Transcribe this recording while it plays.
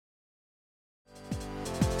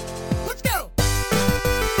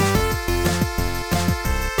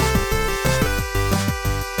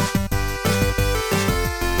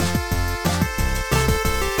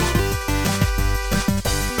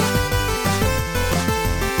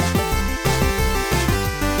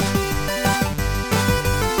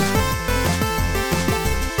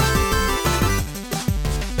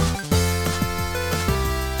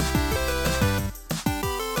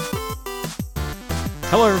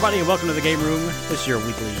everybody, and welcome to the Game Room. This is your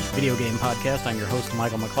weekly video game podcast. I'm your host,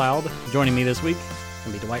 Michael McLeod. Joining me this week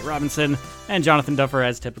will be Dwight Robinson and Jonathan Duffer,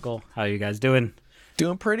 as typical. How are you guys doing?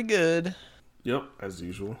 Doing pretty good. Yep, as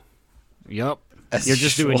usual. Yep. You're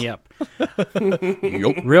just doing yep.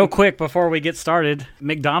 Yup. Real quick before we get started,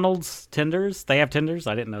 McDonald's tenders, they have tenders?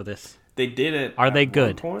 I didn't know this. They did it. Are they at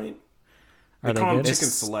good? One point. Are they call them good? chicken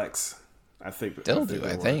selects. I think Still they do,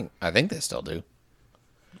 were. I think they still do.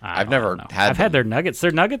 I I've don't never know. had I've had them. their nuggets. Their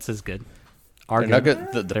nuggets is good. Are Their good.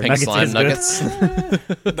 nugget, the Their pink nuggets slime is nuggets.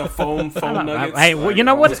 The foam nuggets. Hey, well, like, you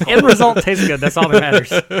know what? End result tastes good. That's all that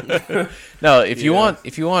matters. No, if you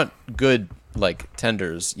Yeah. want good like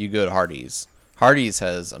tenders, you go to Hardee's. Hardee's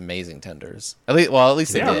has amazing tenders. At least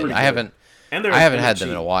they They are did. pretty I good. And haven't had them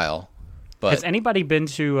in a while. But Has anybody been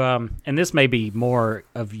to, and this may be more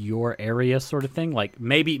of your area sort of thing, like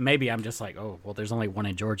maybe I'm just like, oh, well, there's only one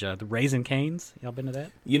in Georgia. The Raisin Canes, y'all been to that?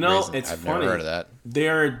 You know, Raisin, it's I've funny. never heard of that.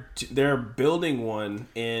 They're building one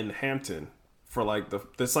in Hampton for like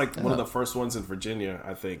that's like one of the first ones in Virginia,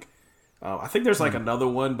 I think. I think there's like another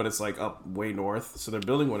one, but it's like up way north. So they're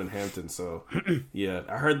building one in Hampton. So yeah,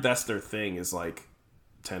 I heard that's their thing is like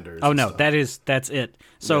tenders. Oh, and no, stuff. that's it.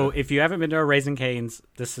 So Yeah. if you haven't been to a Raisin Canes,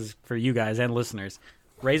 this is for you guys and listeners.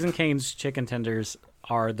 Raisin Canes chicken tenders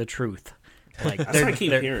are the truth. Like That's what I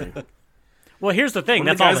keep hearing. Well, here's the thing. One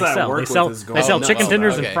of That's the all guys they that I sell. work They with sell is they going sell nuts chicken about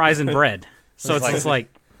tenders it. and fries and bread. So it's like- just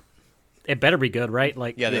like, it better be good, right?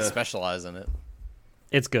 Like, yeah, they Yeah. specialize in it.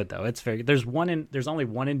 it's good though. It's very. There's only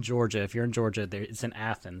one in Georgia. If you're in Georgia, it's in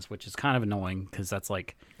Athens, which is kind of annoying because that's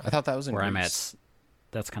like I thought that was in where I'm Greece. at.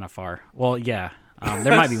 That's kind of far. Well, yeah,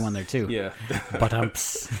 there might be one there too. Yeah. But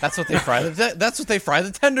That's what they fry. That's what they fry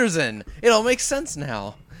the tenders in. It all makes sense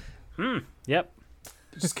now. yep,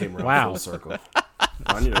 It just came around Wow. full circle.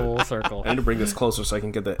 I need, full to, circle. I need to bring this closer so I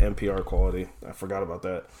can get the NPR quality. I forgot about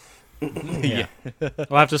that. Yeah,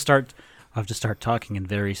 we'll have to start. I'll have to start talking in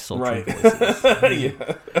very sultry Right. voices.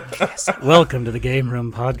 Yeah. Welcome to the Game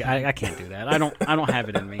Room podcast. I can't do that. I don't have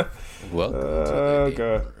it in me. Welcome to Oh the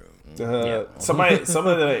game. god. Somebody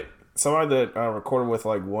that I recorded with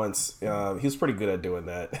like once. He was pretty good at doing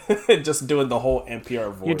that. Just doing the whole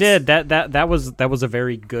NPR voice. You did that was a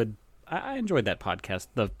very good. I enjoyed that podcast.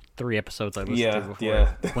 The 3 episodes I listened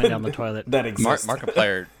to before I went down the toilet. That exists.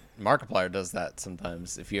 Markiplier does that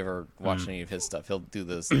sometimes. If you ever watch any of his stuff, he'll do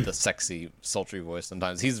the sexy, sultry voice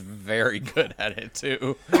sometimes. He's very good at it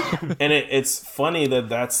too. And it's funny that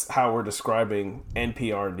that's how we're describing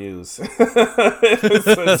NPR news. Sexy,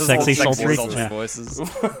 sultry. sultry Yeah. voices.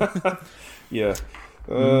 Yeah.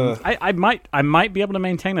 I might be able to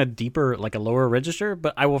maintain a deeper, like a lower register,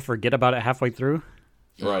 but I will forget about it halfway through,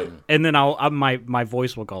 Right. and then my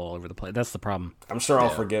voice will go all over the place. That's the problem. I'm sure I'll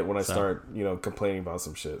forget when I start, complaining about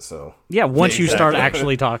some shit. So Yeah, once you start Exactly.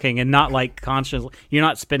 actually talking and not like consciously, you're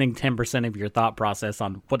not spending 10% of your thought process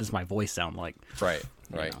on what does my voice sound like. Right.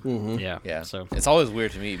 Yeah, Yeah. So It's always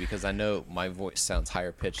weird to me because I know my voice sounds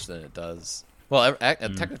higher pitched than it does. Well,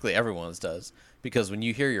 technically everyone's does, because when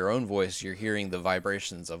you hear your own voice, you're hearing the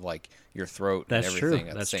vibrations of like your throat That's and true. everything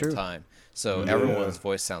at That's the same true. time. So everyone's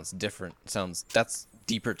voice sounds different. That's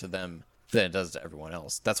deeper to them than it does to everyone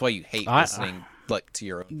else. That's why you hate listening like to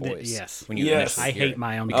your own voice. yes. When you Yes. initially I hear hate it.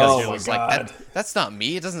 my own Because Oh you're my just like God. that's not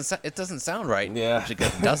me. It doesn't sound right. Yeah.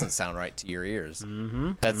 Because it doesn't sound right to your ears.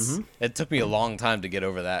 It took me a long time to get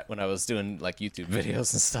over that when I was doing like YouTube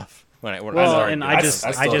videos and stuff. When I Well, started and doing I that just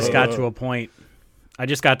stuff. I just hate got it. to a point. I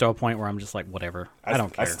just got to a point where I'm just like, whatever. I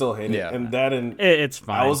don't care. I still hate it. Yeah. And that and It's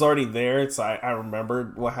fine. I was already there, so I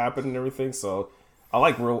remembered what happened and everything. So I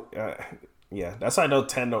like real. Yeah, that's why I don't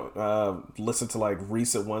tend to listen to like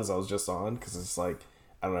recent ones I was just on because it's like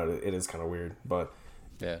I don't know. It is kind of weird, but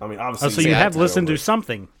Yeah. I mean, obviously. Oh, so you Yeah, have I listened over to it.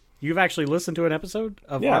 something? You've actually listened to an episode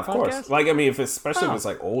of Yeah, our of podcast? course. Like I mean, especially Oh. if it's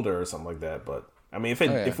like older or something like that. But I mean,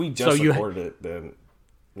 yeah. if we just So you- recorded it, then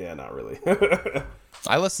yeah, not really.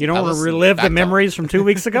 I listen. You don't I want to listen relive back the to- memories from 2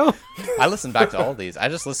 weeks ago? I listened back to all these. I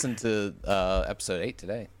just listened to episode 8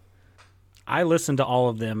 today. I listen to all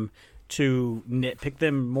of them to nitpick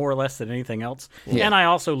them more or less than anything else. Yeah. And I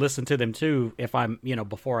also listen to them too if I'm,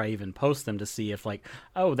 before I even post them to see if like,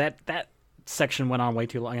 oh, that section went on way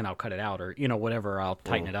too long and I'll cut it out or, whatever, I'll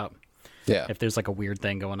tighten it up Yeah. if there's like a weird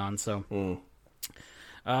thing going on. So,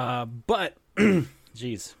 but,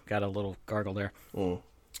 geez, got a little gargle there.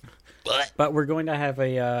 But we're going to have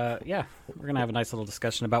we're going to have a nice little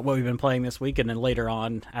discussion about what we've been playing this week. And then later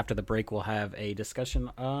on, after the break, we'll have a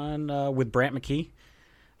discussion on with Brant McKee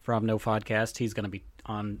from No Podcast. He's going to be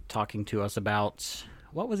on talking to us about,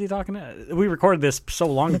 what was he talking about? We recorded this so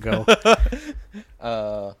long ago.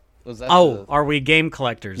 Was that Oh, are we game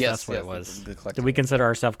collectors? Yes, That's what yes, it was. the collector Did we one. consider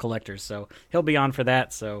ourselves collectors? So he'll be on for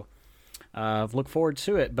that. So look forward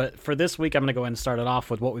to it. But for this week, I'm going to go ahead and start it off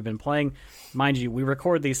with what we've been playing. Mind you, we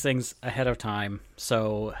record these things ahead of time.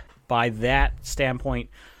 So by that standpoint,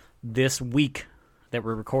 this week that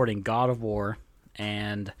we're recording, God of War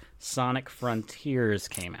and Sonic Frontiers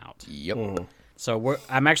came out. Yep. So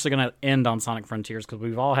I'm actually going to end on Sonic Frontiers because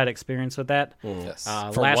we've all had experience with that. Yes.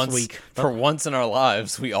 Last week. For once in our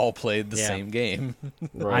lives, we all played the Yeah. same game.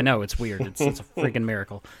 Right. I know, it's weird. It's a freaking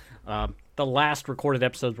miracle. The last recorded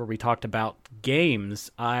episodes where we talked about games,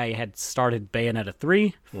 I had started Bayonetta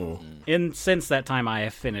 3. And since that time, I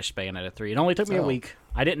have finished Bayonetta 3. It only took me a Oh. week.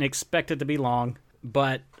 I didn't expect it to be long,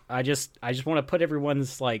 but I just want to put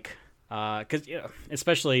everyone's, like, because,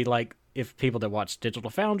 especially, like, if people that watch Digital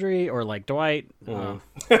Foundry or, like, Dwight,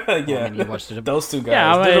 yeah, you watched it. those two guys.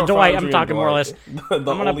 Yeah, Digital Dwight. Foundry I'm and talking more or Dwight. less. the I'm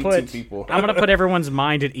gonna only put. two people. I'm gonna put everyone's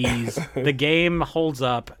mind at ease. The game holds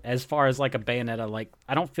up as far as like a Bayonetta. Like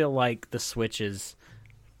I don't feel like the Switch is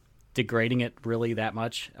degrading it really that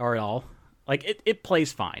much or at all. Like it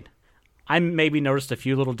plays fine. I maybe noticed a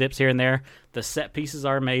few little dips here and there. The set pieces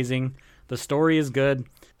are amazing. The story is good.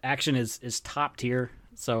 Action is top tier.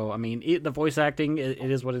 So I mean, the voice acting it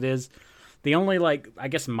is what it is. The only like I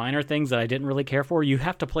guess minor things that I didn't really care for. You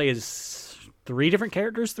have to play as 3 different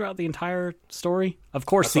characters throughout the entire story. Of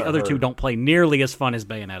course, That's the what I other 2 heard. don't play nearly as fun as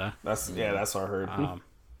Bayonetta. That's what I heard.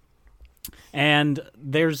 And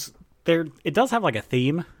it does have like a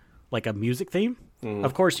theme, like a music theme.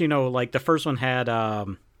 Of course, like the first one had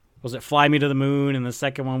was it Fly Me to the Moon, and the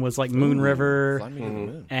second one was like Moon River, Fly me to the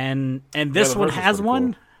moon. and this the one first one's has pretty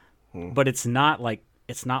one, but it's not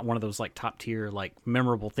one of those like top tier like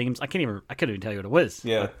memorable themes. I couldn't even tell you what it was.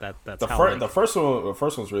 Yeah, that's the, how fir- like- the first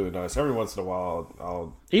one's really nice. Every once in a while,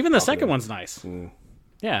 I'll even the I'll second do it. one's nice.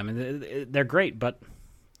 Yeah, I mean they're great, but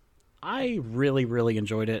I really really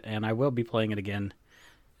enjoyed it, and I will be playing it again.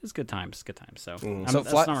 It's good times. So, So that's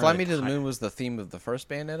not Fly really Me to the high- Moon was the theme of the first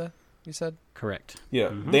Bayonetta, you said? Correct. Yeah,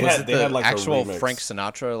 Mm-hmm. they Was had it they the had like actual a remix. Frank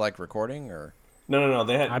Sinatra like recording or No.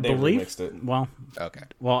 They I they believe. remixed it. okay.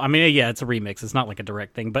 Well, I mean, yeah, it's a remix. It's not like a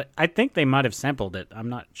direct thing, but I think they might have sampled it. I'm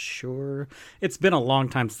not sure. It's been a long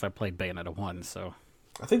time since I played Bayonetta 1, so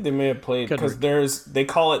I think they may have played Could because they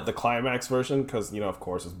call it the climax version because of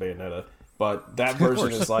course it's Bayonetta, but that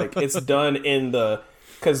version is like it's done in the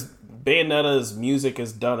because Bayonetta's music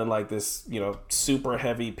is done in like this super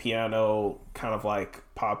heavy piano kind of like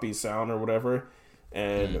poppy sound or whatever,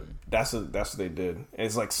 and that's what they did. And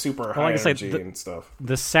it's like super high like I said, energy and stuff.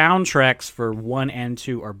 the soundtracks for 1 and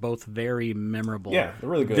 2 are both very memorable. Yeah, they're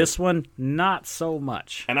really good. This one, not so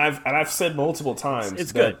much. And I've said multiple times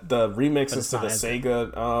It's that good. the remixes it's to the not as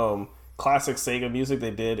Sega classic Sega music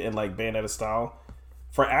they did in like Bayonetta style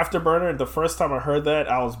for Afterburner. The first time I heard that,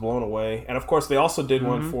 I was blown away. And of course, they also did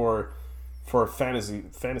one for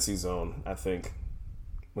Fantasy Zone. I think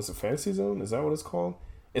was it Fantasy Zone? Is that what it's called?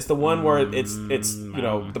 It's the one where it's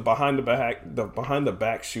the behind the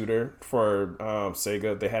back shooter for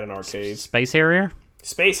Sega. They had an arcade. Space Harrier?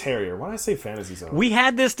 Space Harrier. Why did I say Fantasy Zone? We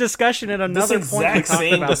had this discussion at This another point. We exact talked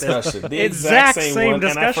same about discussion. This. The exact same one,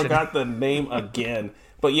 discussion. and I forgot the name again.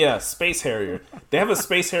 But yeah, Space Harrier. They have a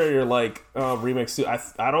Space Harrier like remix too.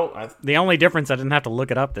 I The only difference, I didn't have to look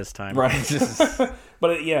it up this time. right.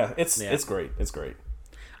 But it's great. It's great.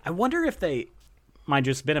 I wonder if they, mind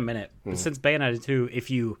you, it's been a minute but since Bayonetta 2. If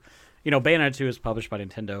Bayonetta 2 is published by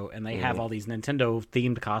Nintendo, and they have all these Nintendo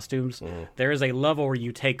themed costumes. There is a level where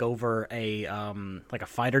you take over a like a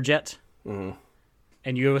fighter jet,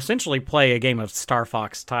 and you essentially play a game of Star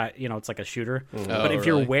Fox. It's like a shooter. But if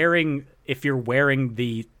really? you're wearing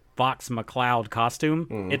the Fox McCloud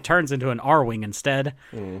costume, it turns into an R-wing instead.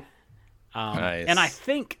 Nice. And I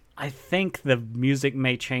think the music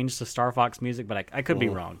may change to Star Fox music, but I could be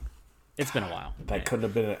wrong. It's been a while. That couldn't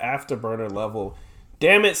have been an Afterburner level.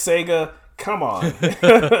 Damn it, Sega! Come on.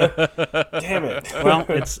 Damn it. Well,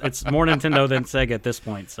 it's more Nintendo than Sega at this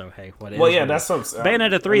point. So hey, what is? Well, yeah, what that's is. what I'm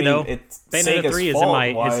Bayonetta 3 though. It's Bayonetta Sega's 3 is fault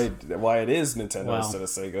in my. why it is Nintendo Well, instead of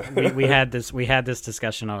Sega. we had this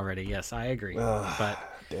discussion already. Yes, I agree. But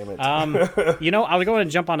Damn it. I was going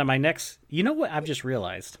to jump onto my next. You know what? I've just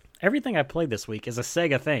realized everything I played this week is a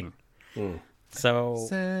Sega thing. So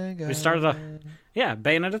we started off,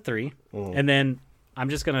 Bayonetta 3, and then I'm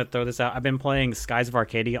just gonna throw this out. I've been playing Skies of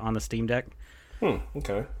Arcadia on the Steam Deck.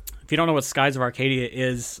 Okay. If you don't know what Skies of Arcadia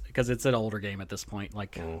is, because it's an older game at this point,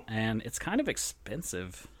 and it's kind of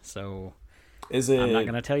expensive. So Is it? I'm not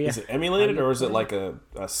gonna tell you. Is it emulated or is it like a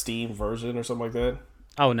Steam version or something like that?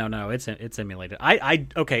 Oh no, it's emulated.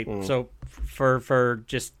 Okay. So for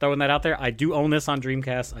just throwing that out there, I do own this on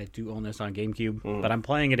Dreamcast. I do own this on GameCube, but I'm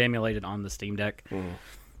playing it emulated on the Steam Deck.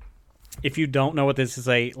 If you don't know what this is,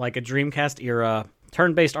 a Dreamcast era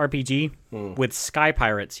turn-based RPG with Sky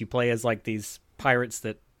Pirates. You play as like these pirates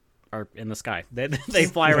that are in the sky. They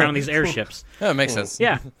fly around these airships. Yeah, it makes sense.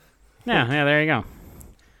 Yeah. There you go.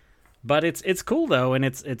 But it's cool though, and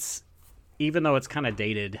it's even though it's kind of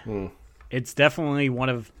dated, it's definitely one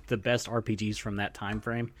of the best RPGs from that time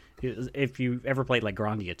frame. If you ever played like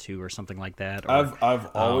Grandia 2 or something like that, or, I've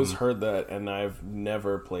always heard that, and I've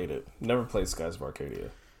never played it. Never played Skies of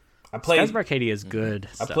Arcadia. Skies of Arcadia is good.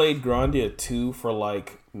 I played Grandia 2 for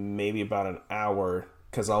like maybe about an hour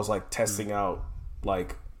because I was like testing out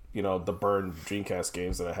like the burned Dreamcast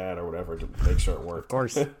games that I had or whatever to make sure it worked.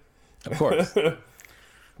 Of course.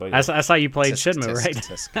 But, yeah. I saw you played Shenmue, right?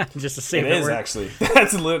 Just to see if it is worked. Actually.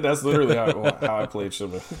 That's literally how I played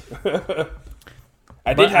Shenmue.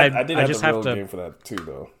 I did have the real game for that too,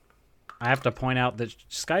 though. I have to point out that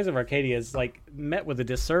Skies of Arcadia is like met with a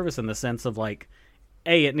disservice in the sense of like,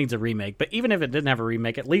 it needs a remake. But even if it didn't have a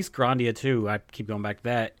remake, at least Grandia 2, I keep going back to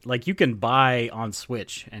that. Like you can buy on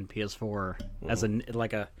Switch and PS4 as a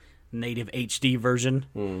native HD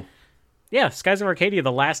version. Yeah, Skies of Arcadia,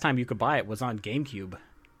 the last time you could buy it was on GameCube.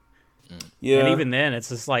 Yeah. And even then, it's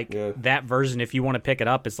just like that version, if you want to pick it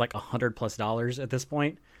up, it's like $100+ at this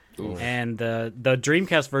point. Oof. And the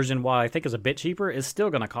Dreamcast version, while I think is a bit cheaper, is still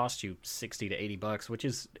going to cost you $60 to $80, which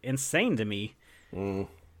is insane to me.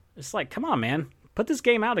 It's like, come on, man. Put this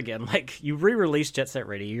game out again. Like, you re-released Jet Set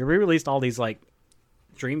Radio. You re-released all these, like,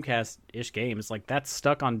 Dreamcast-ish games. Like, that's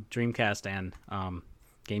stuck on Dreamcast and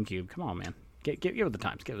GameCube. Come on, man. Give it the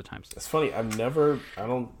times. Give it the times. It's funny.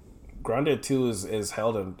 Grandia 2 is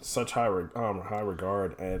held in such high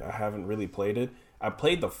regard, and I haven't really played it. I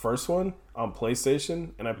played the first one on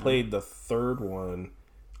PlayStation, and I played the third one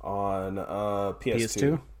on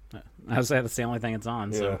PS2. I would say that's the only thing it's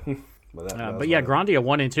on. So. Yeah. But yeah, Grandia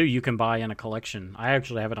 1 and 2 you can buy in a collection. I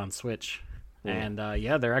actually have it on Switch. And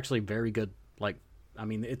they're actually very good. Like, I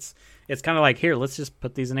mean, it's kind of like, here, let's just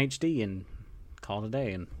put these in HD and call it a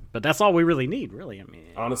day. But that's all we really need, really. I mean,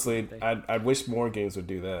 honestly, I wish more games would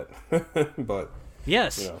do that. But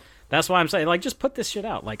yes, that's why I'm saying, like, just put this shit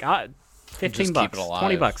out. Like, $15,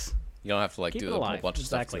 $20. You don't have to like do a whole bunch of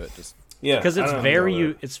stuff to it. Just because it's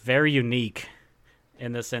very unique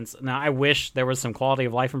in the sense. Now, I wish there was some quality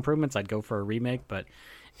of life improvements. I'd go for a remake, but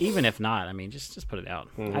even if not, I mean, just put it out.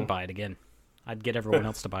 I'd buy it again. I'd get everyone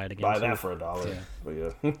else to buy it again. Buy that for $1. Yeah. But yeah,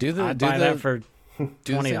 I'd buy that for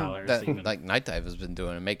 $20. That, like Night Dive has been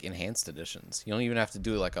doing, and make enhanced editions. You don't even have to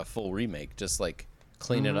do like a full remake. Just like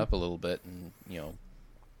clean it up a little bit, and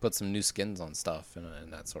put some new skins on stuff and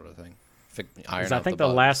that sort of thing. I think the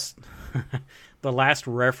last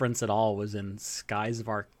reference at all was in not Skies of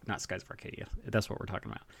Arcadia. That's what we're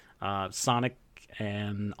talking about. Sonic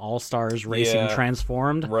and All Stars Racing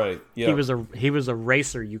Transformed. Right. Yeah. He was a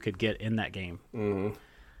racer you could get in that game. Mm-hmm.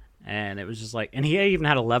 And it was just like, and he even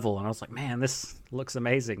had a level, and I was like, man, this looks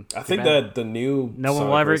amazing. I think that the new no one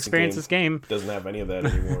will ever experience this game doesn't have any of that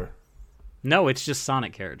anymore. No, it's just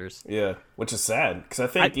Sonic characters. Yeah, which is sad because I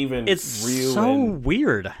think even it's Ryu so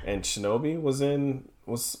weird. And Shinobi was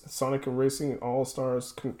Sonic Racing All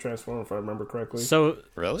Stars Transformed, if I remember correctly. So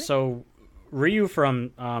really, Ryu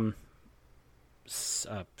from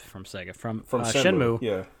Sega from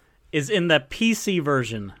Shenmue, is in the PC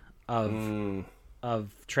version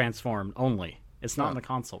of Transformed only. It's not in the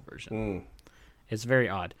console version. It's very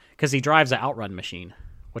odd because he drives an outrun machine,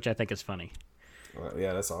 which I think is funny.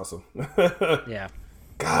 Yeah, that's awesome. Yeah.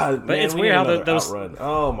 God, but man, it's weird how those. Outrun.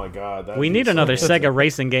 Oh my God, we need another Sega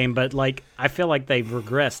racing game, but like I feel like they've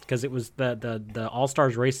regressed because it was the All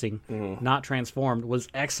Stars Racing, not Transformed, was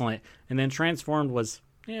excellent, and then Transformed was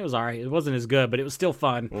it was alright. It wasn't as good, but it was still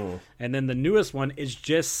fun. And then the newest one is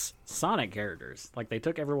just Sonic characters. Like they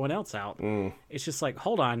took everyone else out. It's just like,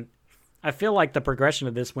 hold on, I feel like the progression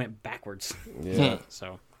of this went backwards. Yeah.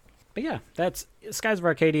 So. But yeah, that's Skies of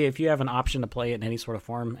Arcadia. If you have an option to play it in any sort of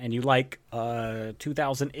form and you like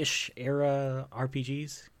 2000-ish era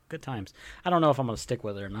RPGs, good times. I don't know if I'm going to stick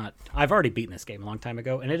with it or not. I've already beaten this game a long time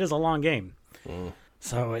ago, and it is a long game.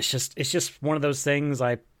 So it's just one of those things.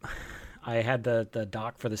 I had the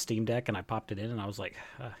dock for the Steam Deck, and I popped it in, and I was like,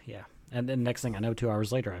 yeah. And then next thing I know, 2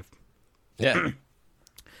 hours later, I've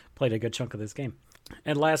played a good chunk of this game.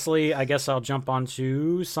 And lastly, I guess I'll jump on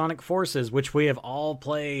to Sonic Forces, which we have all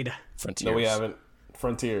played. Frontiers. No, we haven't.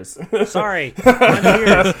 Frontiers. Sorry.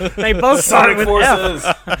 Frontiers. They both started Sonic with Forces.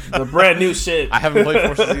 The brand new shit. I haven't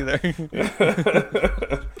played Forces either.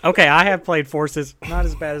 Okay, I have played Forces. Not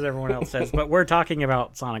as bad as everyone else says, but we're talking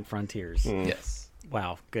about Sonic Frontiers. Yes.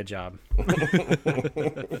 Wow, good job.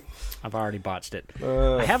 I've already botched it.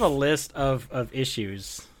 I have a list of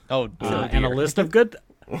issues. And a list of good...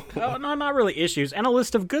 Oh, no, not really issues. And a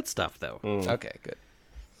list of good stuff, though. Okay, good.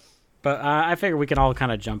 But I figure we can all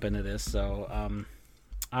kind of jump into this. So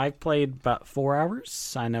I've played about 4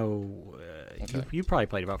 hours. I know you probably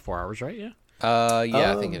played about 4 hours, right? Yeah.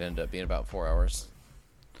 I think it ended up being about 4 hours.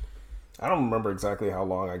 I don't remember exactly how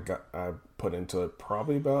long I put into it.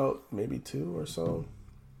 Probably about maybe 2 or so.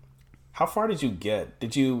 How far did you get?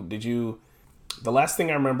 Did you? The last thing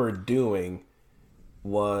I remember doing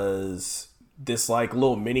was this like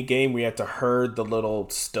little mini game where you had to herd the little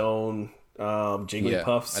stone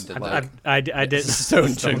Jigglypuffs. Yeah, I did stone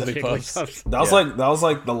Jigglypuffs. That was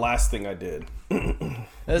like the last thing I did.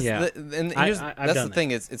 That's the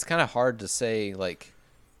thing. It's kind of hard to say like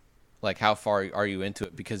how far are you into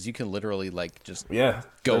it, because you can literally like just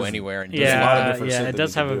go anywhere and do a lot of different shit it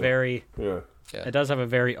does have a very it does have a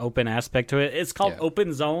very open aspect to it. It's called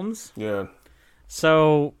open zones. Yeah.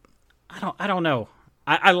 So I don't know.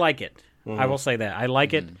 I like it. I will say that I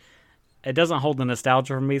like it. It doesn't hold the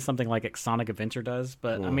nostalgia for me, something like Sonic Adventure does.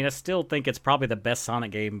 But I mean, I still think it's probably the best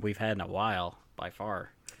Sonic game we've had in a while by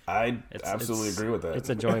far. I absolutely agree with that. It's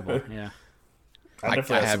enjoyable. Yeah. I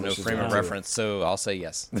have no frame of reference, so I'll say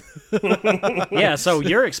yes. Yeah, so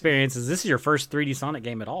your experience is this is your first 3D Sonic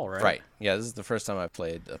game at all, right? Right. Yeah, this is the first time I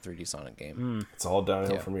played a 3D Sonic game. It's all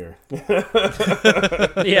downhill from here.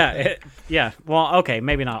 Yeah. Well, okay,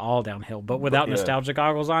 maybe not all downhill, but without nostalgia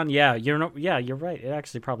goggles on, you're right. It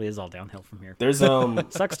actually probably is all downhill from here. There's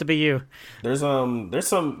sucks to be you. There's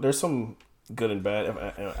some good and bad.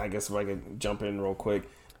 I guess if I could jump in real quick,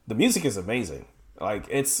 the music is amazing.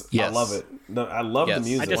 Like I love it. I love the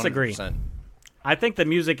music. I disagree. 100%. I think the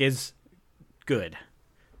music is good.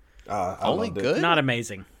 Only good, not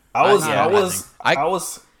amazing. I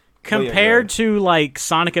was compared to like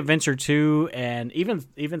Sonic Adventure 2 and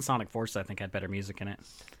even Sonic Force. I think had better music in it.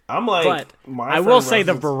 I'm like, but I will say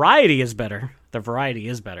the variety is better. The variety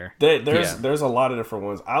is better. There's a lot of different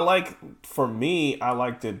ones. I liked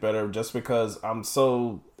it better just because I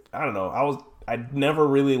don't know. I never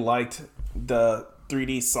really liked the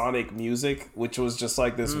 3D Sonic music, which was just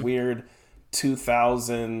like this weird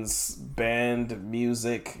 2000s band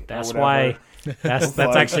music. That's why. That's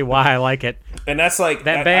actually why I like it. And that's like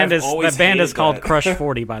that band is called Crush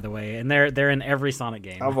 40, by the way, and they're in every Sonic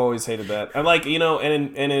game. I've always hated that. And like and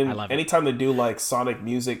anytime they do like Sonic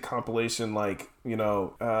music compilation, like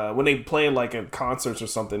when they play like in concerts or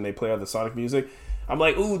something, they play all the Sonic music. I'm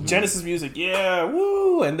like, ooh, Genesis music, yeah,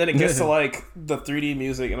 woo! And then it gets to like the 3D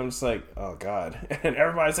music, and I'm just like, oh god! And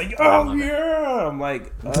everybody's like, oh yeah! I'm like,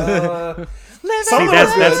 see,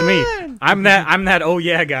 that's me. I'm that oh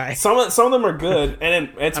yeah guy. Some of them are good,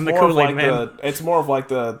 and it's more of like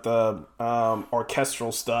the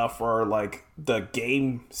orchestral stuff or like the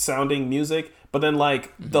game sounding music. But then,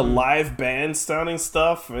 like, the live band sounding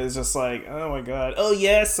stuff is just like, oh my god, oh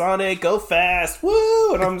yeah, Sonic, go fast,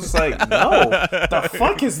 woo! And I'm just like, no, the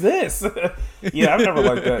fuck is this? Yeah, I've never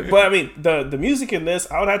liked that. But I mean, the music in this,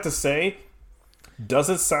 I would have to say,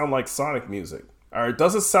 doesn't sound like Sonic music, or it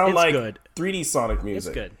doesn't sound like good 3D Sonic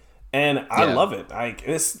music. It's good. And I love it. Like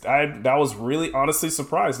I was really honestly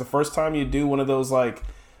surprised the first time you do one of those like,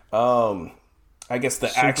 I guess the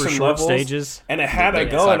super action short levels stages, and it had to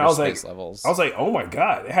go, and I was like, oh my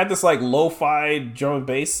god, it had this like lo-fi drum and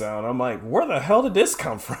bass sound. I'm like, where the hell did this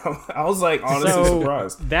come from? I was like honestly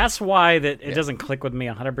surprised. That's why it doesn't click with me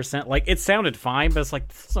 100%. Like it sounded fine, but it's like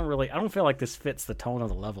this doesn't really. I don't feel like this fits the tone of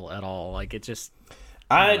the level at all. Like it just.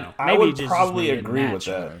 I would probably agree with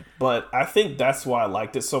that, but I think that's why I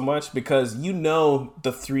liked it so much, because the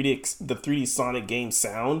 3D Sonic game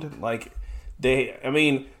sound like.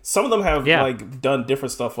 Some of them have like done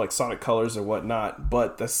different stuff like Sonic Colors or whatnot,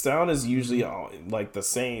 but the sound is usually like the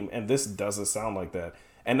same, and this doesn't sound like that.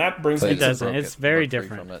 And that brings me. It doesn't. It's very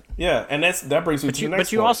different. Yeah, and that brings me to the next.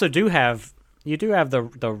 But you also do have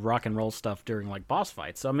the rock and roll stuff during like boss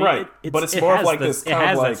fights. So, I mean, right? But it's more of like this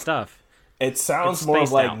kind of like that stuff. It sounds more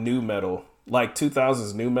of like new metal, like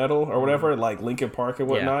 2000s new metal or whatever, like Linkin Park and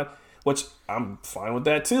whatnot. Yeah. Which I'm fine with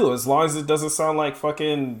that too, as long as it doesn't sound like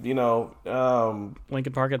fucking,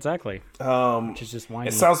 Linkin Park, exactly. Which is just whiny.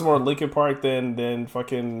 It sounds more Linkin Park than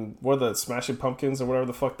fucking the Smashing Pumpkins or whatever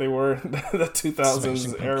the fuck they were, the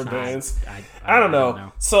 2000s era bands. I don't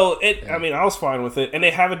know. So I mean, I was fine with it, and they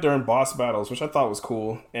have it during boss battles, which I thought was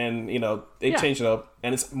cool, and they change it up,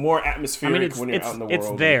 and it's more atmospheric when you're out in the world.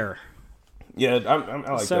 It's there. Yeah,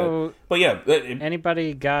 I like that. But yeah,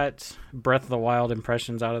 anybody got Breath of the Wild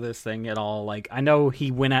impressions out of this thing at all? Like, I know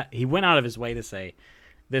he went out of his way to say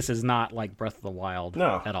this is not like Breath of the Wild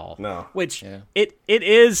at all. No, which it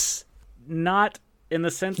is not in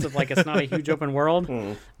the sense of like it's not a huge open world.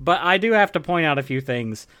 But I do have to point out a few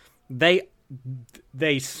things. They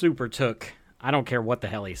super took. I don't care what the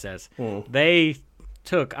hell he says. They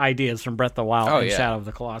took ideas from Breath of the Wild and Shadow of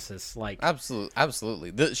the Colossus. Like absolutely.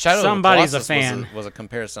 The Shadow somebody's of the Colossus a fan. Was a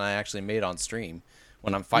comparison I actually made on stream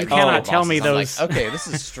when I'm fighting. You cannot tell me those. Like, okay, this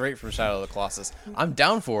is straight from Shadow of the Colossus. I'm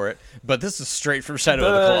down for it, but this is straight from Shadow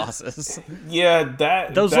of the Colossus. Yeah,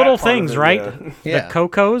 those that little things, right? Yeah. The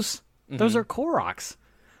Cocos. Those are Koroks.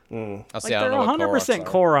 Like they're 100%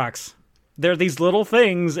 Koroks. They're these little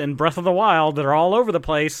things in Breath of the Wild that are all over the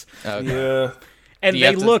place. Okay. Yeah. And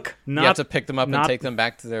they look not... You have to pick them up and take them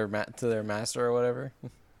back to their master or whatever?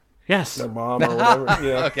 Yes. Their mom or whatever.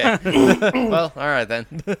 Yeah. Okay. Well, all right then.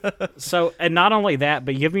 So, and not only that,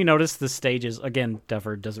 but have you noticed the stages... Again,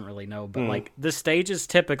 Duffer doesn't really know, but like the stages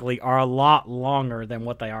typically are a lot longer than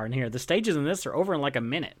what they are in here. The stages in this are over in like a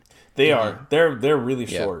minute. They are. They're really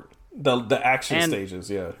short. The action stages,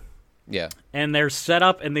 yeah. Yeah. And they're set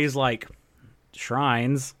up in these like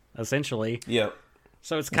shrines, essentially. Yep.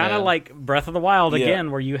 So it's kind of like Breath of the Wild again,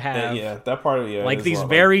 where you have that part of like these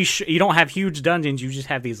very you don't have huge dungeons. You just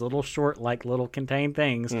have these little short, like little contained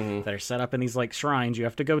things that are set up in these like shrines you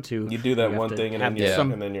have to go to. You do that one thing and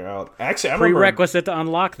then you're out. Actually, I remember prerequisite to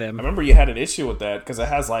unlock them. I remember you had an issue with that because it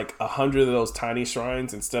has like 100 of those tiny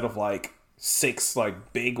shrines instead of like 6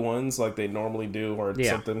 like big ones like they normally do or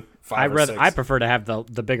something. 5 or 6. I prefer to have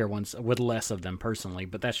the bigger ones with less of them personally,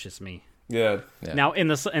 but that's just me. Yeah. Now, in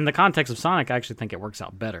the context of Sonic, I actually think it works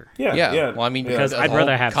out better. Yeah. Well, I mean, because I'd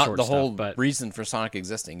rather have short the whole stuff, but... reason for Sonic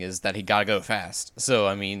existing is that he gotta go fast. So,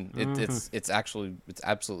 I mean, it's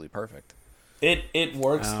absolutely perfect. It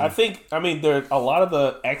works. I think. I mean, there a lot of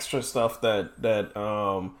the extra stuff that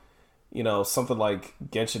something like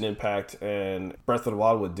Genshin Impact and Breath of the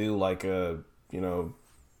Wild would do, like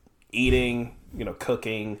eating,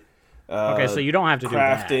 cooking. Okay, so you don't have to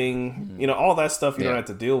crafting, do that. All that stuff you don't have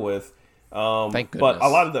to deal with. Thank goodness. But a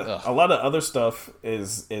lot of other stuff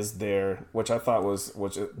is there, which I thought was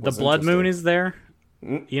the Blood Moon is there.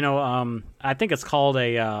 I think it's called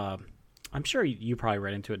a. I'm sure you probably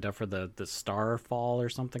read into it, Duff, for the Starfall or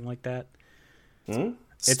something like that.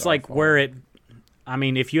 It's like where it. I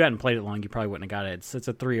mean, if you hadn't played it long, you probably wouldn't have got it. It's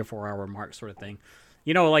a 3 or 4 hour mark sort of thing.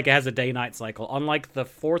 Like it has a day-night cycle. Unlike the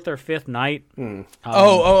 4th or 5th night. When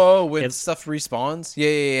stuff respawns?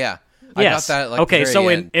 Yeah. I got that. Okay, so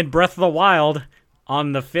in Breath of the Wild,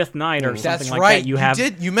 on the 5th night or something like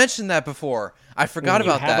that, you mentioned that before. I forgot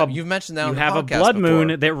about that. You've mentioned that on the podcast before. You have a blood moon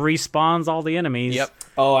that respawns all the enemies. Yep.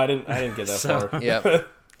 Oh, I didn't get that far. Yep.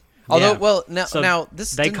 Although, now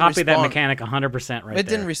this they copied that mechanic 100% right. It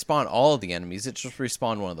didn't respawn all of the enemies. It just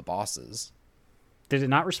respawned one of the bosses. Did it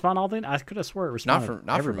not respawn all the? I could have swore it respawned.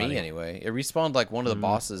 Not for me anyway. It respawned like one of the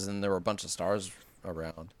bosses, and there were a bunch of stars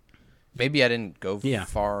around. Maybe I didn't go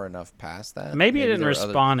far enough past that. Maybe it didn't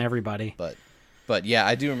respawn everybody. But yeah,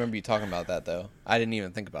 I do remember you talking about that though. I didn't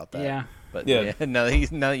even think about that. Yeah. But now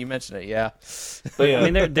that you mention it, yeah. But yeah. I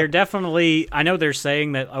mean, they're definitely. I know they're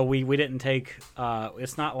saying that we didn't take.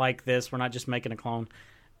 It's not like this. We're not just making a clone.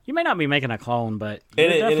 You may not be making a clone, but you're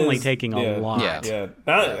definitely taking a lot. Yeah.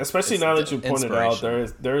 Especially now that you pointed out,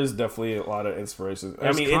 there is definitely a lot of inspiration.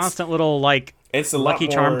 There's constant little it's a Lucky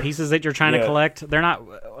lot Charm more, pieces that you're trying to collect. They're not.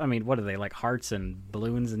 I mean, what are they like? Hearts and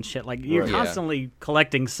balloons and shit. Like you're constantly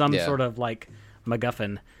collecting some sort of like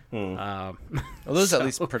MacGuffin. Well, those at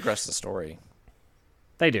least progress the story.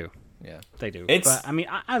 They do. Yeah, they do. But I mean,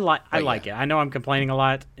 I like it. I know I'm complaining a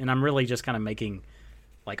lot, and I'm really just kind of making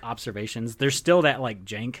like observations. There's still that like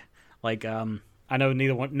jank. Like I know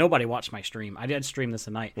nobody watched my stream. I did stream this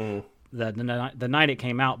tonight. The night it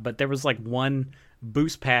came out, but there was like one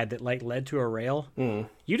boost pad that like led to a rail.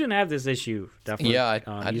 You didn't have this issue, definitely. Yeah,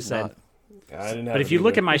 I did not. I didn't have but if you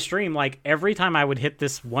look at my stream, like every time I would hit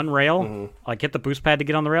this one rail, like hit the boost pad to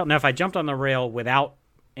get on the rail. Now, if I jumped on the rail without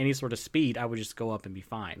any sort of speed, I would just go up and be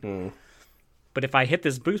fine. But if I hit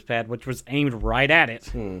this boost pad, which was aimed right at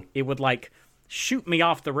it, it would like shoot me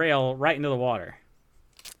off the rail right into the water.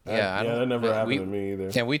 That never happened to me either.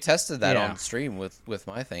 Yeah, we tested that on stream with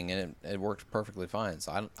my thing, and it worked perfectly fine.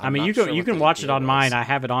 So I mean, you can watch it on mine. I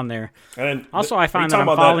have it on there. And also, I find that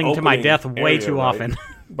I'm falling to my death way too often.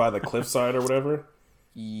 By the cliffside or whatever.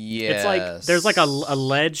 Yeah, it's like there's like a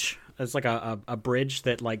ledge. It's like a bridge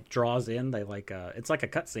that like draws in. They like it's like a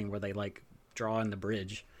cutscene where they like draw in the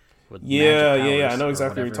bridge. With I know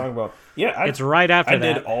exactly what you're talking about. Yeah, it's right after that.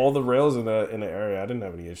 I did all the rails in the area. I didn't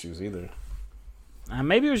have any issues either.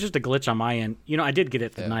 Maybe it was just a glitch on my end. You know, I did get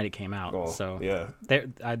it the night it came out, so yeah,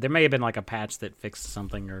 there may have been like a patch that fixed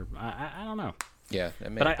something, or I don't know. Yeah,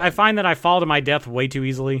 but I find that I fall to my death way too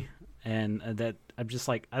easily, and that I'm just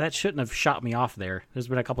like, that shouldn't have shot me off there. There's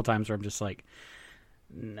been a couple times where I'm just like,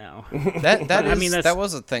 no. That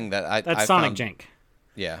was a thing that that's I Sonic found, jank.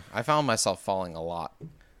 Yeah, I found myself falling a lot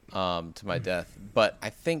to my death, but I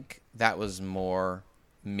think that was more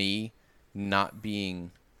me not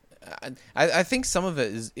being. I think some of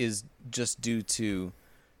it is just due to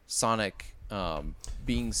Sonic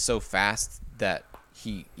being so fast that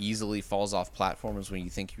he easily falls off platforms when you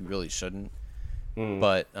think you really shouldn't.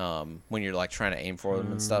 But when you're like trying to aim for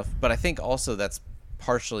them and stuff. But I think also that's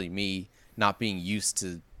partially me not being used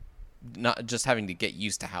to, not just having to get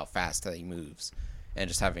used to how fast he moves, and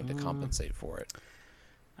just having to compensate for it.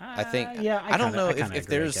 I think. I don't know if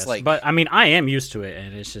there's like, but I mean, I am used to it,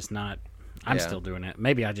 and it's just not. I'm still doing it.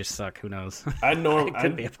 Maybe I just suck. Who knows? I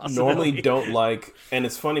normally don't like, and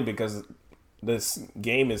it's funny because this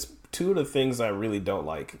game is two of the things I really don't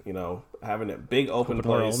like. You know, having a big open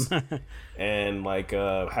place and like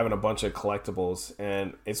having a bunch of collectibles,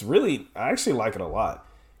 and it's really, I actually like it a lot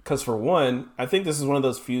because for one, I think this is one of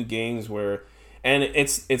those few games where, and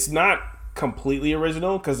it's not completely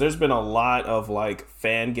original because there's been a lot of like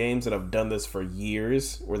fan games that have done this for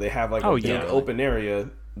years where they have like a big open area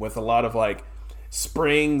with a lot of like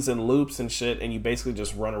springs and loops and shit, and you basically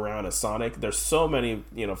just run around as Sonic. There's so many,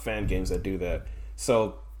 you know, fan games that do that.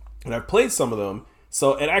 So, and I've played some of them,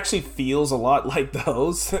 so it actually feels a lot like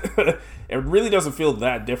those. It really doesn't feel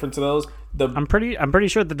that different to those. I'm pretty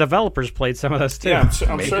sure the developers played some of those too. Yeah,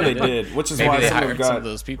 I'm sure they did, which is why some of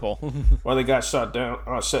those people why they got shut down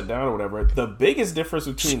or whatever. The biggest difference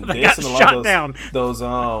between this and a lot of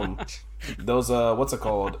those what's it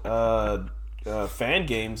called? Fan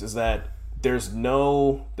games is that there's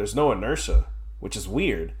no inertia, which is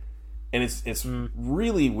weird, and it's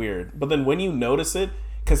really weird. But then when you notice it,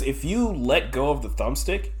 because if you let go of the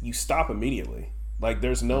thumbstick, you stop immediately. Like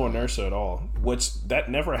there's no inertia at all, which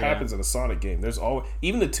that never happens in a Sonic game. There's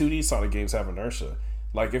even the 2D Sonic games have inertia.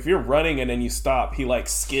 Like if you're running and then you stop, he like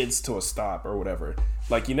skids to a stop or whatever.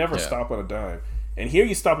 Like you never stop on a dime. And here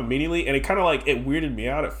you stop immediately, and it kind of like it weirded me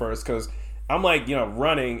out at first because I'm like, you know,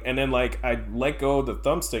 running, and then like I let go of the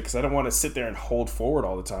thumbstick because I don't want to sit there and hold forward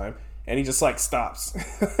all the time, and he just like stops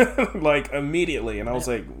like immediately, and I was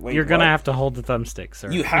like, wait, you're gonna have to hold the thumbstick,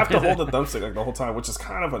 sir. You have to hold the thumbstick like the whole time, which is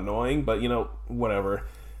kind of annoying, but you know, whatever.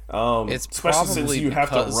 It's especially since you have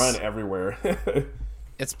to run everywhere.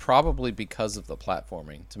 It's probably because of the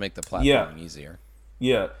platforming, to make the platforming easier.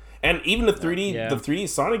 Yeah, and even the 3D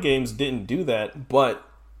Sonic games didn't do that, but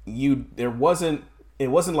it wasn't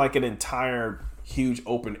like an entire huge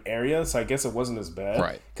open area, so I guess it wasn't as bad.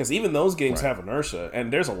 Right. Because even those games have inertia,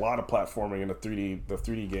 and there's a lot of platforming in the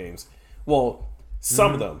 3D games. Well,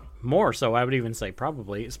 some of them. More so, I would even say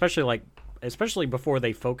probably, especially before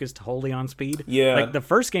they focused wholly on speed. Yeah. Like the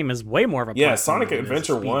first game is way more of a Sonic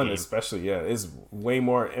Adventure 1 game. Especially, is way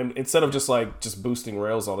more, and instead of just boosting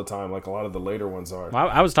rails all the time like a lot of the later ones are. Well,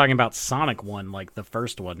 I was talking about Sonic 1, like the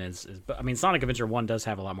first one is I mean Sonic Adventure 1 does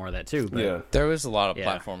have a lot more of that too, but there was a lot of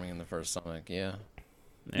platforming in the first Sonic, a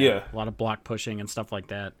lot of block pushing and stuff like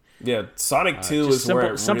that. Yeah, Sonic 2 is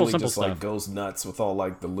where it really just stuff. like goes nuts with all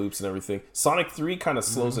like the loops and everything. Sonic 3 kind of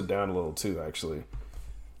slows it down a little too, actually.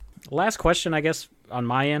 Last question, I guess, on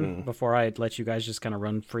my end, before I let you guys just kind of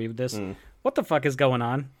run free with this. What the fuck is going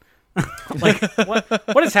on? Like,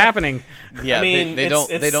 what is happening? Yeah, I mean, they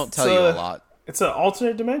don't tell you a lot. It's an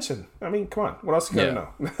alternate dimension. I mean, come on, what else you gotta know?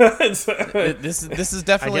 This is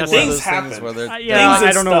definitely one of those things where there's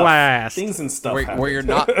I don't know why I asked. Things and stuff where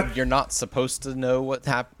you're not supposed to know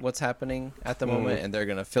what's happening at the moment, and they're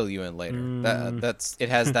gonna fill you in later.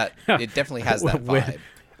 It definitely has that vibe.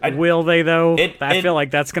 Will they though? I feel like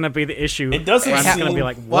that's going to be the issue. It doesn't. I'm going to be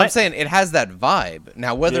like, what? Well, I'm saying it has that vibe.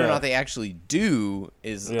 Now, whether or not they actually do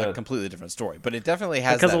is a completely different story. But it definitely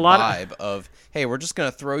has that vibe of, hey, we're just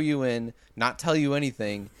going to throw you in, not tell you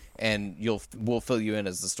anything, and we'll fill you in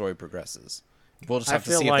as the story progresses. We'll just have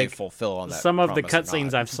to see if they fulfill on that. Some of the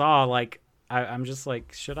cutscenes I've saw, like I'm just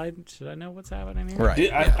like, should I know what's happening here? Right. Dude,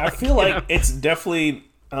 I feel like it's definitely.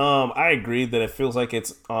 I agree that it feels like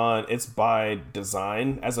it's by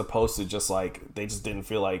design as opposed to just like they just didn't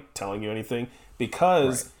feel like telling you anything.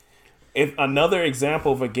 Because if another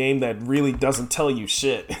example of a game that really doesn't tell you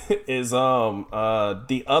shit is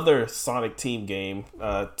the other Sonic Team game,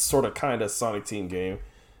 sort of kind of Sonic Team game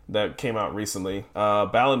that came out recently,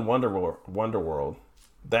 Balan Wonderworld.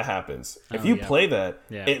 that happens. If you play that,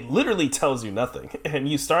 it literally tells you nothing. And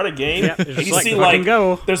you start a game, and you see like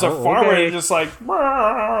there's a farmer and just like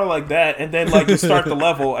that, and then like you start the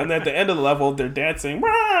level, and then at the end of the level they're dancing,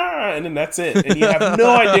 and then that's it, and you have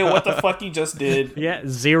no idea what the fuck you just did. Yeah,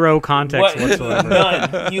 zero context whatsoever.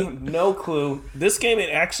 None. You have no clue. This game, it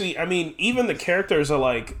actually, I mean, even the characters are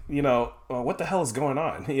like, you know, what the hell is going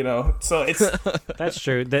on? You know, so it's that's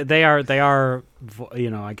true. They are. You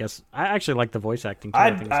know, I guess I actually like the voice acting too.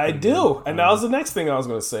 I do, good. And that was the next thing I was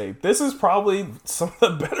going to say. This is probably some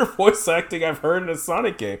of the better voice acting I've heard in a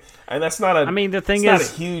Sonic game, and that's not a. I mean, the thing is, not a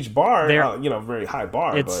huge bar, you know, very high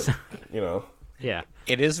bar, but you know, yeah,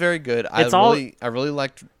 it is very good. I really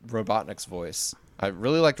liked Robotnik's voice. I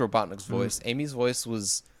really liked Robotnik's voice. Amy's voice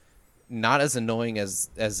was not as annoying as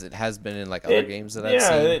it has been in like other games that I've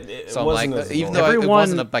seen. So I'm like, even though I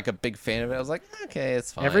wasn't like a big fan of it, I was like, okay,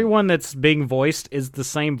 it's fine. Everyone that's being voiced is the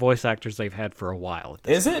same voice actors they've had for a while.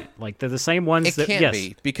 Is it? Like they're the same ones. It can't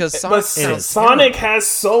be because Sonic has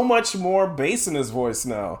so much more bass in his voice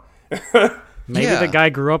now. Maybe the guy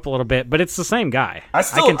grew up a little bit, but it's the same guy. I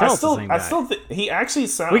can tell it's the same guy. He actually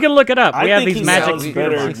sounds. We can look it up. We have these magic sounds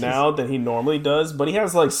better now than he normally does, but he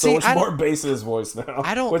has like so much more bass in his voice now.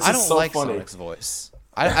 I don't like Sonic's voice.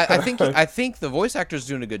 I think the voice actor's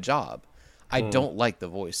doing a good job. I don't like the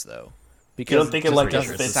voice though, because you don't think it like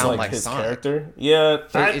fits like his Sonic character. Yeah,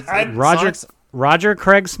 Roger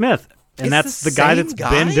Craig Smith, and that's the guy that's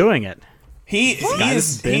been doing it. He's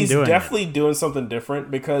definitely doing something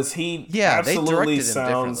different because he absolutely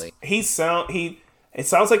sounds. It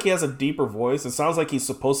sounds like he has a deeper voice. It sounds like he's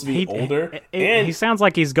supposed to be older, and he sounds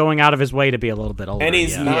like he's going out of his way to be a little bit older. And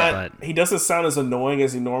he's not. He doesn't sound as annoying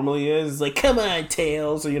as he normally is. He's like, "Come on,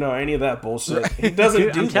 Tails," or any of that bullshit. He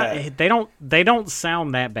doesn't do that. They don't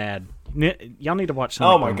sound that bad. Y'all need to watch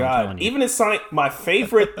Sonic. Oh my god! Even in Sonic, my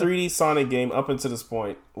favorite 3D Sonic game up until this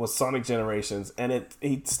point was Sonic Generations, and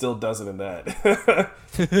he still does it in that.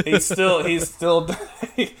 he's still.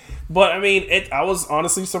 But I mean, I was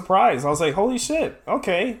honestly surprised. I was like, "Holy shit!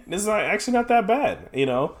 Okay, this is actually not that bad."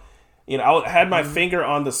 I had my finger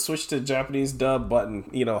on the switch to Japanese dub button,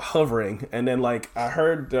 hovering, and then like I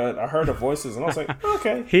heard the voices, and I was like,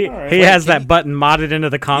 "Okay." He has that button modded into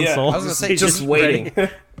the console. Yeah, I was gonna say, just waiting.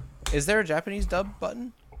 Is there a Japanese dub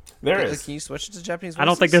button? There is. Can you switch it to Japanese voices? I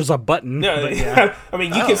don't think there's a button. Yeah. I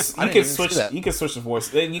mean, you can switch. You can switch the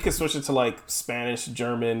voice. You can switch it to like Spanish,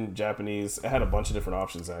 German, Japanese. It had a bunch of different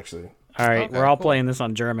options actually. All right, we're all playing this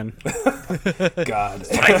on German. God.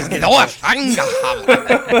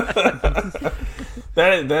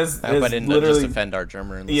 That's but didn't just offend our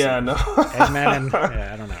German. Yeah, no.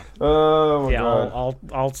 I don't know. Oh my God.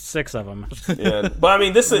 all 6 of them. Yeah, but I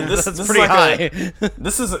mean, this is pretty like high.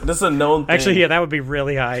 This is a known thing. Actually, yeah, that would be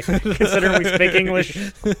really high considering we speak English.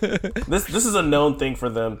 This is a known thing for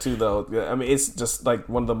them too, though. I mean, it's just like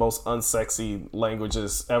one of the most unsexy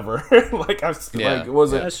languages ever.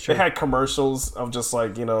 They had commercials of just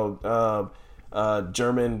like German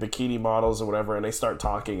bikini models or whatever, and they start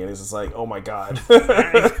talking, and it's just like, oh my god.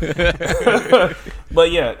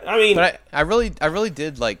 But yeah, I mean, I really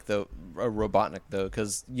did like the Robotnik though,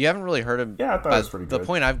 because you haven't really heard him. Yeah, I thought it was pretty good. The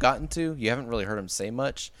point I've gotten to, you haven't really heard him say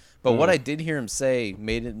much, but what I did hear him say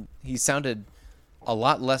he sounded a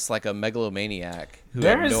lot less like a megalomaniac who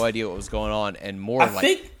had no idea what was going on, and more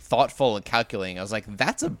thoughtful and calculating. I was like,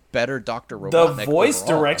 that's a better Dr. Robotnik. The voice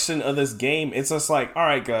direction of this game, it's just like, all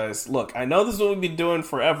right, guys, look, I know this is what we've been doing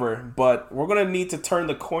forever, but we're gonna need to turn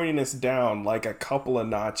the corniness down like a couple of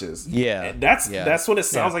notches. Yeah, and that's what it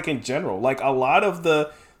sounds like in general. Like a lot of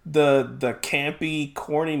the campy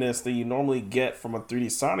corniness that you normally get from a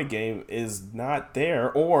 3D Sonic game is not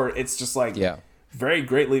there, or it's just like very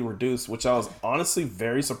greatly reduced, which I was honestly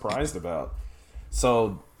very surprised about.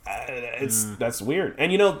 So that's weird.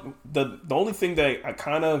 And the only thing that I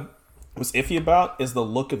kind of was iffy about is the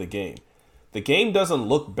look of the game. The game doesn't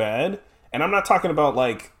look bad, and I'm not talking about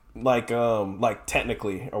like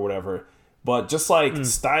technically or whatever, but just like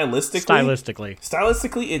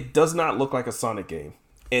stylistically, it does not look like a Sonic game.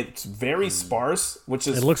 It's very sparse,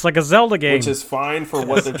 it looks like a Zelda game, which is fine for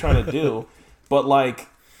what they're trying to do. But like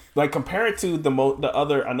compare it to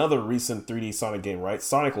another recent 3D Sonic game, right?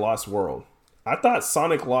 Sonic Lost World. I thought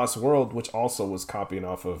Sonic Lost World, which also was copying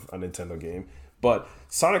off of a Nintendo game, but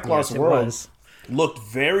Sonic Lost World looked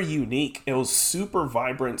very unique. It was super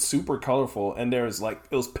vibrant, super colorful, and it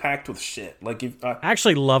was packed with shit. Like I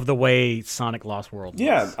actually love the way Sonic Lost World looks.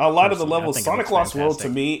 Yeah, a lot of the levels. Sonic Lost World to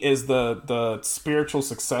me is the spiritual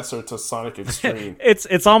successor to Sonic Extreme.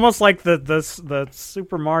 it's almost like the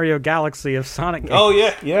Super Mario Galaxy of Sonic games. Oh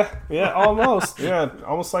yeah, almost. Yeah,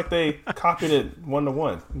 almost like they copied it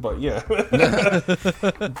 1-to-1. But yeah.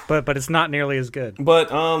 but it's not nearly as good.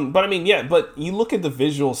 But I mean, yeah, but you look at the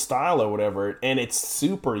visual style or whatever, and it's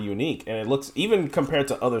super unique, and it looks, even compared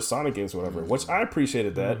to other Sonic games or whatever, which I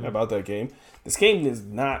appreciated that about that game. This game is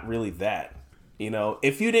not really that. You know,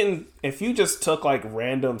 if you just took like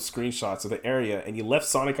random screenshots of the area and you left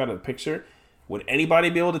Sonic out of the picture, would anybody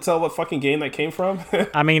be able to tell what fucking game that came from?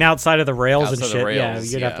 I mean, outside of the rails and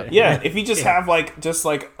shit, you'd have to. Yeah, if you just have like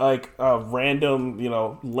a random,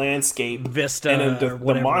 landscape vista and then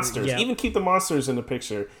the monsters, even keep the monsters in the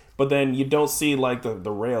picture, but then you don't see like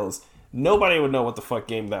the rails. Nobody would know what the fuck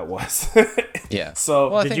game that was. Yeah. So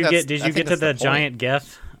well, did you get to the giant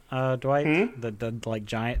Geth, Dwight? The like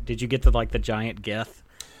giant. Did you get to like the giant Geth?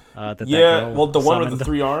 That well, the one summoned? with the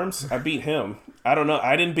 3 arms. I beat him. I don't know.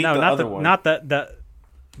 I didn't beat the other one. Not the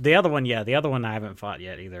other one. Yeah, the other one I haven't fought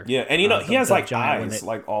yet either. Yeah, and he has like eyes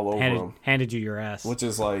like all over him. Handed you your ass, which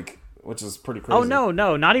is pretty crazy. Oh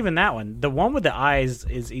no, not even that one. The one with the eyes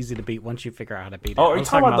is easy to beat once you figure out how to beat it. Oh, are you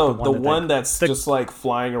talking about the one that's just like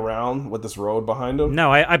flying around with this road behind him?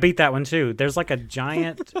 No, I beat that one too. There's like a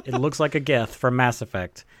giant. It looks like a Geth from Mass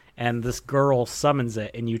Effect. And this girl summons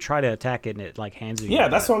it, and you try to attack it, and it like hands you. Yeah,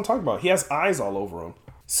 that's what I'm talking about. He has eyes all over him.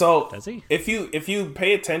 So does he? If you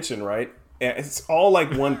pay attention, right, it's all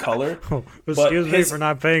like one color. Excuse me for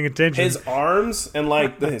not paying attention. His arms and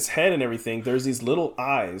like his head and everything, there's these little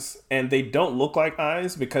eyes, and they don't look like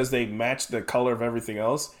eyes because they match the color of everything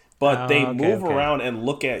else. But they move around and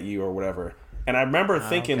look at you or whatever. And I remember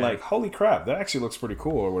thinking, like, holy crap, that actually looks pretty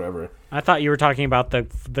cool or whatever. I thought you were talking about the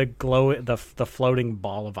glow, the floating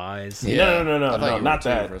ball of eyes. Yeah. No, not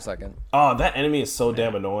that. For a second. Oh, that enemy is so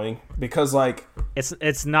damn annoying because, like,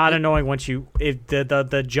 it's not annoying once you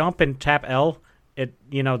the jump and tap L.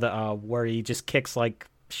 Where he just kicks like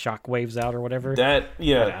shockwaves out or whatever. I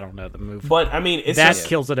don't know the move, but I mean,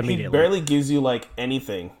 kills it immediately. He barely gives you like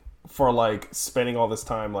anything for like spending all this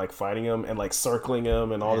time like fighting him and like circling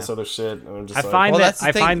him and all this other shit. And I'm just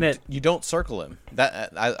I find that you don't circle him.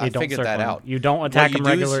 That I figured that out. You don't attack him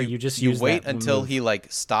regular. You just use wait until he like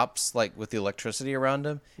stops like with the electricity around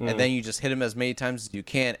him, and then you just hit him as many times as you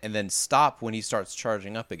can, and then stop when he starts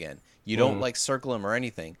charging up again. You don't like circle him or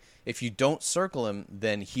anything. If you don't circle him,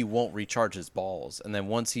 then he won't recharge his balls, and then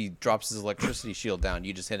once he drops his electricity shield down,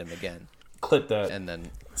 you just hit him again. Clip that. And then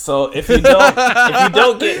so if you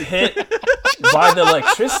don't get hit by the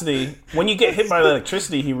electricity, when you get hit by the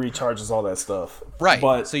electricity, he recharges all that stuff. Right.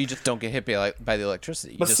 But so you just don't get hit by the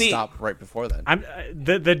electricity. You just stop right before then.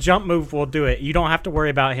 The jump move will do it. You don't have to worry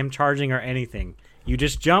about him charging or anything. You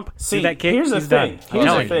just jump. See that kick. Here's the thing.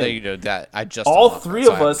 All three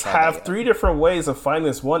of us have 3 different ways of finding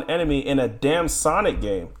this one enemy in a damn Sonic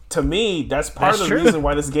game. To me, that's part of the reason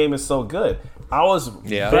why this game is so good. I was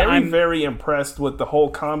very impressed with the whole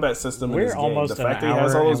combat system in this game. Almost the fact that he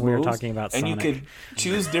has all those moves, talking about and Sonic. you could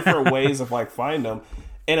choose different ways of like find them.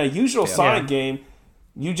 In a usual Sonic game,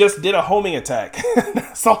 you just did a homing attack.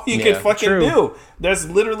 That's all you could fucking do. That's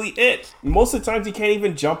literally it. Most of the times you can't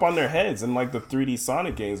even jump on their heads in like the 3D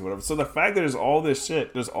Sonic games or whatever. So the fact that there's all this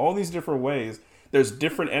shit, there's all these different ways. There's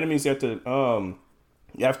different enemies you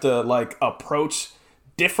have to like approach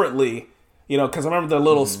differently. Because I remember the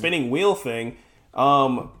little spinning wheel thing.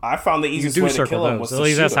 I found the easiest way to kill him was to shoot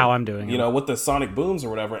him. That's how I'm doing it. With the Sonic Booms or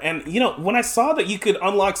whatever. And, when I saw that you could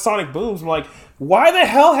unlock Sonic Booms, I'm like, why the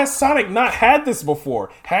hell has Sonic not had this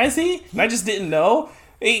before? Has he? And I just didn't know.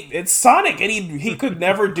 It's Sonic, and he could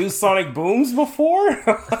never do Sonic Booms before?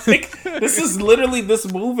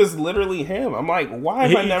 This move is literally him. I'm like, why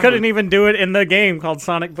have I never... He couldn't even do it in the game called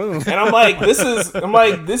Sonic Boom. And I'm like, this is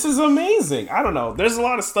amazing. I don't know. There's a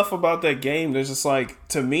lot of stuff about that game. There's just like,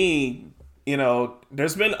 to me...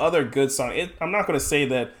 there's been other good Sonic. I'm not going to say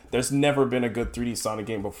that there's never been a good 3D Sonic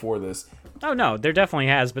game before this. Oh no, there definitely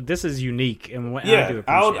has, but this is unique, and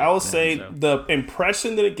I will say the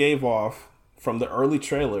impression that it gave off from the early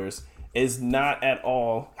trailers is not at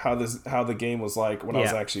all how the game was like when I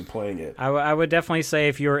was actually playing it. I would definitely say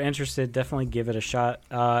if you're interested, definitely give it a shot.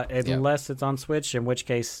 Unless it's on Switch, in which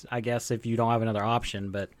case, I guess if you don't have another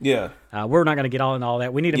option. But we're not going to get all into all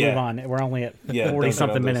that. We need to move on. We're only at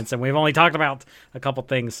 40-something minutes, and we've only talked about a couple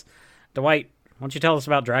things. Dwight, don't you tell us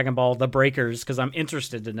about Dragon Ball: The Breakers? Because I'm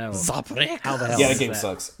interested to know how the hell. Yeah, the game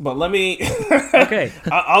sucks. But let me. Okay,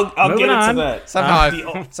 I'll get into that.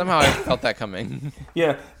 Somehow I felt that coming.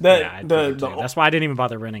 Yeah, that's why I didn't even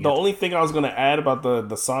bother renting it. The only thing I was going to add about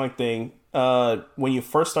the Sonic thing, when you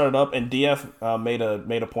first started up, and DF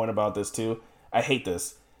made a point about this too. I hate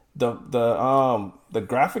this. The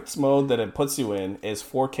graphics mode that it puts you in is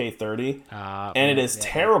 4K 30, and it is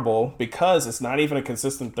terrible because it's not even a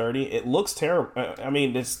consistent 30. It looks terrible. I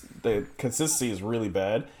mean, the consistency is really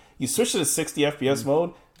bad. You switch to the 60 FPS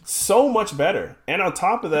mode, so much better. And on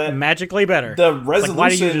top of that, magically better. The resolution, why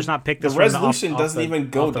do you just not pick this? The resolution doesn't even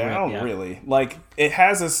go down really. Like it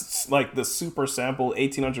has this the super sample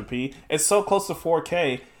 1800p. It's so close to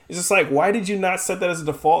 4K. It's just like, why did you not set that as a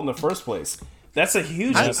default in the first place? That's a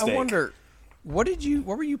huge mistake. I wonder, what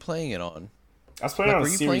were you playing it on? I was playing on a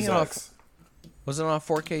Series X. Was it on a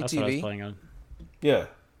 4K That's TV? What I was playing on. Yeah.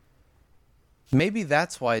 Maybe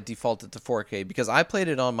that's why it defaulted to 4K, because I played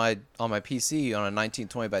it on my PC on a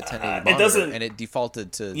 1920 by 1080 monitor, and it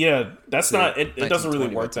defaulted to. Yeah, that's not. It doesn't really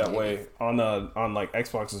work that way on like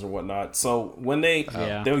Xboxes or whatnot. So when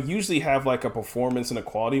they'll usually have like a performance and a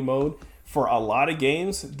quality mode. For a lot of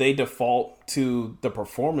games, they default to the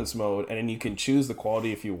performance mode, and then you can choose the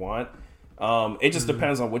quality if you want. It just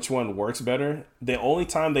depends on which one works better. The only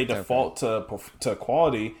time they default to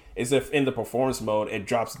quality is if in the performance mode, it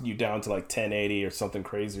drops you down to like 1080 or something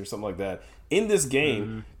crazy or something like that. In this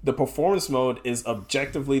game, the performance mode is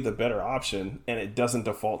objectively the better option, and it doesn't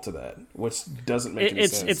default to that, which doesn't make any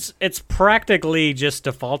sense. It's practically just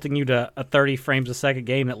defaulting you to a 30 frames a second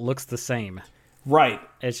game that looks the same. Right.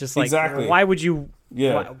 It's just like, why would you?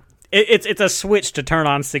 Yeah. It's a switch to turn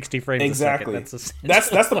on 60 frames a second.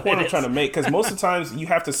 That's the point I'm trying to make, because most of the times you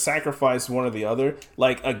have to sacrifice one or the other.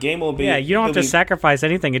 Like a game will be. Yeah, you don't have to sacrifice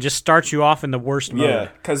anything. It just starts you off in the worst mode. Yeah,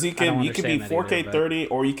 because you can be 4K 30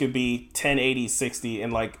 or you could be 1080 60 in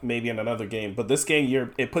like maybe in another game. But this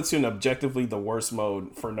game, it puts you in objectively the worst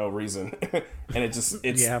mode for no reason, and it's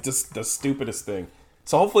just the stupidest thing.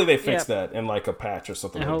 So hopefully they fix that in like a patch or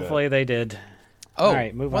something. And hopefully they did. Oh, all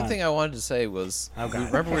right, one thing I wanted to say was,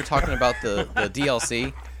 remember we were talking about the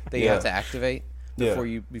DLC that you have to activate before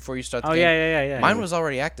you start the game? Yeah. Mine was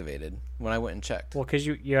already activated when I went and checked. Well, because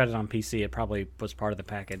you had it on PC, it probably was part of the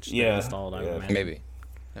package that installed. I would imagine. Maybe.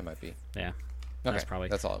 That might be. Yeah. Okay,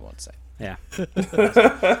 that's all I want to say. Yeah.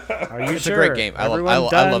 Are you sure? A great game. I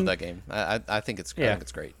love that game. I think it's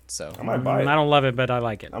great. So I might buy it. I don't love it, but I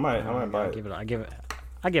like it. I might buy it.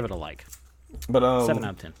 I give it a like. But 7 out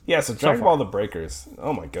of 10. Yeah, so Dragon Ball: The Breakers.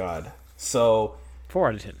 Oh my god. So 4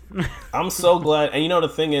 out of 10. I'm so glad. And the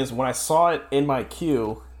thing is, when I saw it in my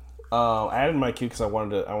queue, I added my queue because I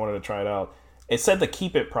wanted to try it out. It said the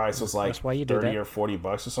keep it price was like $30 or $40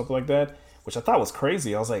 or something like that, which I thought was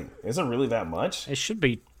crazy. I was like, is it really that much? It should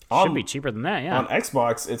be cheaper than that. Yeah. On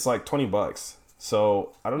Xbox, it's like $20.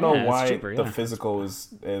 So I don't know why the physical is.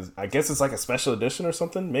 I guess it's like a special edition or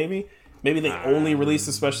something. Maybe they only released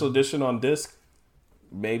a special edition on disc.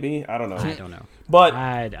 Maybe, I don't know. I don't know. But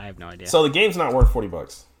I have no idea. So the game's not worth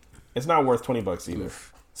 $40. It's not worth $20 either.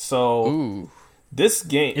 Oof. So this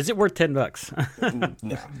game, is it worth $10?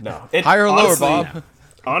 No. Higher or lower, Bob?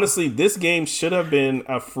 Honestly, this game should have been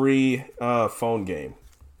a free phone game.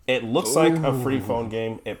 It looks like a free phone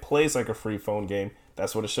game. It plays like a free phone game.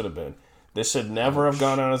 That's what it should have been. This should never have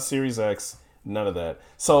gone on a Series X. None of that.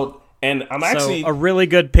 So. And I'm actually a really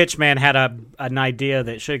good pitch man had an idea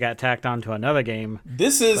that should have got tacked onto another game.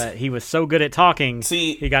 But he was so good at talking.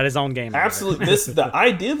 He got his own game. Absolutely, the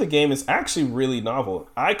idea of the game is actually really novel.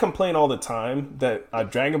 I complain all the time that a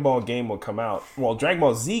Dragon Ball game will come out. Well, Dragon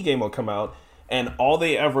Ball Z game will come out, and all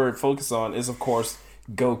they ever focus on is, of course,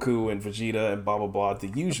 Goku and Vegeta and blah blah blah, the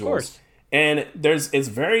usuals. Of course. And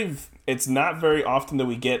it's not very often that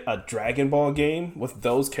we get a Dragon Ball game with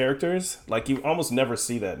those characters. Like, you almost never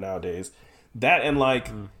see that nowadays. That and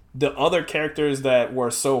the other characters that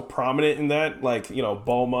were so prominent in that, like,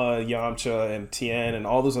 Bulma, Yamcha, and Tien, and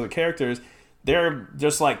all those other characters, they're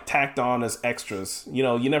just like tacked on as extras. You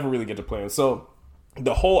never really get to play them. So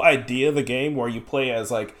the whole idea of the game where you play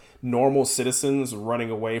as like normal citizens running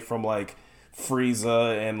away from like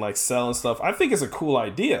Frieza and like Cell and stuff, I think is a cool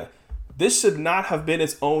idea. This should not have been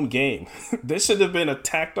its own game. This should have been a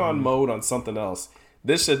tacked on mode on something else.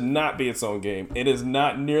 This should not be its own game. It is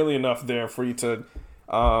not nearly enough there for you to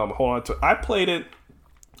hold on to. I played it,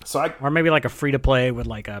 or maybe like a free to play with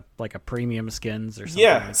like a premium skins or something.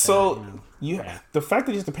 Yeah. Like so the fact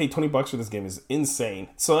that you have to pay $20 for this game is insane.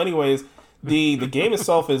 So, anyways, the game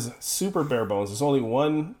itself is super bare bones. There's only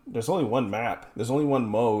one map. There's only one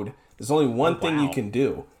mode. There's only one thing you can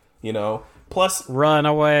do. Plus, run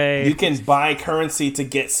away. You can buy currency to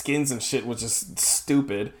get skins and shit, which is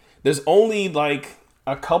stupid. There's only like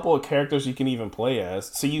a couple of characters you can even play as.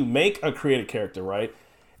 So you make a created character, right?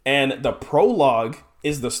 And the prologue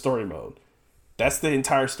is the story mode. That's the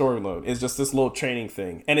entire story mode. It's just this little training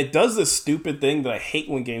thing. And it does this stupid thing that I hate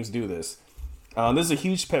when games do this. This is a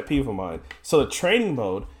huge pet peeve of mine. So the training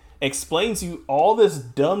mode explains you all this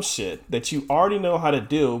dumb shit that you already know how to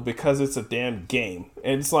do because it's a damn game.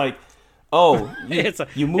 And it's like, oh, use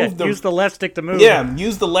the left stick to move. Yeah,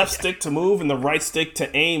 use the left stick to move and the right stick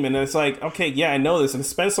to aim. And it's like, okay, yeah, I know this. And it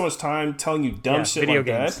spends so much time telling you dumb shit like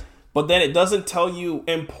games. That. But then it doesn't tell you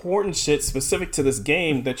important shit specific to this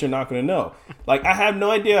game that you're not going to know. Like, I have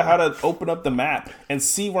no idea how to open up the map and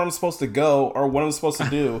see where I'm supposed to go or what I'm supposed to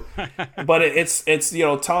do. But it's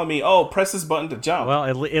telling me, oh, press this button to jump. Well,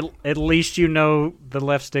 at least you know the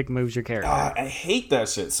left stick moves your character. I hate that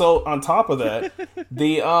shit. So on top of that,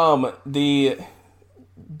 the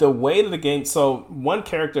way that the game. So one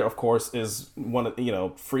character, of course, is one of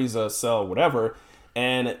Frieza, Cell, whatever,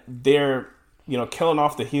 and they're killing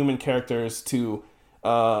off the human characters to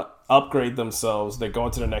upgrade themselves. They go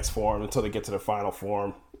into the next form until they get to the final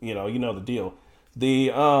form. You know the deal.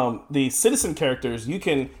 The citizen characters, you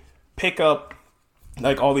can pick up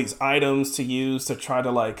like all these items to use to try to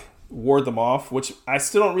like ward them off, which I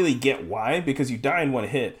still don't really get why, because you die in one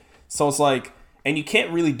hit. So it's like, and you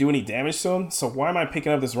can't really do any damage to them. So why am I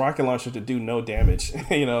picking up this rocket launcher to do no damage?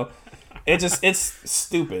 It's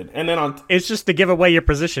stupid. And then it's just to give away your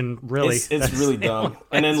position, really. It's really dumb.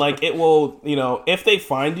 And then like it will, if they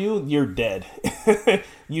find you, you're dead.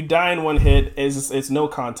 You die in one hit. It's no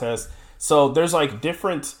contest. So there's like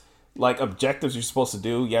different like objectives you're supposed to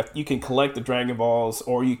do. You can collect the Dragon Balls,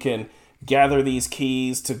 or you can gather these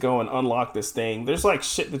keys to go and unlock this thing. There's like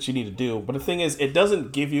shit that you need to do. But the thing is, it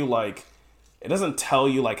doesn't give you like, it doesn't tell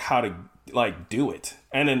you like how to like do it.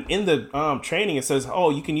 And then in the training it says,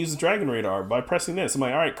 oh, you can use the Dragon Radar by pressing this. I'm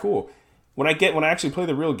like, all right, cool. When I actually play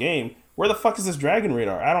the real game, where the fuck is this Dragon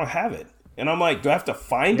Radar? I don't have it. And I'm like, do I have to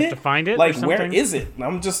find it? To find it? Like, where is it? And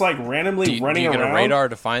I'm just like randomly running around. Do you get a radar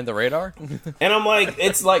to find the radar? And I'm like,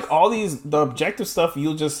 it's like all the objective stuff,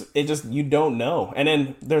 you don't know. And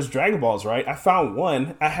then there's Dragon Balls, right? I found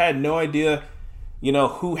one. I had no idea,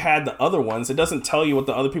 who had the other ones. It doesn't tell you what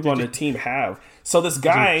the other people on the team have. So this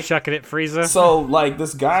guy chucking it Frieza. So like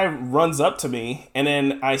this guy runs up to me, and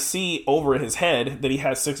then I see over his head that he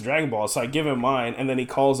has 6 Dragon Balls. So I give him mine, and then he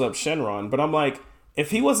calls up Shenron. But I'm like, if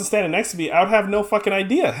he wasn't standing next to me, I would have no fucking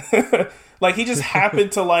idea. Like he just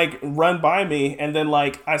happened to like run by me, and then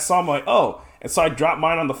like I saw him like, oh, and so I dropped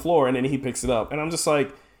mine on the floor, and then he picks it up, and I'm just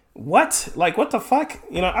like, what? Like what the fuck?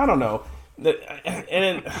 I don't know. And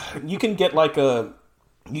then you can get like a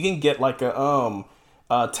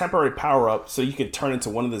temporary power up, so you can turn into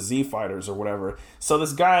one of the Z fighters or whatever. So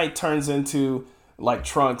this guy turns into like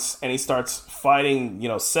Trunks, and he starts fighting,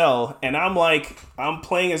 Cell, and I'm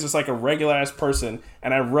playing as just like a regular ass person,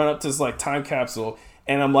 and I run up to this like time capsule,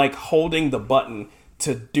 and I'm like holding the button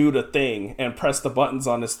to do the thing and press the buttons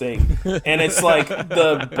on this thing, and it's like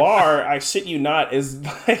the bar, I shit you not, is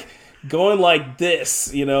like going like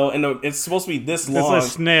this, and it's supposed to be this long. It's a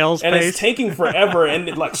snail's and pace. It's taking forever, and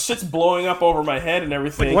it, like shit's blowing up over my head and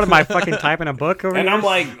everything. Like, what am I fucking typing a book over and here? I'm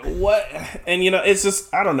like, what? And it's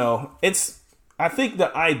just, I don't know. I think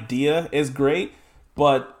the idea is great,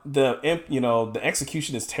 but the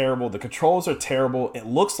execution is terrible. The controls are terrible. It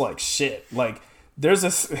looks like shit. Like there's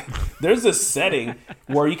this setting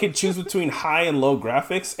where you can choose between high and low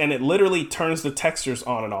graphics, and it literally turns the textures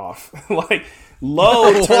on and off. Like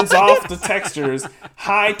low turns off the textures,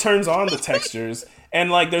 high turns on the textures, and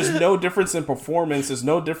like there's no difference in performance. There's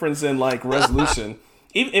no difference in like resolution.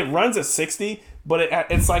 It runs at 60. But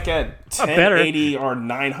it's like at 1080 or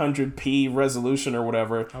 900p resolution or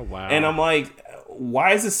whatever. Oh, wow. And I'm like,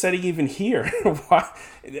 why is this setting even here? Why?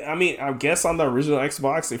 I mean, I guess on the original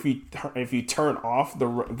Xbox, if you turn off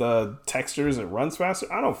the textures, it runs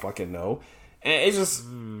faster. I don't fucking know. And it's just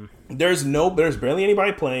there's barely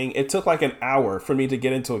anybody playing. It took like an hour for me to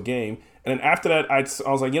get into a game, and then after that, I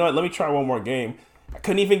was like, let me try one more game. I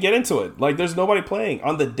couldn't even get into it. Like, there's nobody playing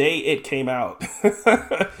on the day it came out.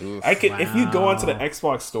 If you go onto the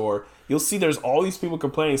Xbox store, you'll see there's all these people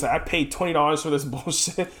complaining. So I paid $20 for this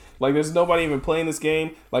bullshit. Like, there's nobody even playing this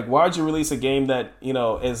game. Like, why would you release a game that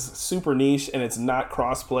is super niche and it's not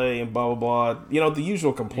crossplay and blah blah blah? The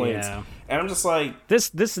usual complaints. Yeah. And I'm just like,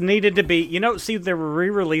 this needed to be. See, they were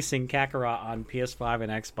re-releasing Kakarot on PS5 and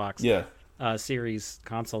Xbox. Series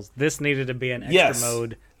consoles. This needed to be an extra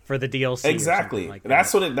mode for the DLC. Exactly. Like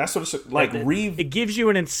that's what it should like. It gives you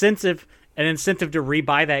an incentive an incentive to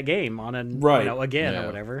rebuy that game on again or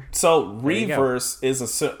whatever. So Reverse is a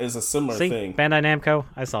similar thing. Bandai Namco,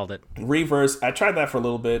 I solved it. Reverse, I tried that for a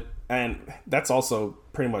little bit, and that's also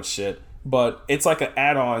pretty much shit. But it's like an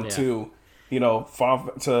add-on to,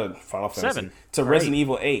 Final Fantasy, to Resident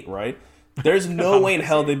Evil 8, right? There's no way in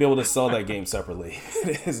hell they'd be able to sell that game separately.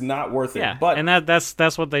 It is not worth it. Yeah, but and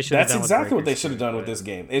that's what they should have done. That's exactly what they should have done with this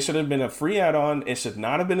game. It should have been a free add-on. It should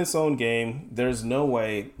not have been its own game. There's no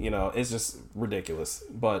way, it's just ridiculous.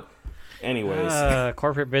 But anyways.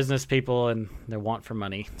 Corporate business people and their want for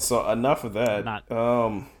money. So enough of that.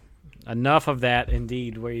 Enough of that,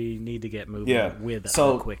 indeed. We need to get moving with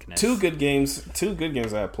quickness. Two good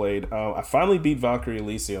games I played. I finally beat Valkyrie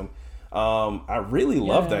Elysium. I really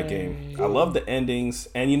love that game. I love the endings,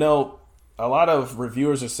 and a lot of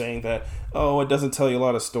reviewers are saying that it doesn't tell you a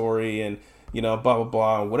lot of story, and blah blah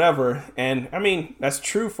blah, whatever. And I mean that's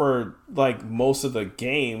true for like most of the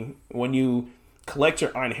game. When you collect your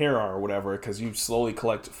Einherjar or whatever, because you slowly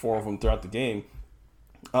collect 4 of them throughout the game,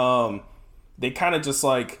 they kind of just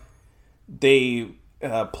like they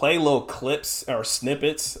play little clips or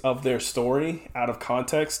snippets of their story out of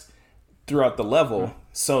context throughout the level.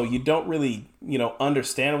 So you don't really,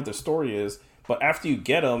 understand what the story is. But after you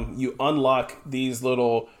get them, you unlock these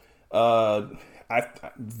little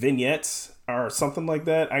vignettes or something like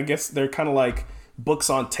that. I guess they're kind of like books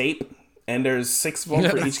on tape, and there's 6 of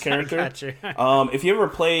them for each character. If you ever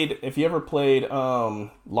played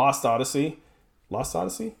Lost Odyssey,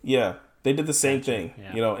 yeah, they did the same thing.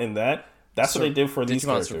 Yeah. In that, that's what they did for these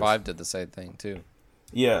characters. Digimon Survive did the same thing too.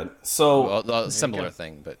 Yeah. So similar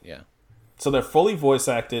thing, but yeah. So they're fully voice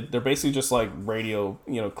acted. They're basically just like radio,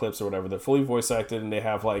 clips or whatever. They're fully voice acted, and they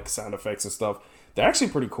have like sound effects and stuff. They're actually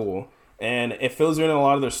pretty cool, and it fills you in a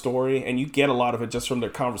lot of their story, and you get a lot of it just from their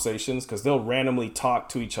conversations, because they'll randomly talk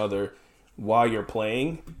to each other while you're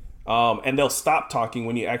playing, and they'll stop talking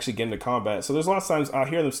when you actually get into combat. So there's a lot of times I'll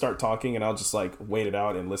hear them start talking, and I'll just like wait it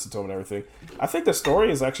out and listen to them and everything. I think the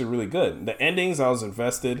story is actually really good. The endings, I was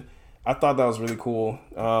invested. I thought that was really cool.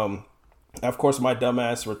 Of course, my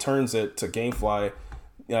dumbass returns it to GameFly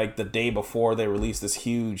like the day before they released this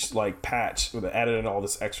huge like patch where they added in all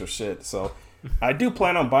this extra shit. So I do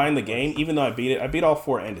plan on buying the game, even though I beat it. I beat all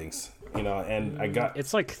 4 endings, and I got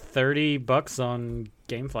it's like $30 on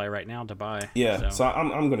GameFly right now to buy. Yeah, so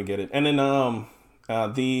I'm gonna get it. And then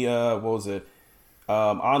what was it?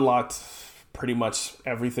 Unlocked pretty much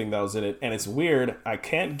everything that was in it, and it's weird. I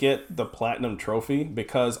can't get the platinum trophy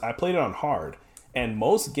because I played it on hard, and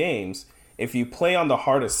most games, if you play on the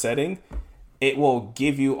hardest setting, it will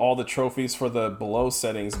give you all the trophies for the below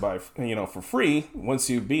settings for free once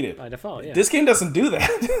you beat it. By default, yeah. This game doesn't do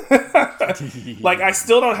that. Like, I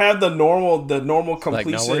still don't have the normal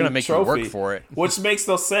completion like, no, we're gonna make trophy, you work for it. which makes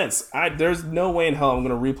no sense. There's no way in hell I'm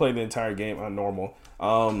gonna replay the entire game on normal.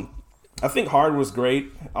 I think hard was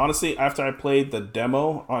great. Honestly, after I played the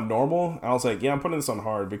demo on normal, I was like, yeah, I'm putting this on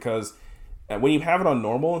hard, because when you have it on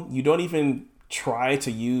normal, you don't even try to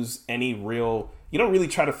use you don't really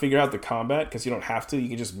try to figure out the combat, because you don't have to. You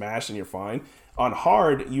can just mash and you're fine. On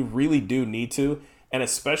hard, you really do need to, and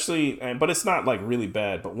especially, but it's not like really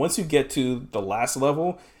bad. But once you get to the last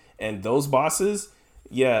level and those bosses,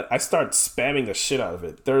 yeah, I start spamming the shit out of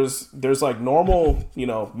it. There's like normal,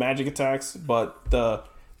 magic attacks, but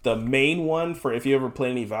the main one for if you ever play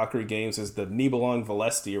any Valkyrie games is the Nibelung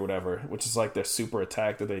Valesti or whatever, which is like their super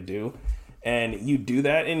attack that they do. And you do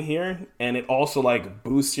that in here, and it also like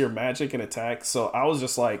boosts your magic and attack. So I was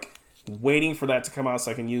just like waiting for that to come out so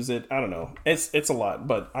I can use it. I don't know. It's a lot,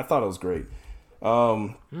 but I thought it was great.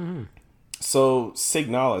 So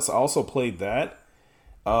Signalis, I also played that.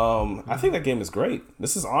 I think that game is great.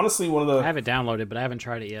 This is honestly one of the... I have it downloaded, but I haven't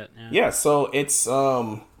tried it yet. Yeah, so it's...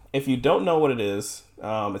 if you don't know what it is,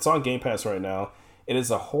 it's on Game Pass right now. It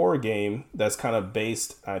is a horror game that's kind of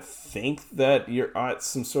based, I think, that you're at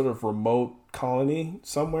some sort of remote colony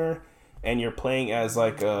somewhere, and you're playing as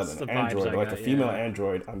like an android, like a female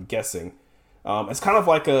android, I'm guessing. It's kind of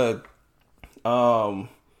like a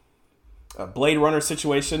Blade Runner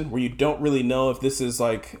situation where you don't really know if this is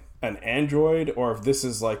like an android or if this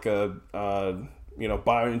is like a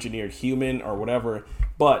bioengineered human or whatever.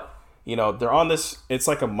 But they're on this. It's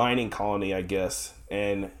like a mining colony, I guess,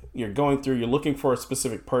 and you're looking for a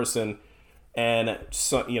specific person, and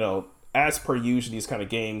so as per usual these kind of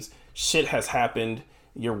games, shit has happened.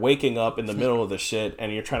 You're waking up in the middle of the shit,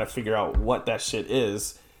 and you're trying to figure out what that shit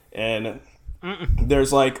is. And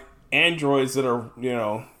there's like androids that are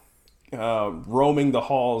roaming the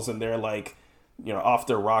halls, and they're like off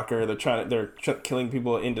their rocker. They're killing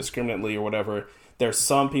people indiscriminately or whatever. There's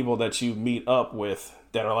some people that you meet up with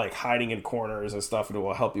that are like hiding in corners and stuff, and it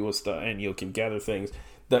will help you with stuff, and you can gather things.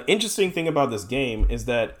 The interesting thing about this game is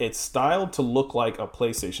that it's styled to look like a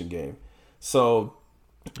PlayStation game. So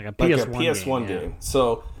like a PS1 game.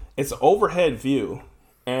 So it's an overhead view,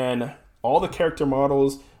 and all the character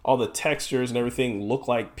models, all the textures and everything look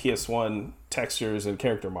like PS1 textures and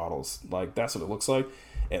character models. Like, that's what it looks like.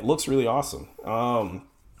 It looks really awesome.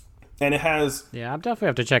 And it has... Yeah, I definitely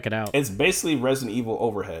have to check it out. It's basically Resident Evil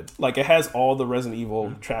overhead. Like, it has all the Resident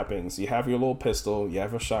Evil trappings. You have your little pistol. You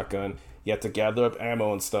have a shotgun. You have to gather up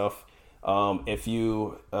ammo and stuff. If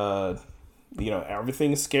you...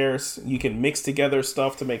 everything's scarce. You can mix together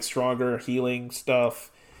stuff to make stronger healing stuff.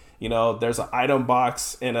 There's an item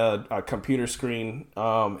box in a computer screen.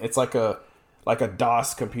 It's like a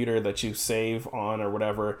DOS computer that you save on or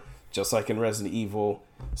whatever, just like in Resident Evil.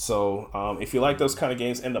 So if you like those kind of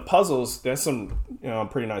games, and the puzzles, there's some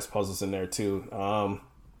pretty nice puzzles in there too.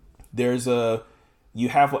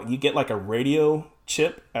 You get like a radio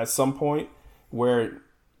chip at some point where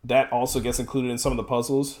that also gets included in some of the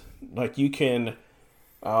puzzles. Like you can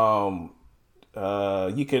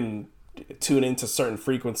tune into certain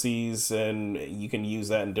frequencies, and you can use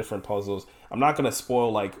that in different puzzles. I'm not going to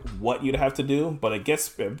spoil like what you'd have to do, but it gets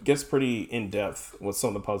pretty in depth with some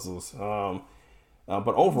of the puzzles.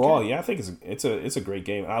 But overall, yeah, I think it's a great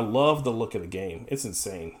game. I love the look of the game. It's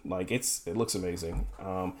insane. Like it looks amazing.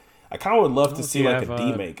 I kind of would love to see like a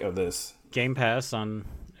remake of this. Game Pass on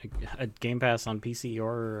PC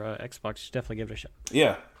or Xbox. You should definitely give it a shot.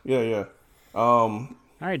 Yeah.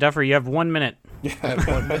 All right, Duffer, you have 1 minute. Yeah, I have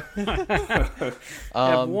 1 minute. You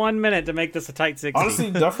have 1 minute to make this a tight 60.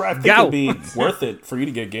 Honestly, Duffer, I think it'd be worth it for you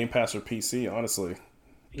to get Game Pass or PC, honestly.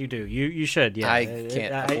 You do. You should, yeah. I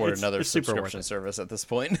can't afford another subscription service at this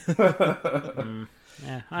point.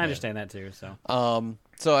 Yeah, I understand that too. So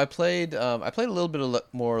I played a little bit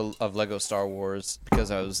more of Lego Star Wars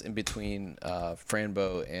because I was in between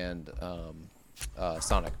Franbo and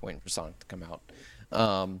Sonic, waiting for Sonic to come out.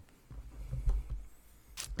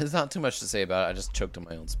 There's not too much to say about it. I just choked on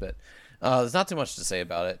my own spit. There's not too much to say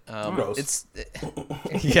about it. Gross.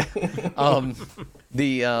 Yeah.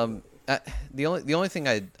 The only thing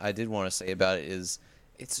I did want to say about it is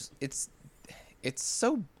it's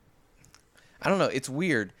so, I don't know, it's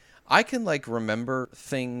weird. I can like remember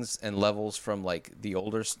things and levels from like the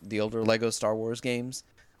older Lego Star Wars games.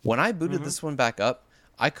 When I booted this one back up,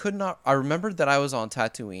 I remembered that I was on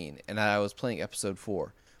Tatooine and I was playing episode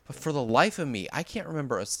 4. But for the life of me, I can't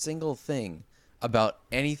remember a single thing about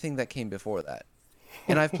anything that came before that.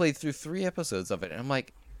 And I've played through 3 episodes of it, and I'm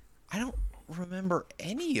like, I don't remember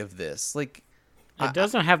any of this. Like, it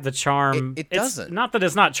doesn't have the charm. It doesn't. Not that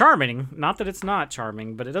it's not charming. Not that it's not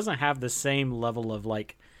charming, but it doesn't have the same level of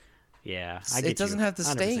like. Yeah, it doesn't have the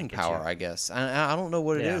staying power. I guess I don't know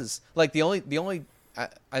what it is. Like the only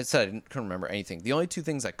I said I couldn't remember anything. The only 2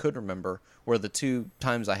 things I could remember were the 2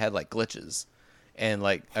 times I had like glitches. And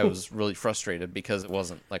like I was really frustrated because it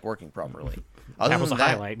wasn't like working properly. That was a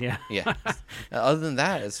highlight, yeah. Yeah. Other than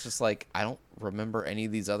that, it's just like I don't remember any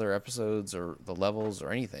of these other episodes or the levels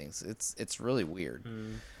or anything. It's really weird.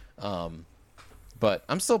 But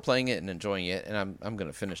I'm still playing it and enjoying it, and I'm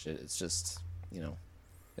gonna finish it. It's just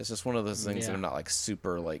it's just one of those things that I'm not like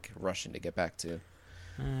super like rushing to get back to.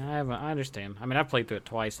 I understand. I mean, I've played through it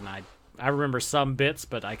twice, and I remember some bits,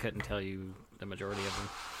 but I couldn't tell you the majority of them.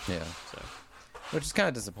 Yeah. So. Which is kind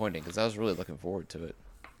of disappointing because I was really looking forward to it.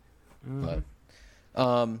 But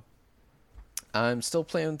I'm still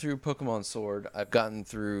playing through Pokemon Sword. I've gotten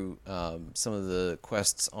through some of the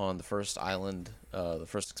quests on the first island, the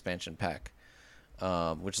first expansion pack,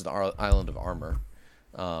 which is the Island of Armor.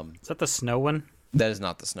 Is that the snow one? That is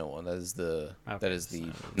not the snow one. That is the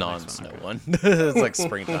non-snow one. It's like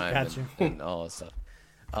springtime and all that stuff.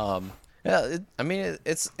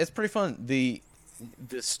 It's pretty fun. The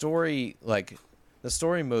story, like the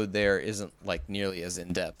story mode there isn't like nearly as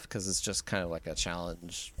in depth because it's just kind of like a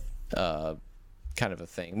challenge, kind of a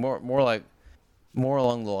thing. More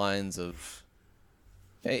along the lines of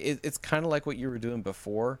it's kind of like what you were doing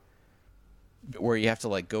before, where you have to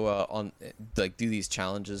like go out on like do these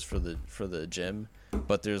challenges for the gym,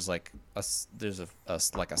 but there's like a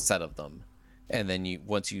set of them, and then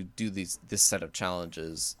once you do this set of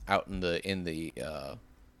challenges out in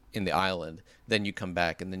the island, then you come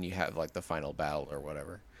back and then you have like the final battle or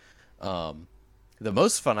whatever. The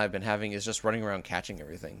most fun I've been having is just running around catching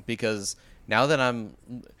everything, because now that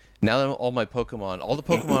all the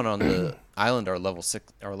Pokemon on the island are level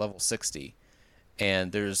 60,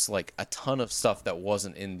 and there's like a ton of stuff that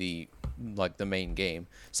wasn't in the like the main game.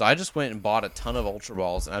 So I just went and bought a ton of Ultra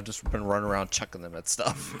Balls, and I've just been running around chucking them at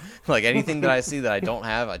stuff. Like anything that I see that I don't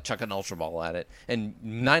have, I chuck an Ultra Ball at it, and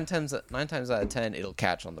nine times out of 10, it'll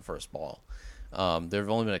catch on the first ball. There have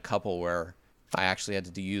only been a couple where I actually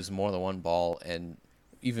had to use more than one ball, and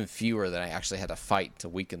even fewer that I actually had to fight to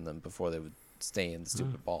weaken them before they would stay in the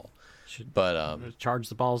stupid ball. But charge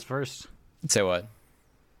the balls first. Say what?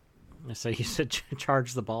 So you said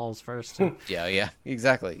charge the balls first. Yeah,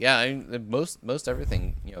 exactly. Yeah, I mean, most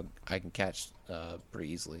everything, I can catch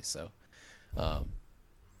pretty easily. So, but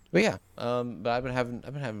yeah, but I've been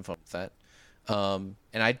having fun with that. And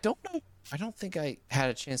I don't think I had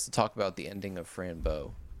a chance to talk about the ending of Fran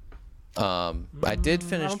Bow. I did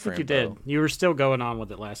finish. I don't think Fran you Bow. did. You were still going on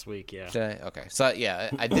with it last week. Yeah. Did I? Okay. So yeah,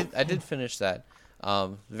 I did finish that.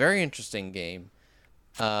 Very interesting game.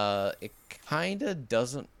 It kind of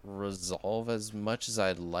doesn't resolve as much as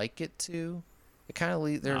I'd like it to. It kind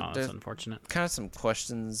of that's unfortunate. Kind of some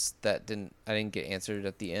questions that I didn't get answered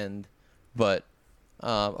at the end, but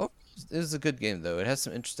it was a good game though. It has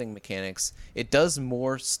some interesting mechanics. It does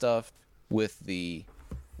more stuff with the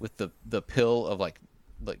pill of like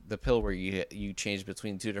the pill where you change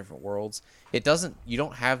between two different worlds. You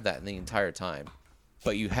don't have that in the entire time,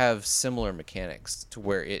 but you have similar mechanics to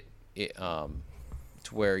where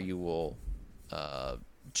to where you will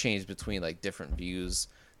change between like different views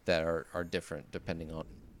that are different depending on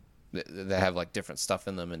that have like different stuff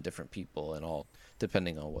in them and different people and all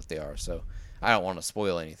depending on what they are. So I don't want to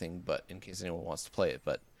spoil anything, but in case anyone wants to play it,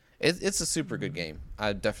 but it's a super good game.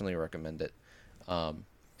 I definitely recommend it. And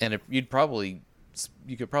you could probably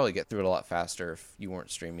get through it a lot faster if you weren't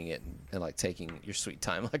streaming it and like taking your sweet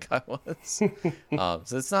time like I was. So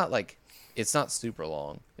it's not super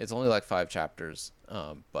long. It's only like 5 chapters,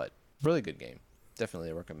 but really good game.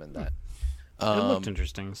 Definitely recommend that. It looked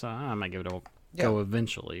interesting, so I might give it a go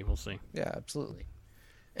eventually. We'll see. Yeah, absolutely.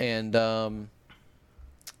 And the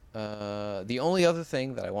only other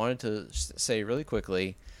thing that I wanted to say really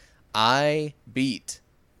quickly, I beat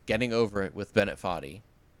Getting Over It with Bennett Foddy.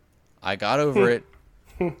 I got over it.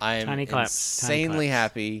 I am insanely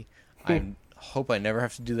happy. I hope I never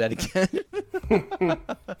have to do that again.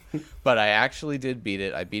 But I actually did beat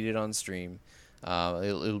it. I beat it on stream.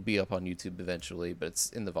 It'll be up on YouTube eventually, but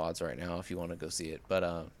it's in the VODs right now if you want to go see it.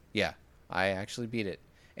 But yeah, I actually beat it.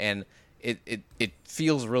 And it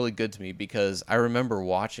feels really good to me because I remember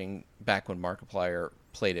watching back when Markiplier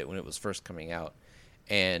played it when it was first coming out.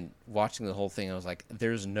 And watching the whole thing, I was like,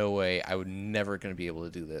 there's no way I would never going to be able to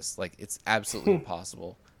do this. Like, it's absolutely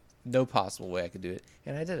impossible. No possible way I could do it.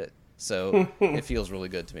 And I did it. So it feels really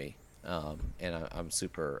good to me. And I'm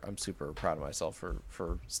super proud of myself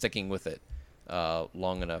for sticking with it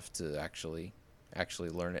long enough to actually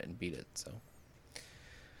learn it and beat it. So,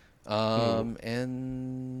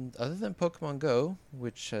 and other than Pokemon Go,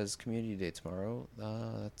 which has Community Day tomorrow,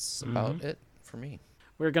 that's about it for me.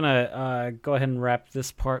 We're going to go ahead and wrap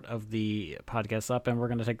this part of the podcast up, and we're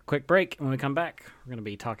going to take a quick break. When we come back, we're going to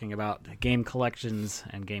be talking about game collections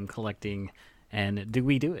and game collecting, and do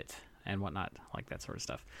we do it, and whatnot, like that sort of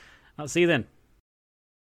stuff. I'll see you then.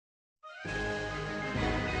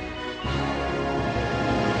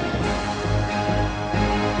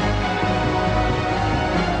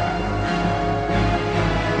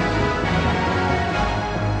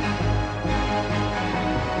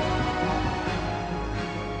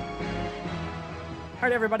 All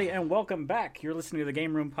right, everybody, and welcome back. You're listening to the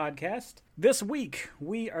Game Room Podcast. This week,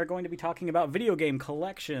 we are going to be talking about video game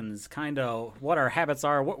collections, kind of what our habits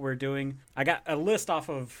are, what we're doing. I got a list off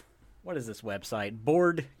of, what is this website?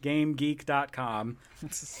 BoardGameGeek.com.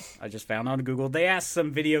 I just found on Google. They asked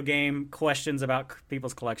some video game questions about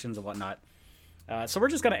people's collections and whatnot. So we're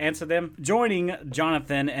just going to answer them. Joining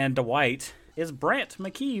Jonathan and Dwight is Brant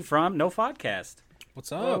McKee from No Podcast.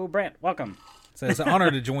 What's up? Hello, Brant. Welcome. So it's an honor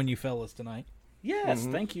to join you fellas tonight. Yes,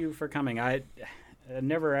 Thank you for coming. I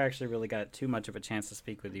never actually really got too much of a chance to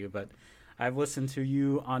speak with you, but I've listened to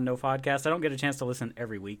you on No Podcast. I don't get a chance to listen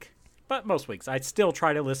every week, but most weeks I still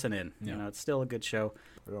try to listen in. Yeah. You know, it's still a good show.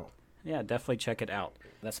 Yeah, definitely check it out.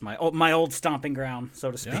 That's my old stomping ground, so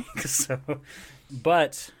to speak. Yeah. So,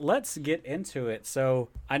 but let's get into it. So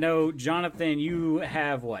I know, Jonathan, you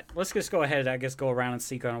have what? Let's just go ahead, I guess, go around and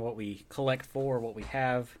see kind of what we collect for, what we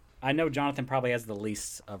have. I know Jonathan probably has the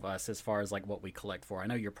least of us as far as like what we collect for. I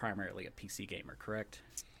know you're primarily a PC gamer, correct?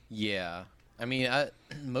 Yeah. I mean,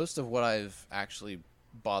 most of what I've actually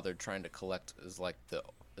bothered trying to collect is like the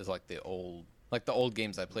old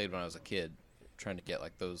games I played when I was a kid, trying to get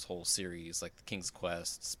like those whole series, like the King's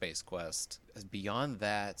Quest, Space Quest. Beyond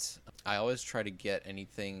that, I always try to get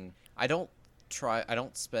anything. I don't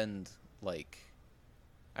spend like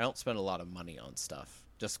I don't spend a lot of money on stuff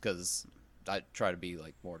just because I try to be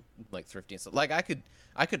like more like thrifty and stuff. Like I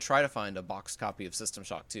could try to find a box copy of System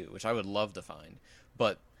Shock 2, which I would love to find,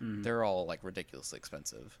 but they're all like ridiculously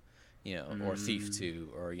expensive, you know, or Thief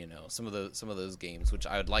 2, or you know, some of those games which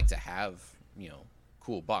I would like to have, you know,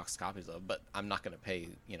 cool box copies of, but I'm not going to pay,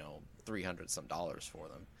 you know, $300 some for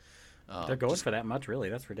them. They're going for that much, really?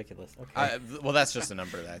 That's ridiculous. Okay. Well, that's just a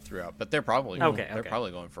number that I threw out, but they're probably they're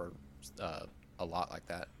probably going for a lot like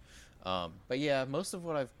that. But yeah, most of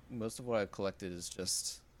what I've collected is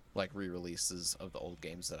just like re-releases of the old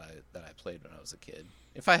games that I played when I was a kid.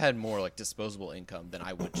 If I had more like disposable income, then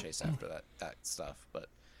I would chase after that stuff. But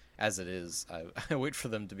as it is, I wait for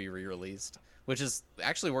them to be re-released, which is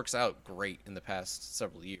actually works out great in the past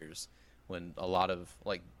several years when a lot of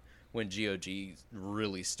like when GOG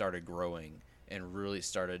really started growing and really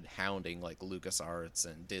started hounding like LucasArts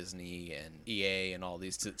and Disney and EA and all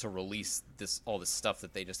these to release all this stuff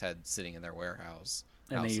that they just had sitting in their warehouse.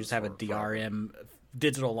 And they just have a DRM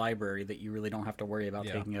digital library that you really don't have to worry about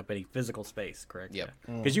taking up any physical space, correct? Yep.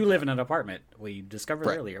 Because you live in an apartment, we discovered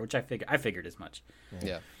earlier, which I figured as much.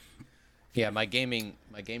 Yeah. Yeah, my gaming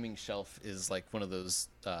shelf is like one of those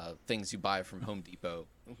things you buy from Home Depot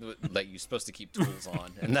that you're supposed to keep tools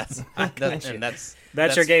on, and that's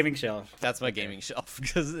your gaming shelf. That's my gaming shelf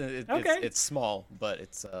because it's small, but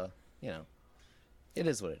it's you know, it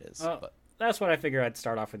is what it is. But that's what I figured I'd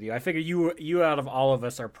start off with you. I figure you out of all of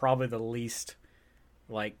us are probably the least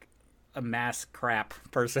like a mass crap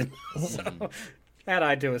person. So, had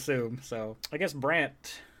I to assume. So I guess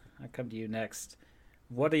Brant, I come to you next.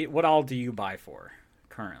 What all do you buy for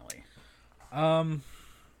currently?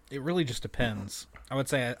 It really just depends. I would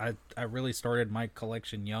say I really started my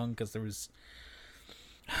collection young because there was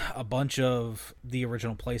a bunch of the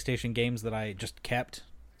original PlayStation games that I just kept.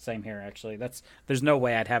 Same here, actually. There's no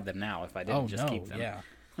way I'd have them now if I didn't keep them.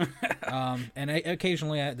 Yeah. And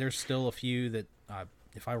occasionally there's still a few that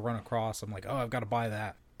if I run across, I'm like, oh, I've got to buy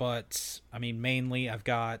that. But I mean, mainly I've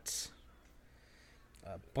got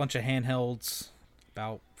a bunch of handhelds.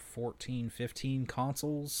 About 14, 15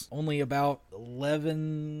 consoles. Only about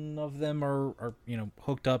 11 of them are you know,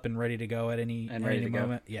 hooked up and ready to go at any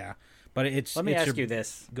moment. Yeah. But Let me ask you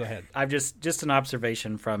this. Go ahead. I've just an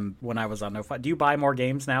observation from when I was on No Fun. Do you buy more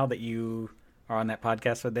games now that you are on that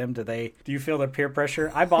podcast with them? Do you feel the peer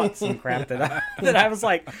pressure? I bought some crap that I was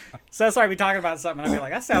like, so sorry, we talking about something, and I'd be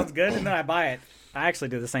like, that sounds good, and then I buy it. I actually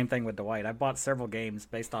do the same thing with Dwight. I bought several games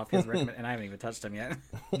based off his recommend, and I haven't even touched them yet.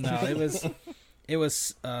 No, it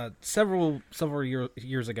was several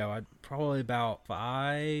years ago. Probably about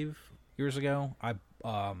 5 years ago. I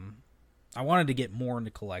wanted to get more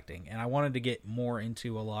into collecting, and I wanted to get more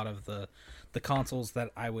into a lot of the consoles that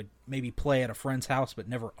I would maybe play at a friend's house but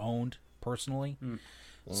never owned personally.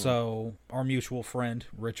 So our mutual friend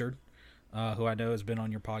Richard, who I know has been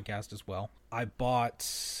on your podcast as well, I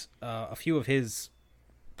bought a few of his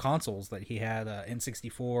consoles that he had: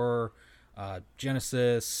 N64,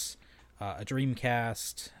 Genesis, a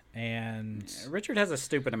Dreamcast, and Richard has a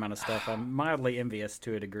stupid amount of stuff. I'm mildly envious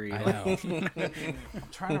to a degree. I know. I'm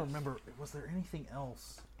trying to remember. Was there anything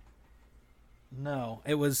else? No,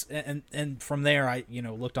 it was, and from there I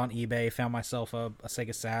looked on eBay, found myself a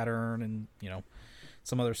Sega Saturn, and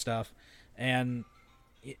some other stuff, and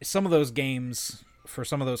some of those games for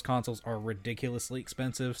some of those consoles are ridiculously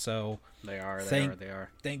expensive. So they are.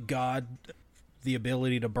 Thank God. The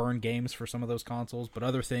ability to burn games for some of those consoles, but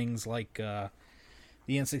other things like the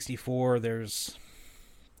N64, there's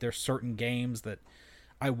certain games that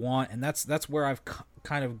I want, and that's where I've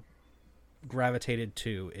kind of gravitated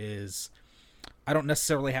to. Is I don't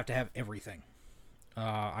necessarily have to have everything.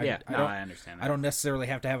 I understand that. I don't necessarily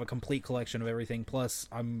have to have a complete collection of everything. Plus,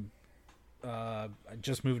 I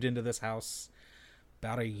just moved into this house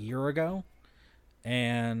about a year ago,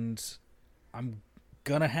 and I'm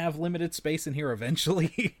gonna have limited space in here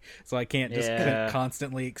eventually, so I can't just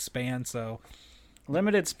constantly expand. So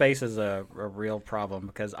limited space is a real problem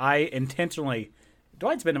because I intentionally,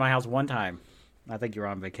 Dwight's been to my house one time. I think you were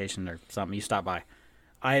on vacation or something. You stopped by.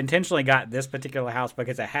 I intentionally got this particular house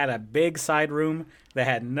because it had a big side room that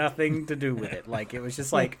had nothing to do with it. Like, it was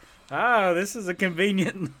just like, oh, this is a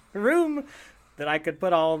convenient room that I could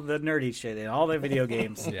put all the nerdy shit in, all the video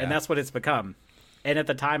games. And that's what it's become. And at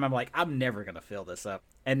the time, I'm like, I'm never going to fill this up.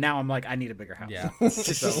 And now I'm like, I need a bigger house. Yeah.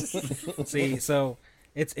 So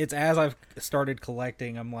it's as I've started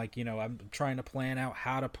collecting, I'm like, I'm trying to plan out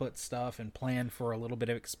how to put stuff and plan for a little bit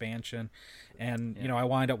of expansion. And, I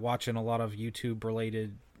wind up watching a lot of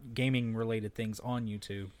YouTube-related, gaming-related things on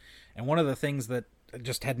YouTube. And one of the things that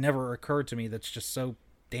just had never occurred to me that's just so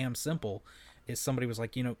damn simple is somebody was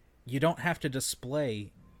like, you don't have to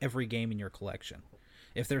display every game in your collection.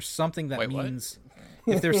 If there's something that Wait, means,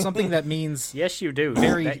 if there's something that means, yes, you do.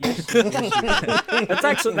 Very. Yes, you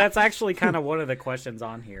do. That's actually kind of one of the questions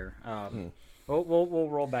on here. We'll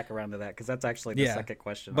roll back around to that because that's actually the second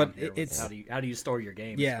question. But on here, it's how do you store your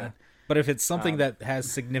games? Yeah. But if it's something that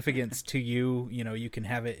has significance to you, you can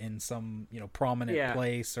have it in some, prominent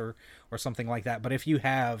place or something like that. But if you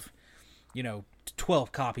have,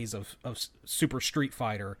 12 copies of Super Street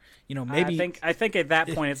Fighter, maybe I think at that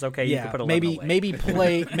point it's okay. You can put 11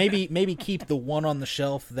 away. maybe keep the one on the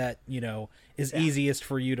shelf that is easiest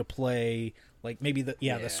for you to play. Like maybe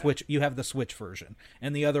the Switch. You have the Switch version,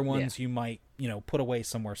 and the other ones you might put away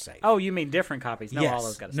somewhere safe. Oh, you mean different copies? No, yes. all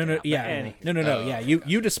those got to no, stay out. No. Yeah,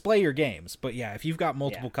 you display your games, but if you've got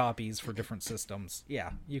multiple copies for different systems,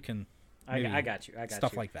 you can. I got you.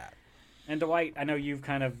 Stuff like that. And Dwight, I know you've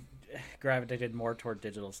kind of gravitated more toward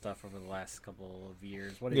digital stuff over the last couple of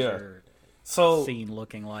years. What is your scene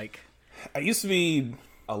looking like? I used to be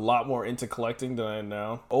a lot more into collecting than I am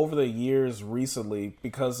now. Over the years recently,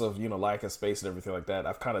 because of, lack of space and everything like that,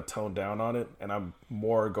 I've kind of toned down on it, and I'm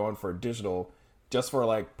more going for digital just for,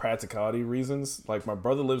 like, practicality reasons. Like, my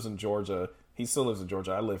brother lives in Georgia. He still lives in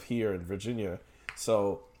Georgia. I live here in Virginia.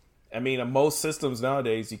 So, I mean, in most systems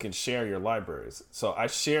nowadays, you can share your libraries. So I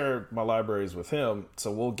share my libraries with him. So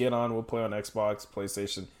we'll play on Xbox,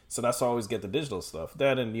 PlayStation. So that's why I always get the digital stuff.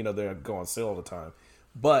 That and, they go on sale all the time.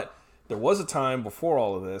 But there was a time before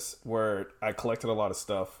all of this where I collected a lot of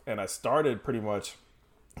stuff, and I started pretty much,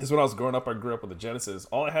 because when I was growing up, I grew up with a Genesis.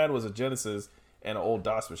 All I had was a Genesis and an old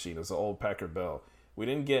DOS machine. It was an old Packard Bell. We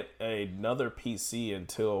didn't get another PC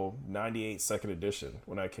until 98 second edition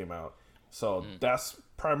when that came out. So that's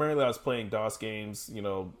primarily I was playing DOS games,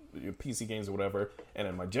 PC games or whatever, and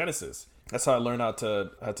then my Genesis. That's how I learned how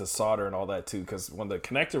to solder and all that too, because when the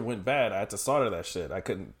connector went bad, I had to solder that shit. I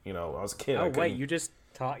couldn't, I was a kid. Oh, wait, you just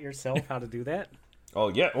taught yourself how to do that? Oh,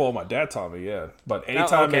 yeah. Well, my dad taught me, yeah. But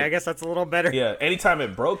anytime I guess that's a little better. Yeah, anytime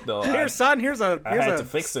it broke, though. Here, son, here's a to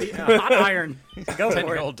fix it. Hot iron. Go for it.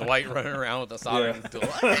 10-year-old Dwight running around with a soldering tool.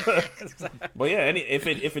 But yeah, if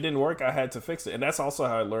it didn't work, I had to fix it. And that's also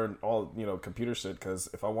how I learned all, computer shit, because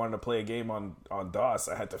if I wanted to play a game on DOS,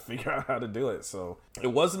 I had to figure out how to do it. So it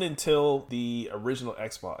wasn't until the original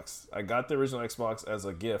Xbox. I got the original Xbox as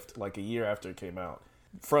a gift, like a year after it came out.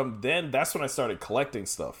 From then, that's when I started collecting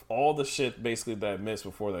stuff. All the shit basically that I missed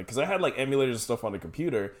before then. Because I had like emulators and stuff on the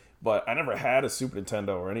computer, but I never had a Super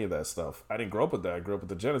Nintendo or any of that stuff. I didn't grow up with that. I grew up with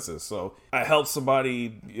the Genesis. So I helped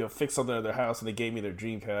somebody fix something at their house, and they gave me their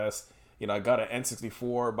Dreamcast. I got an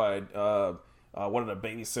N64 by one of the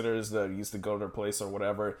babysitters that used to go to their place or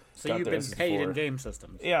whatever. So you've been paid in game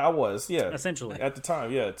systems. Yeah, I was. Yeah, essentially at the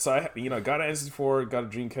time. Yeah, so I got an N64, got a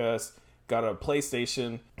Dreamcast, got a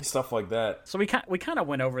PlayStation, stuff like that. So we kind of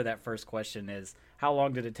went over that first question, is how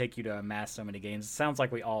long did it take you to amass so many games? It sounds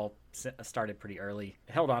like we all started pretty early,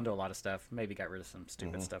 held on to a lot of stuff, maybe got rid of some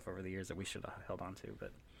stupid stuff over the years that we should have held on to.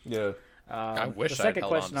 But yeah, I wish the second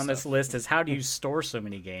question on this list is, how do you store so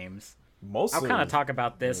many games? Mostly, I'll kind of talk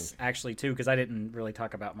about this actually too, because I didn't really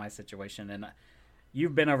talk about my situation, and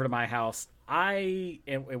you've been over to my house.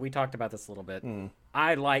 And we talked about this a little bit.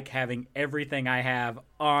 I like having everything I have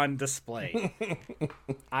on display.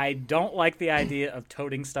 I don't like the idea of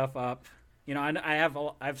toting stuff up. I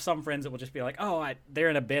have some friends that will just be like, "Oh, they're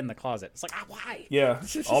in a bin in the closet." It's like, why? Yeah,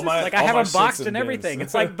 I have them boxed and everything.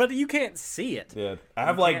 It's like, but you can't see it. Yeah, I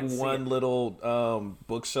have like one little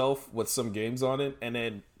bookshelf with some games on it, and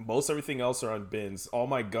then most everything else are on bins. All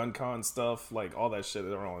my GunCon stuff, like all that shit,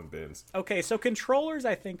 they're all in bins. Okay, so controllers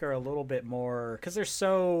I think are a little bit more, because they're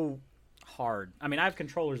so hard. I mean, I have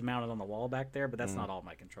controllers mounted on the wall back there, but that's not all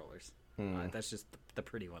my controllers. That's just the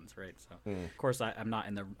pretty ones, right? So of course I'm not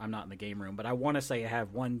in the game room, but I want to say I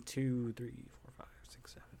have 1, 2, 3, 4, 5,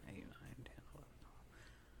 6, 7, 8, 9, 10, 11,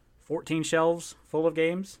 14 shelves full of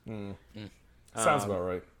games. Sounds about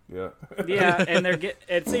right. Yeah. Yeah, and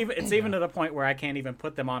it's even to the point where I can't even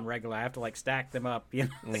put them on regular. I have to like stack them up,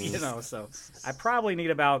 So I probably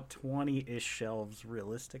need about 20-ish shelves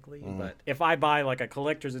realistically. But if I buy like a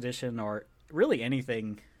collector's edition or really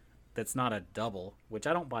anything that's not a double, which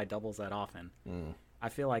I don't buy doubles that often, I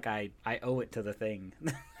feel like I owe it to the thing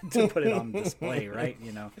to put it on display, right?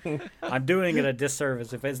 I'm doing it a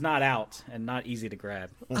disservice if it's not out and not easy to grab.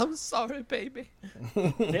 I'm sorry, baby.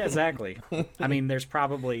 Yeah, exactly. I mean,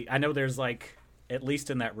 I know there's like, at least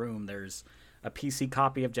in that room, there's a PC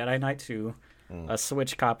copy of Jedi Knight 2, a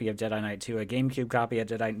Switch copy of Jedi Knight 2, a GameCube copy of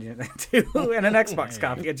Jedi Knight 2, and an Xbox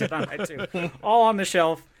copy of Jedi Knight 2, all on the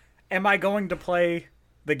shelf. Am I going to play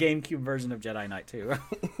the GameCube version of Jedi Knight 2.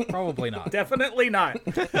 Probably not. Definitely not.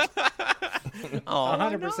 Oh,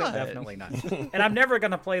 100% definitely not. And I'm never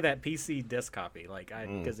gonna play that PC disc copy,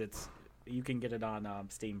 because you can get it on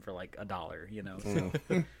Steam for like $1, you know. So,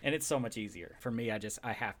 and it's so much easier for me. I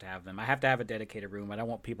have to have them. I have to have a dedicated room. I don't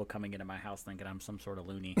want people coming into my house thinking I'm some sort of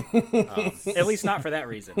loony. At least not for that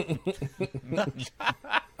reason.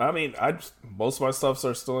 I mean, most of my stuffs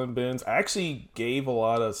are still in bins. I actually gave a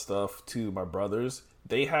lot of stuff to my brothers.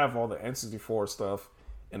 They have all the N64 stuff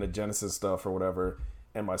and the Genesis stuff or whatever,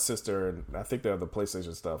 and my sister, and I think they have the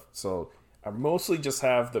PlayStation stuff. So I mostly just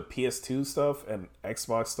have the PS2 stuff and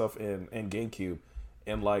Xbox stuff and GameCube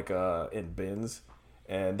in bins,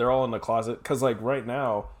 and they're all in the closet. Because like right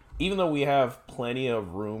now, even though we have plenty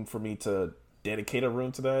of room for me to dedicate a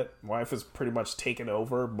room to that, my wife has pretty much taken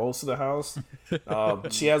over most of the house.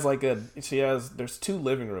 There's 2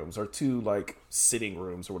 living rooms or 2 like sitting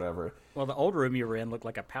rooms or whatever. Well, the old room you were in looked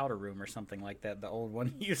like a powder room or something like that. The old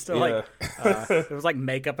one you used to it was like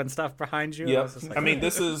makeup and stuff behind you. Yeah, I mean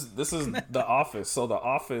this is the office. So the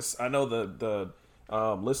office, I know the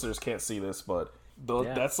listeners can't see this, but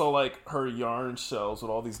that's all like her yarn shelves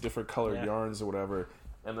with all these different colored yarns or whatever.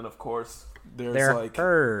 And then of course there's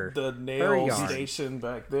the nail station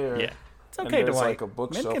back there. Yeah, it's okay and to like a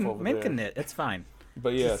bookshelf over there. Men can knit. It's fine.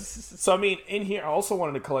 But yeah, so I mean, in here I also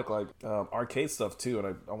wanted to collect like arcade stuff too,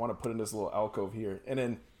 and I want to put in this little alcove here. And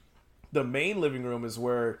then the main living room is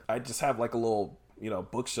where I just have like a little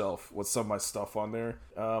bookshelf with some of my stuff on there.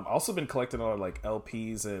 I've also been collecting a lot of like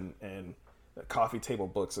LPs and coffee table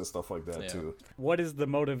books and stuff like that too. What is the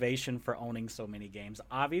motivation for owning so many games?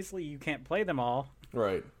 Obviously, you can't play them all.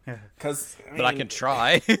 Right. But I can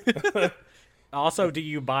try. Also, do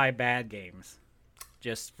you buy bad games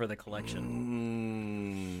just for the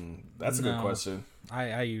collection? That's a good question.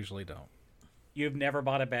 I usually don't. You've never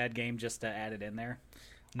bought a bad game just to add it in there?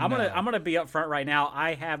 No. I'm gonna be up front right now.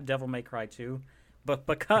 I have Devil May Cry 2, but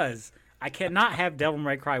because I cannot have Devil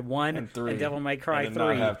May Cry 1 and Devil May Cry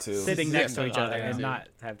 3 sitting next to each other and not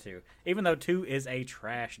have 2. Even though 2 is a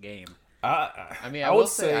trash game. I mean, I will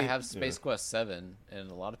say I have Space Quest 7,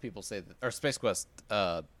 and a lot of people say that, or Space Quest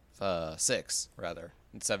 6 rather,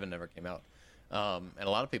 and 7 never came out. And a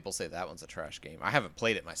lot of people say that one's a trash game. I haven't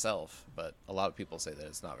played it myself, but a lot of people say that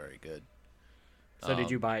it's not very good. So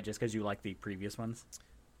did you buy it just because you like the previous ones?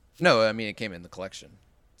 No, I mean it came in the collection.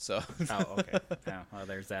 So. Oh, okay. Oh, well,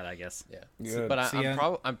 there's that, I guess. Yeah. But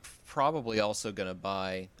I'm probably also gonna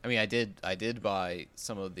buy. I mean, I did buy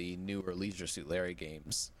some of the newer Leisure Suit Larry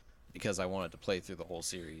games because I wanted to play through the whole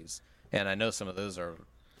series, and I know some of those are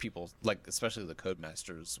people like, especially the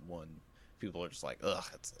Codemasters one. People are just like, ugh,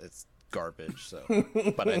 it's garbage. So,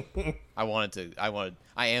 but I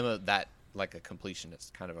am that like a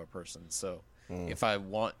completionist kind of a person. So. If I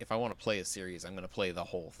want to play a series, I'm going to play the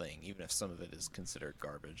whole thing, even if some of it is considered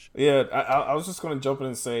garbage. Yeah, I was just going to jump in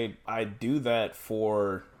and say I do that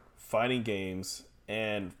for fighting games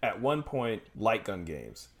and at one point light gun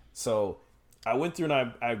games. So I went through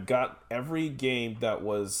and I got every game that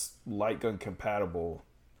was light gun compatible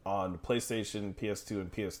on PlayStation, PS2,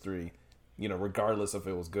 and PS3. Regardless if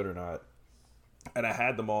it was good or not. And I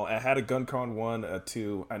had them all. I had a GunCon 1, a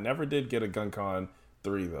 2. I never did get a GunCon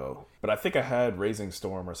 3 though, but I think I had Raising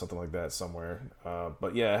Storm or something like that somewhere.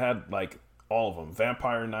 But yeah, I had like all of them.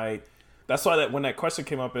 Vampire Knight. That's why when that question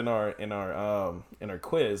came up in our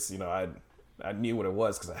quiz, I knew what it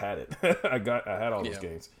was because I had it. I had all those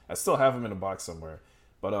games. I still have them in a box somewhere.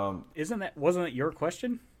 But wasn't it your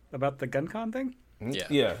question about the GunCon thing?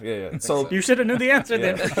 Yeah. So you should have knew the answer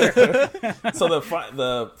then. So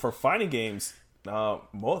for fighting games, a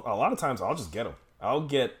lot of times I'll just get them. I'll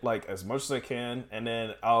get like as much as I can, and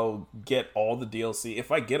then I'll get all the DLC.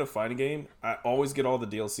 If I get a fighting game, I always get all the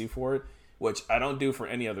DLC for it, which I don't do for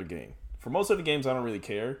any other game. For most of the games, I don't really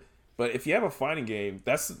care. But if you have a fighting game,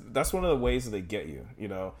 that's one of the ways that they get you.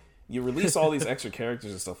 You release all these extra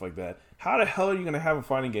characters and stuff like that. How the hell are you going to have a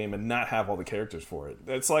fighting game and not have all the characters for it?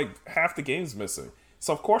 It's like half the game's missing.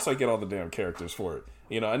 So of course I get all the damn characters for it.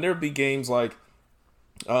 And there'd be games like,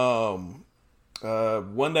 one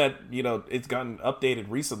that it's gotten updated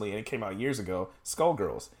recently and it came out years ago,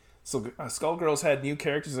 Skullgirls. So Skullgirls had new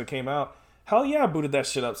characters that came out. Hell yeah, I booted that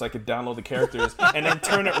shit up so I could download the characters and then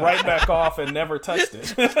turn it right back off and never touched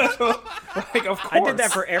it. Like, of course. I did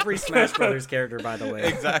that for every Smash Brothers character, by the way.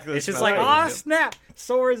 Exactly. It's just like, snap,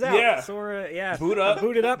 Sora's out. Yeah. Sora, boot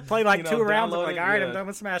up, play like 2 rounds. I'm like, all right, I'm done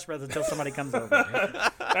with Smash Brothers until somebody comes over.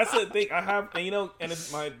 That's the thing I have, and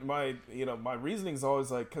it's my reasoning is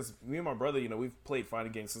always like, because me and my brother, we've played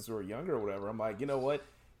fighting games since we were younger or whatever. I'm like, you know what?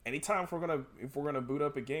 Anytime if we're gonna boot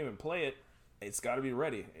up a game and play it, it's got to be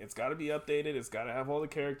ready. It's got to be updated. It's got to have all the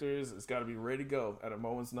characters. It's got to be ready to go at a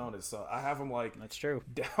moment's notice. So I have them like that's true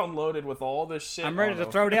downloaded with all this shit. I'm ready to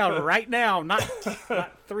throw down right now, not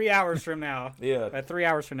 3 hours from now. Yeah, at 3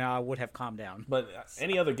 hours from now, I would have calmed down. But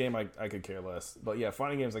any other game, I could care less. But yeah,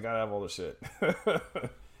 fighting games, I gotta have all the shit.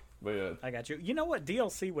 But yeah, I got you. You know what?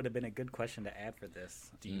 DLC would have been a good question to add for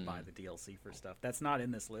this. Do you buy the DLC for stuff? That's not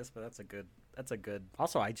in this list, but that's a good.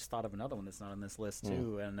 Also, I just thought of another one that's not on this list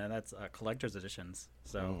too, and that's collector's editions.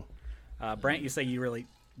 So, Brant, you say you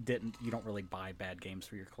don't really buy bad games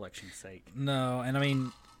for your collection's sake. No, and I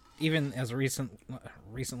mean, even as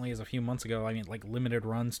recently as a few months ago, I mean, like Limited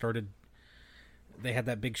Run started. They had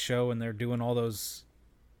that big show, and they're doing all those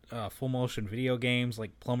full motion video games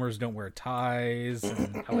like Plumbers Don't Wear Ties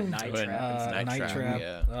and Night Trap.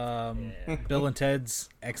 Yeah. Bill and Ted's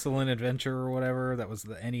Excellent Adventure or whatever. That was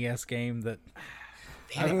the NES game that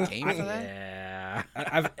they had a game for that.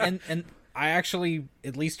 Yeah, and I actually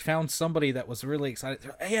at least found somebody that was really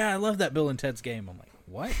excited. Hey, yeah, I love that Bill and Ted's game. I'm like,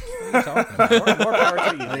 what are you talking about? more power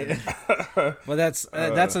to you. Well,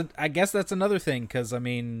 I guess that's another thing, because I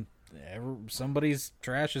mean, somebody's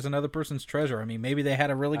trash is another person's treasure. I mean, maybe they had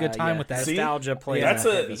a really good time with that. Nostalgia plays. That's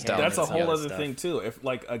a whole other thing too. If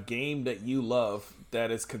like a game that you love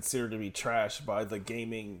that is considered to be trash by the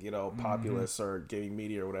gaming, populace or gaming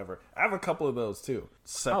media or whatever, I have a couple of those too.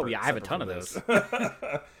 I have a ton of those.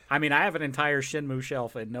 I mean, I have an entire Shenmue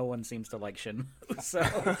shelf, and no one seems to like Shenmue.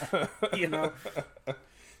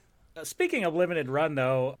 So, speaking of Limited Run,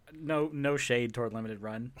 though, no shade toward Limited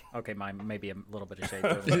Run. Okay, maybe a little bit of shade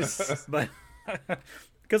toward Limited Run, but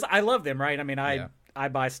because I love them, right? I mean, I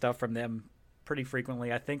buy stuff from them pretty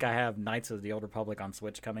frequently. I think I have Knights of the Old Republic on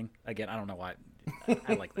Switch coming. Again, I don't know why.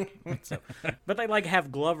 I like that game. So, but they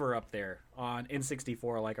have Glover up there on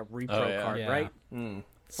N64, like a repro card, right?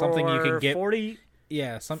 Something you can get 40.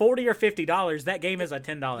 Yeah, $40 or $50. That game is a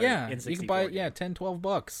 $10. N64 you can buy it.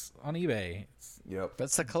 $10-$12 on eBay. Yep,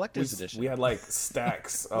 that's the collector's edition. We had like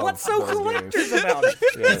stacks. Of What's so collectors about it?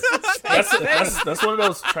 That's one of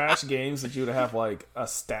those trash games that you would have like a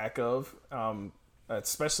stack of.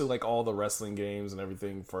 Especially like all the wrestling games and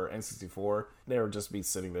everything for N64, they would just be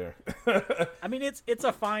sitting there. I mean, it's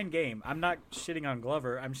a fine game. I'm not shitting on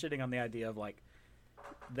Glover. I'm shitting on the idea of like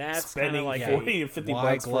that's kind of like $40 and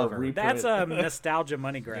 $50 for a reprint. That's a nostalgia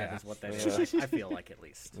money grab, is what that is. I feel like, at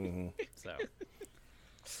least. Mm-hmm.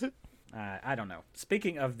 So, I don't know.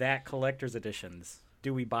 Speaking of that, collector's editions.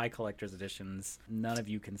 Do we buy collector's editions? None of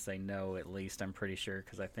you can say no, at least, I'm pretty sure,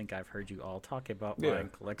 because I think I've heard you all talk about buying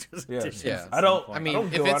collector's editions. Yeah.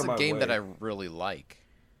 If it's a game that I really like,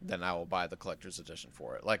 then I will buy the collector's edition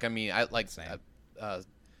for it. Like, I mean,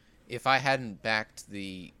 if I hadn't backed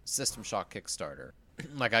the System Shock Kickstarter,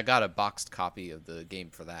 like I got a boxed copy of the game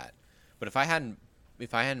for that. But if I hadn't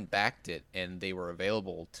backed it and they were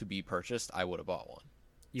available to be purchased, I would have bought one.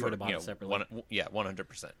 You would have bought it separately.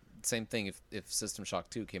 100%. Same thing if System Shock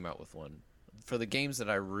 2 came out with one. For the games that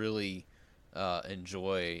I really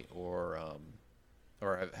enjoy or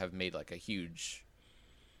have made like a huge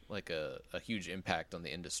impact on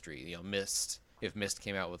the industry. Myst. If Myst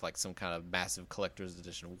came out with like some kind of massive collector's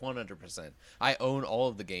edition, 100%. I own all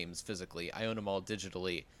of the games physically. I own them all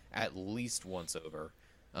digitally at least once over.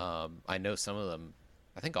 I know some of them.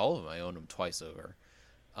 I think all of them I own them twice over.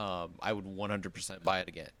 I would 100% buy it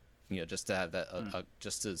again. Just to have that,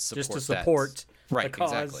 just to support right, the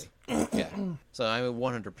cause. Exactly. Yeah. So I would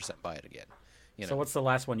 100% buy it again. So what's the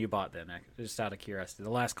last one you bought then? Just out of curiosity, the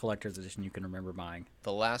last collector's edition you can remember buying.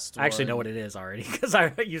 The last I actually know what it is already because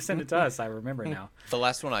you sent it to us. I remember now. The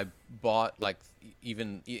last one I bought, like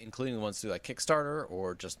even including the ones through like Kickstarter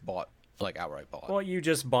or just bought like outright bought. Well, you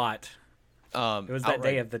just bought. It was that outright.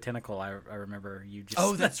 Day of the Tentacle. I remember you just.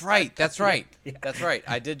 Oh, that's right. That's right. Yeah. That's right.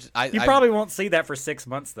 I did. You probably won't see that for 6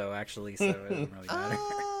 months though. Actually, so it doesn't really matter.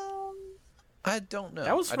 I don't know.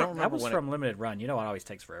 That was from Limited Run. You know, it always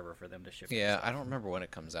takes forever for them to ship. Yeah, I don't remember when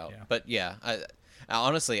it comes out. Yeah. But yeah, I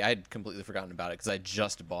honestly I'd completely forgotten about it because I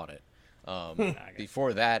just bought it.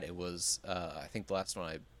 Before that, it was I think the last one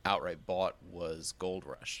I outright bought was Gold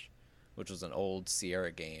Rush, which was an old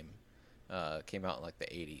Sierra game. Came out in like the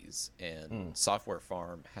 80s, and Software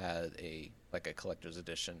Farm had a collector's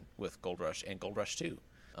edition with Gold Rush and Gold Rush 2.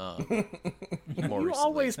 You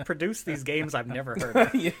always produce these games I've never heard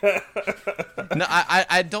of. No,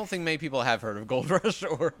 I don't think many people have heard of Gold Rush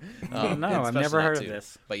or no, I've never heard of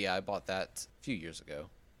this. But yeah, I bought that a few years ago,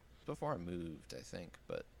 before I moved, I think.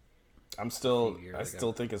 But I still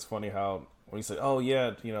think it's funny how when you say, "Oh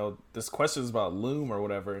yeah, this question is about Loom or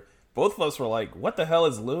whatever." Both of us were like, "What the hell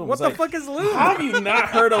is Loom?" What the fuck is Loom? How have you not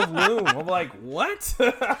heard of Loom? I'm like, "What?"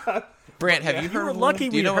 Brant, have you heard You were of Loom? lucky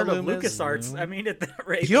Do you we know heard what of Loom is? LucasArts. I mean, at that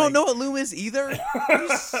rate. You don't know what Loom is either? Are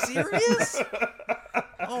you serious?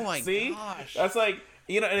 Oh my See? gosh. That's like,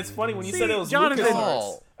 and it's funny when you See, said it was Jonathan-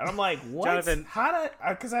 LucasArts. And I'm like, what? Jonathan- How did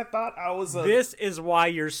because I thought I was a... This is why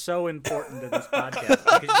you're so important to this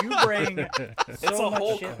podcast, because you bring It's so a much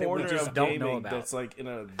whole shit that we corner just of don't know gaming about. that's like in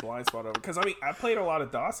a blind spot over. Because I mean, I played a lot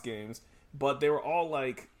of DOS games, but they were all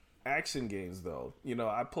like action games, though.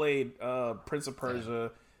 I played Prince of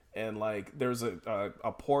Persia, and like there's a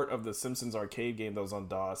port of the Simpsons arcade game that was on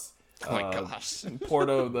DOS. Oh my gosh. Port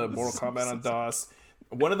of the Mortal Kombat on DOS.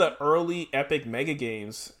 One of the early Epic Mega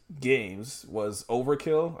games was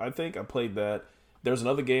Overkill. I think I played that. There's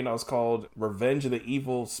another game that was called Revenge of the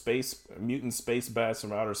Evil Mutant Space Bats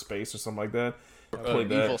from Outer Space or something like that. I played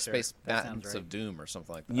that. Evil Space That sounds Bats right. of Doom or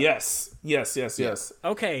something like that. Yes.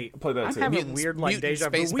 Okay, played that I'm too. having Mutant- weird like Mutant deja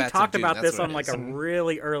vu. Space We Bats talked of Doom, about that's this what on it like is. a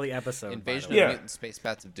really early episode. by Invasion the way. of Yeah. Mutant Space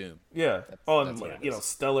Bats of Doom. Yeah. that's On what it is.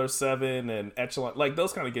 Stellar 7 and Echelon, like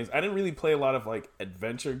those kind of games. I didn't really play a lot of like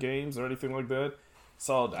adventure games or anything like that.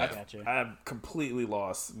 So Gotcha. I'm completely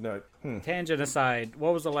lost. No. Tangent aside,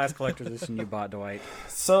 what was the last collector's edition you bought, Dwight?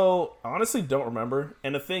 So I honestly don't remember.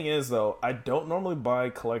 And the thing is, though, I don't normally buy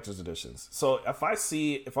collector's editions. So if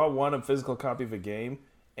I want a physical copy of a game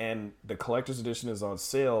and the collector's edition is on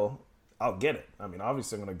sale, I'll get it. I mean,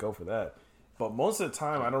 obviously I'm going to go for that. But most of the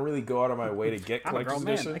time, I don't really go out of my way to get I'm a collector's grown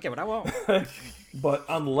man. edition. I get what I want. But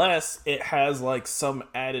unless it has like some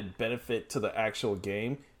added benefit to the actual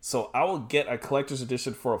game. So I will get a collector's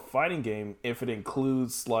edition for a fighting game if it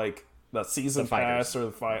includes like the season pass or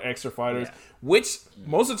the extra fighters, which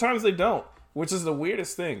most of the times they don't, which is the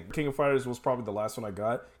weirdest thing. King of Fighters was probably the last one I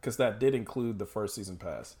got because that did include the first season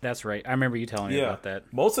pass. That's right. I remember you telling me about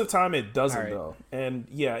that. Most of the time it doesn't All right. though. And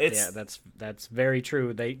it's Yeah, that's very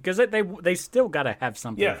true. They still got to have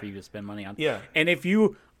something for you to spend money on. Yeah. And if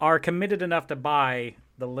you are committed enough to buy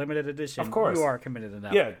the limited edition, Of course. you are committed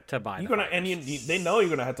enough to buy. You're the gonna and fighters. they know you're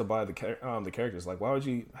gonna have to buy the characters. Like, why would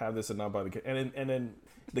you have this and not buy the and then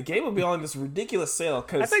the game will be on this ridiculous sale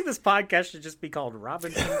because I think this podcast should just be called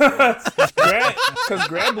Robinson. because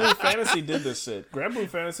Grand Blue Fantasy did this shit. Grand Blue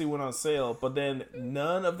Fantasy went on sale, but then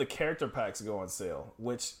none of the character packs go on sale.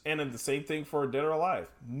 And then the same thing for Dead or Alive.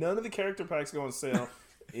 None of the character packs go on sale.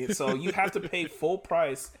 So you have to pay full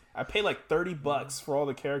price. I pay like $30 for all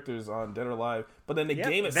the characters on Dead or Alive, but then the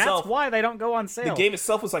game itself. That's why they don't go on sale. The game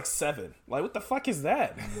itself was like $7. Like, what the fuck is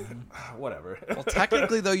that? Whatever. Well,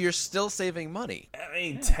 technically, though, you're still saving money. I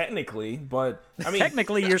mean, technically, but I mean,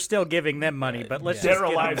 Technically, you're still giving them money, but let's Dead just or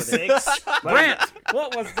get Alive on with it. 6. Like, Brant,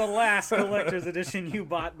 what was the last collector's edition you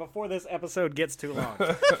bought before this episode gets too long?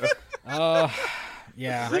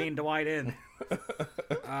 Yeah. Rein Dwight in.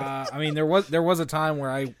 I mean, there was a time where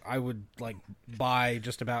I would like buy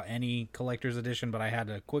just about any collector's edition, but I had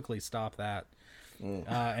to quickly stop that.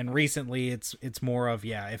 And recently, it's more of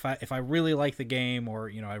if I really like the game, or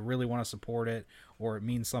I really want to support it, or it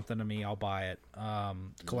means something to me, I'll buy it.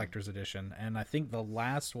 Collector's edition, and I think the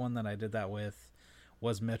last one that I did that with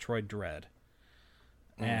was Metroid Dread.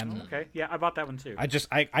 And Okay, yeah, I bought that one too.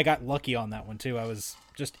 I got lucky on that one too. I was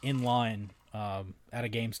just in line at a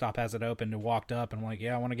GameStop as it opened and walked up and I'm like,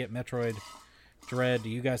 yeah, I want to get Metroid Dread. Do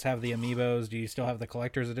you guys have the amiibos? Do you still have the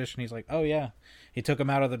collector's edition? He's like, oh yeah. He took them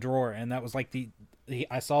out of the drawer, and that was like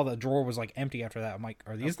I saw the drawer was like empty after that. I'm like,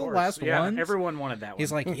 are these the last ones? Everyone wanted that one.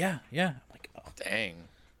 He's like, yeah. I'm like, oh, Dang.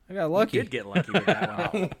 I got lucky. You did get lucky with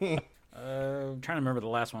that one. I'm trying to remember the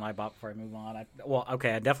last one I bought before I move on. I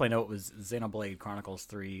definitely know it was Xenoblade Chronicles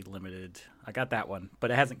 3 Limited. I got that one,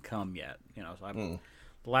 but it hasn't come yet. So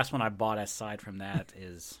the last one I bought aside from that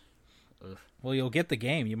is. Well, you'll get the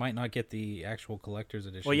game. You might not get the actual collector's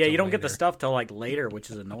edition. Well, yeah, you till don't get the later. stuff till like later,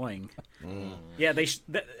 which is annoying. Yeah,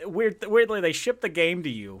 weirdly they ship the game to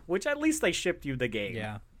you, which at least they shipped you the game.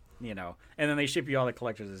 Yeah. And then they ship you all the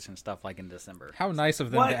collector's edition stuff like in December. How nice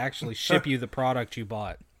of them What? to actually ship you the product you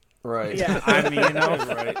bought. right. Yeah, I mean,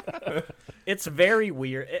 right. it's very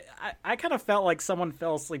weird. I kind of felt like someone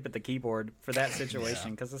fell asleep at the keyboard for that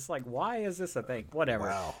situation because it's like, why is this a thing? Whatever.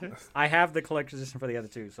 Wow. I have the collector's edition for the other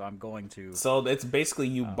two, so I'm going to. So it's basically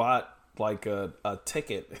you bought like a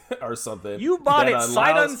ticket or something. You bought that it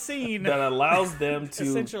sight unseen. that allows them to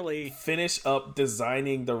Essentially. finish up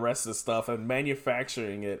designing the rest of the stuff and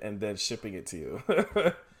manufacturing it and then shipping it to you.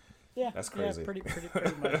 Yeah, That's crazy. Yeah, pretty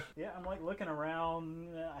much. Yeah, I'm like looking around.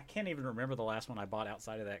 I can't even remember the last one I bought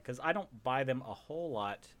outside of that because I don't buy them a whole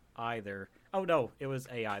lot either. Oh no, it was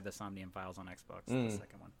AI, the Somnium Files on Xbox, the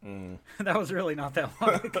second one. That was really not that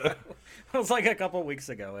long ago. It was like a couple weeks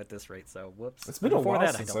ago at this rate. So whoops. It's been a Before while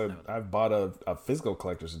that, since I don't know. I've bought a physical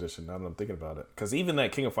collector's edition. Now that I'm thinking about it, because even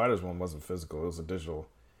that King of Fighters one wasn't physical; it was a digital.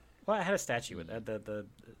 Well, I had a statue with the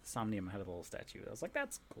Somnium had a little statue. I was like,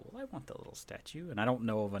 that's cool. I want the little statue, and I don't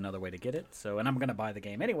know of another way to get it. And I'm gonna buy the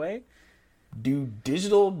game anyway. Do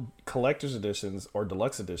digital collector's editions or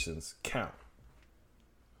deluxe editions count?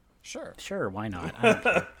 Sure, why not? I don't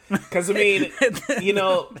care. Because I mean,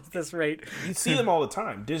 At this rate, you see them all the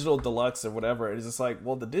time, digital deluxe or whatever. It's just like,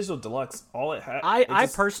 well, the digital deluxe, all it has. I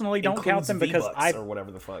personally don't count them because or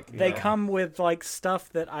whatever the fuck they come with like stuff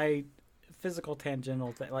that physical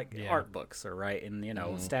tangential art books or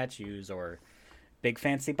and statues or big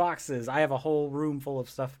fancy boxes. I have a whole room full of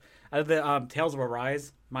stuff. The Tales of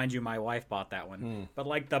Arise, mind you, my wife bought that one, but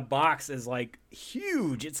like the box is like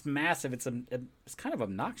huge. It's massive. It's kind of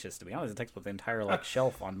obnoxious, to be honest. It takes up the entire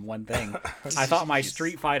shelf on one thing. I thought my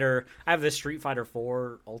Street Fighter, I have this Street Fighter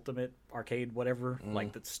 4 Ultimate Arcade, whatever,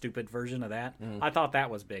 like the stupid version of that. I thought that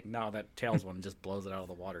was big. No, that Tales one just blows it out of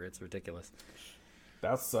the water. It's ridiculous.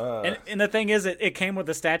 That's and the thing is, it came with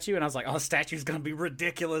a statue, and I was like, "Oh, the statue's gonna be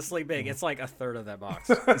ridiculously big." It's like a third of that box.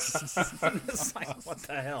 It's like, what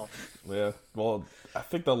the hell? Yeah. Well, I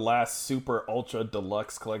think the last super ultra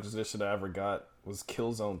deluxe collector's edition I ever got was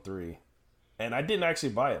Killzone 3, and I didn't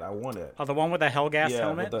actually buy it. I won it. Oh, the one with the Hellgas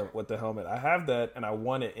helmet. With the helmet. I have that, and I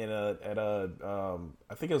won it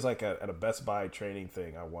I think it was like at a Best Buy training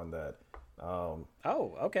thing. I won that.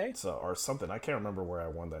 Okay. So or something. I can't remember where I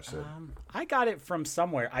won that shit. I got it from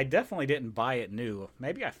somewhere. I definitely didn't buy it new.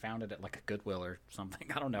 Maybe I found it at like a Goodwill or something.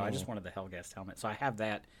 I don't know. I just wanted the Hellgas helmet, so I have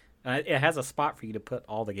that. And it has a spot for you to put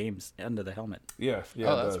all the games under the helmet. Yeah.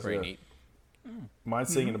 Oh, that's pretty neat.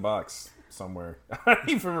 Mine's sitting in a box somewhere. I don't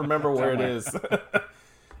even remember where it is.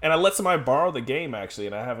 And I let somebody borrow the game, actually,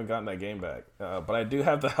 and I haven't gotten that game back. But I do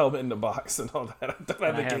have the helmet in the box and all that. I don't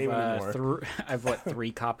have the game anymore. I have,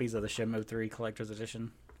 3 copies of the Shenmue 3 Collector's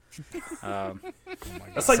Edition.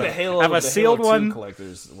 That's like the Halo. I have a sealed Halo 2 one.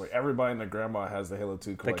 collectors, where everybody and their grandma has the Halo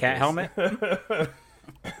 2 collectors. The cat helmet?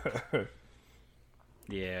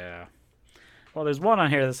 Yeah. Well, there's one on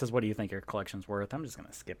here that says, "What do you think your collection's worth?" I'm just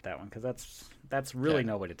gonna skip that one because that's really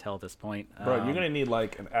no way to tell at this point. Bro, you're gonna need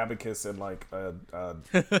like an abacus and like a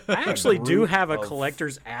I actually do have a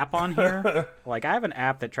collector's app on here. Like I have an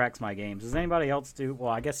app that tracks my games. Does anybody else do? Well,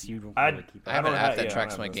 I guess you don't really keep. I have an app that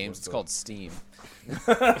tracks my games. It's called Steam.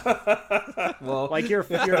 Well, like your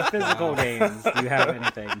physical games. Do you have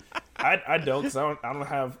anything? I don't, because I don't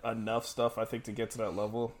have enough stuff, I think, to get to that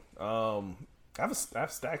level. I have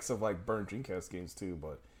stacks of like burned Dreamcast games too,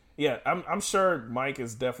 but yeah, I'm sure Mike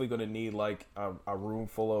is definitely going to need like a room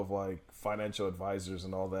full of like financial advisors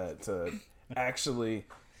and all that to actually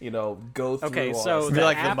go through. Okay, all so that the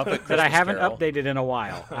like app the Muppet that I Christmas haven't Carol. updated in a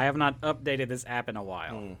while. I have not updated this app in a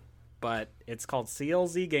while, but it's called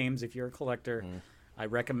CLZ Games. If you're a collector, I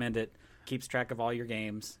recommend it. Keeps track of all your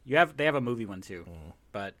games. They have a movie one too,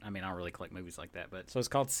 but I mean I don't really collect movies like that. But so it's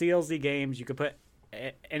called CLZ Games. You could put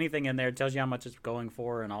anything in there. It tells you how much it's going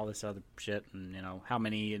for and all this other shit, and how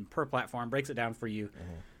many and per platform, breaks it down for you.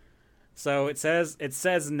 So it says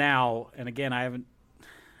now, and again I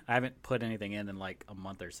haven't put anything in like a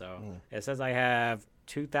month or so. It says I have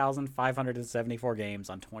 2,574 games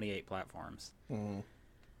on 28 platforms,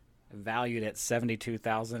 valued at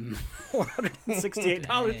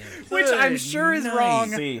 $72,468, which I'm sure is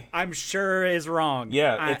wrong. See. I'm sure is wrong.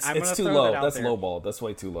 Yeah, I'm it's gonna too throw low. that out That's there. low ball. That's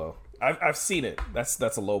way too low. I've seen it. That's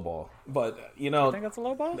a low ball. But I think that's a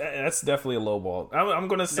low ball. that's definitely a low ball. I'm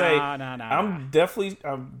gonna say Nah. I'm definitely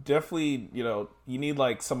you need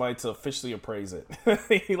like somebody to officially appraise it. You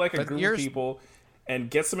need like a group of people and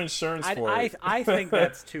get some insurance for it. I think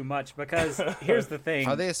that's too much because here's the thing.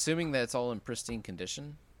 Are they assuming that it's all in pristine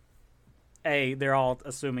condition? A, they're all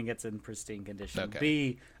assuming it's in pristine condition. Okay.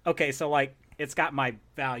 B, okay, so like it's got my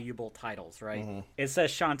valuable titles, right? It says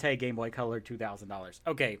Shantae Game Boy Color $2,000.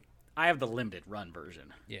 Okay, I have the limited run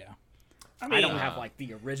version. Yeah. I don't have like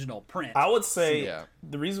the original print. I would say Yeah.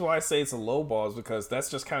 the reason why I say it's a low ball is because that's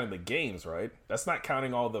just kind of the games, right? That's not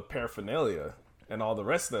counting all the paraphernalia and all the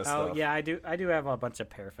rest of that Oh stuff. yeah, I do have a bunch of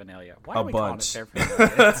paraphernalia. Why A are we calling bunch. it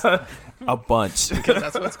paraphernalia? A bunch. Because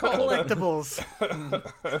that's what it's called. Collectibles.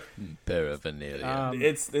 Paraphernalia.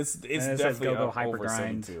 It's And it says definitely Go-Go over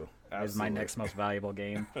Hypergrind 72. is my Absolutely. next most valuable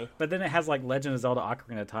game. But then it has like Legend of Zelda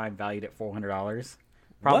Ocarina of Time valued at $400.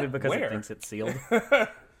 Probably What? because Where? it thinks it's sealed.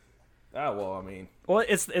 Well, I mean, Well,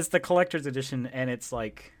 it's the collector's edition, and it's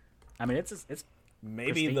like, I mean, it's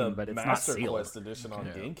maybe pristine, the but it's not Master sealed. Quest edition on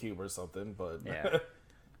GameCube or something, but Yeah.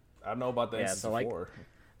 I don't know about the Yeah, N64. so, like,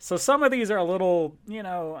 So some of these are a little,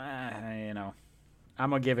 I'm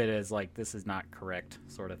gonna give it as like this is not correct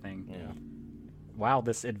sort of thing. Yeah. Wow,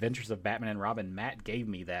 this Adventures of Batman and Robin, Matt gave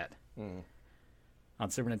me that. On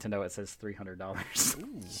Super Nintendo, it says $300.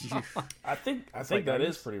 I think that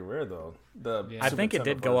is pretty rare though. I think it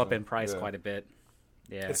did go up in price quite a bit.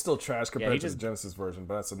 Yeah, it's still trash compared to the Genesis version,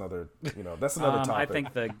 but that's another topic.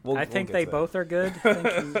 I think they both are good. Thank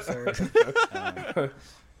you, sir.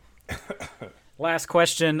 Last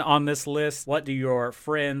question on this list: what do your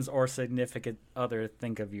friends or significant other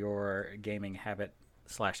think of your gaming habit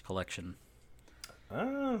 / collection?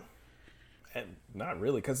 Not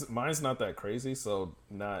really, because mine's not that crazy, so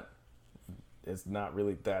it's not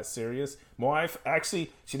really that serious. My wife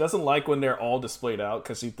actually, she doesn't like when they're all displayed out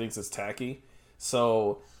because she thinks it's tacky.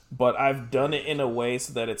 So, but I've done it in a way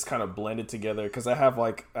so that it's kind of blended together, because I have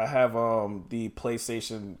the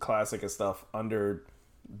PlayStation Classic and stuff under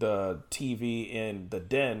the TV in the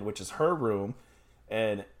den, which is her room,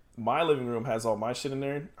 and my living room has all my shit in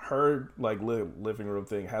there. Her living room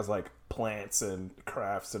thing has like plants and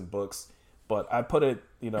crafts and books, but I put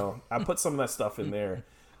some of that stuff in there.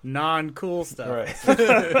 Non-cool stuff.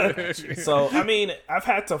 Right. So, I mean, I've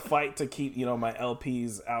had to fight to keep, my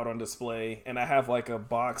LPs out on display, and I have like a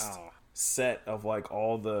boxed set of like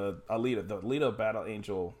all the Alita Battle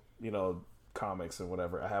Angel, comics and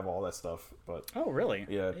whatever. I have all that stuff, but oh, really?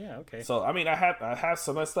 Yeah. Yeah. Okay. So, I mean, I have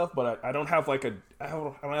some of that stuff, but I don't have I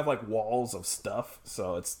don't have like walls of stuff,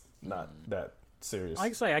 so it's not that serious.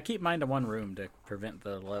 Like I say, I keep mine to one room to prevent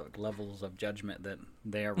the levels of judgment that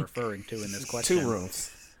they are referring to in this question. 2 rooms.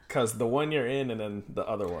 Because the one you're in and then the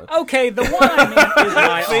other one. Okay, the one I'm in is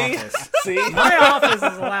my office. See? My office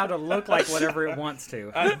is allowed to look like whatever it wants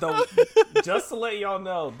to. Just to let y'all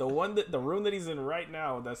know, the room that he's in right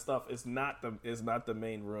now, that stuff is not the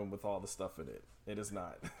main room with all the stuff in it. It is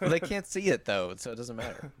not. Well, they can't see it though, so it doesn't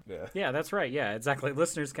matter. Yeah, that's right. Yeah, exactly.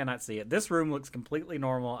 Listeners cannot see it. This room looks completely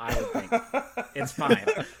normal, I would think. It's fine.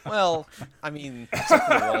 Well, I mean, except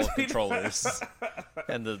for the wall of controllers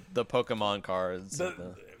and the Pokemon cards.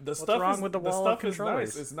 What's wrong with the wall of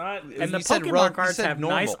controllers? Nice. It's not. And the Pokemon cards have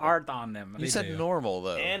nice art on them. You said normal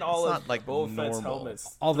though, and all it's of not like Boba Fett's normal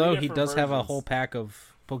helmets. Although he does have a whole pack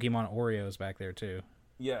of Pokemon Oreos back there too.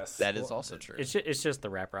 Yes, that is also true. It's just the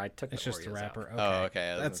wrapper. I took. It's just the wrapper. Okay. Oh,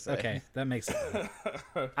 okay. That's okay. That makes sense.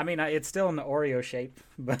 I mean, it's still in the Oreo shape,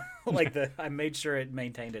 but I made sure it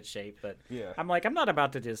maintained its shape. But yeah, I'm not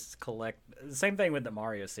about to just collect. Same thing with the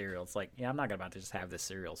Mario cereal. It's like, I'm not about to just have this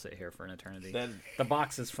cereal sit here for an eternity. The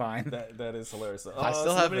box is fine. That is hilarious. I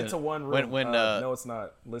still have it to one room. No, it's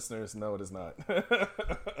not. Listeners, no, it is not.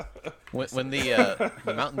 when the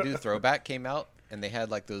Mountain Dew throwback came out, and they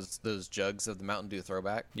had like those jugs of the Mountain Dew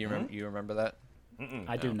throwback. You remember that?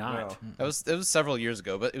 I do not. No. It was several years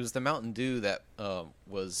ago, but it was the Mountain Dew that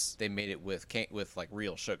they made it with like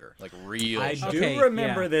real sugar, like real. I sugar. do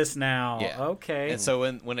remember this now. Yeah. Okay. And so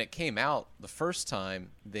when it came out the first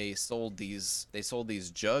time, they sold these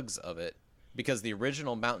jugs of it, because the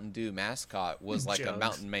original Mountain Dew mascot was like a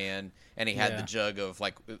mountain man, and he had the jug of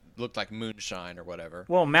like, it looked like moonshine or whatever.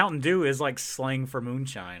 Well, Mountain Dew is like slang for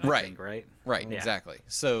moonshine, I think, right? Right, yeah. Exactly.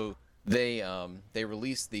 So they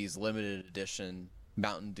released these limited edition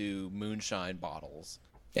Mountain Dew moonshine bottles,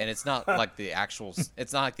 and it's not like the actual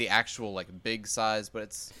like big size, but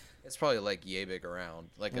it's probably like yay big around,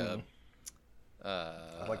 like a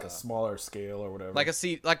like a smaller scale or whatever, like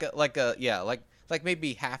like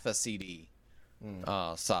maybe half a CD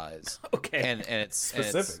size. Okay. And it's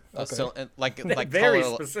specific. Like very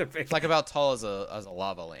taller, specific. like about tall as a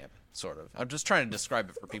lava lamp, sort of. I'm just trying to describe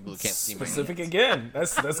it for people who can't see my specific hands. again.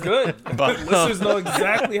 That's good. But listeners know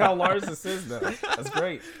exactly how large this is now. That's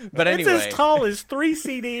great. But anyway, it's as tall as 3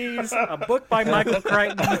 CDs, a book by Michael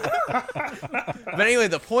Crichton. But anyway,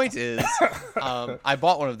 the point is, I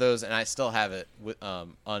bought one of those and I still have it with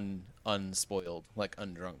unspoiled, like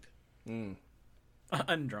undrunk.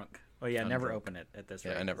 Undrunk. Oh yeah, never open it at this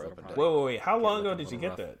rate. I never opened it. Wait. How long ago did you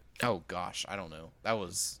get that? Oh gosh, I don't know. That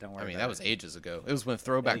was. Don't worry I mean, about that was ages ago. It was when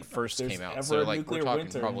Throwback first came out. So like we're talking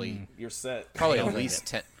probably you're set. Probably at least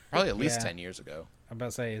 10. Probably at least 10 years ago. I'm about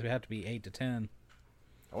to say it would have to be 8 to 10.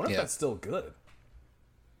 I wonder if that's still good.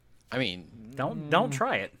 I mean, don't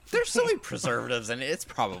try it. There's so many preservatives in it. It's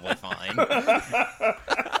probably fine.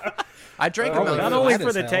 I drank a Mountain not Dew. only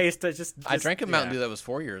for the taste. I drank a Mountain Dew that was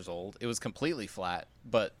 4 years old. It was completely flat,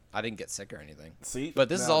 but I didn't get sick or anything. See, but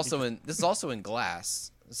this is also in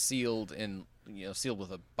glass, sealed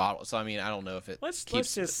with a bottle. So I mean, I don't know if it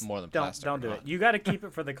keeps just more than plastic. Don't do it. You got to keep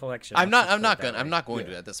it for the collection. I'm not going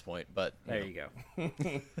to at this point. But there you go.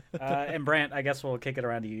 And Brant, I guess we'll kick it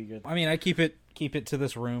around to you. I mean, I keep it to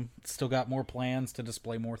this room. Still got more plans to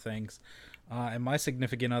display more things, and my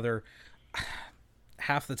significant other.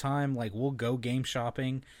 Half the time, like, we'll go game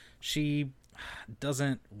shopping. She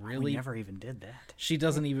doesn't really. We never even did that. She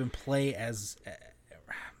doesn't even play as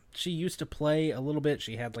she used to play a little bit.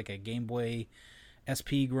 She had like a Game Boy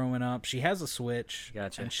SP growing up. She has a Switch.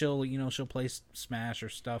 Gotcha. And she'll play Smash or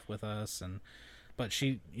stuff with us, but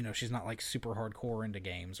she, she's not like super hardcore into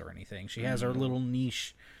games or anything. She has her little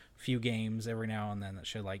niche few games every now and then that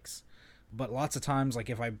she likes. But lots of times, like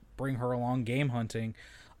if I bring her along game hunting,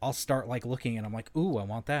 I'll start like looking and I'm like, ooh, I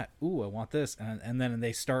want that. Ooh, I want this. And then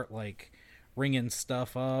they start like ringing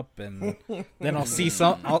stuff up, and then I'll see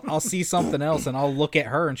I'll see something else, and I'll look at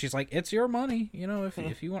her and she's like, it's your money,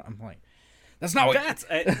 if you want. I'm like, that's not what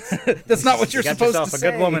that's not what you're supposed to say.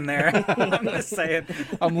 A good woman there. I'm just saying.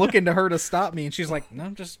 I'm looking to her to stop me, and she's like, no,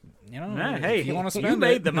 just hey, if you want to spend you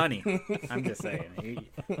made the money. I'm just saying.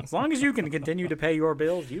 As long as you can continue to pay your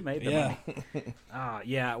bills, you made the money.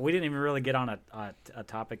 Yeah, we didn't even really get on a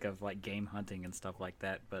topic of like game hunting and stuff like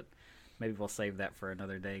that, but maybe we'll save that for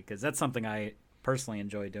another day, because that's something I personally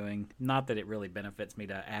enjoy doing. Not that it really benefits me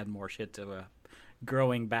to add more shit to a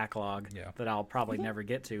growing backlog that I'll probably never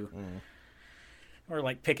get to. Or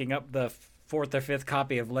like picking up the 4th or 5th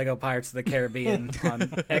copy of Lego Pirates of the Caribbean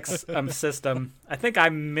on X system. I think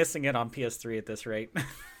I'm missing it on PS3 at this rate.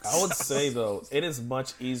 I would say, though, it is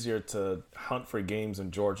much easier to hunt for games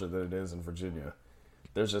in Georgia than it is in Virginia.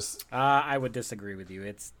 There's just... I would disagree with you.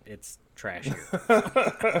 It's trash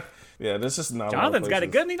here. Yeah, there's just not Jonathan's got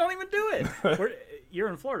it good and he don't even do it. You're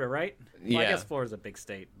in Florida, right? Yeah. Well, I guess Florida's a big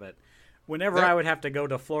state, but whenever I would have to go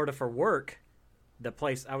to Florida for work, the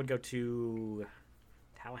place I would go to...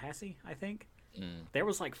 Tallahassee, I think. There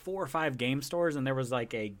was like 4 or 5 game stores, and there was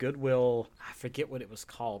like a Goodwill. I forget what it was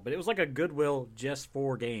called, but it was like a Goodwill just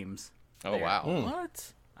for games. Oh there. Wow!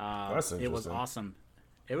 What? That's interesting. It was awesome.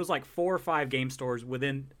 It was like 4 or 5 game stores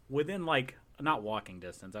within like not walking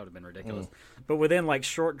distance. That would have been ridiculous, but within like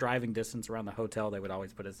short driving distance around the hotel, they would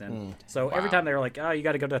always put us in. So every time they were like, "Oh, you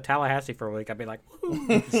got to go to Tallahassee for a week," I'd be like, "Woo!"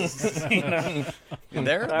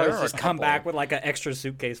 There I would are just come back with like an extra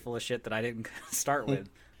suitcase full of shit that I didn't start with.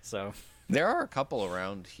 So there are a couple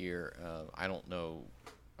around here. I don't know.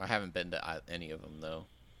 I haven't been to any of them though,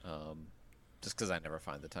 just because I never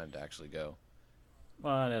find the time to actually go.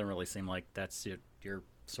 Well, it doesn't really seem like that's your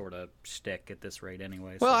sort of shtick at this rate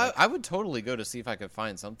anyway. Well, so I would totally go to see if I could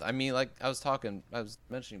find something. I mean, like I was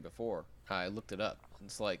mentioning before, I looked it up.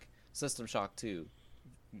 It's like System Shock 2,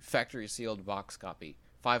 factory sealed box copy,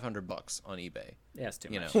 $500 on eBay. Yeah, it's too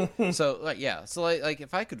much. So like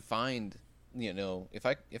if I could find,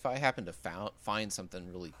 if I happen to find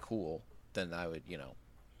something really cool, then I would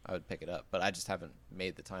pick it up. But I just haven't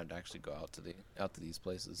made the time to actually go out to these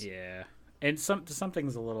places. Yeah. And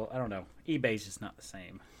something's a little, I don't know. eBay's just not the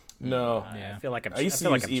same. No, I feel like I used to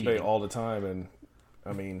use eBay cheating. all the time, and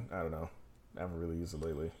I mean, I don't know. I haven't really used it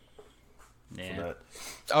lately. Yeah.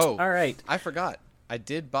 Oh, all right. I forgot. I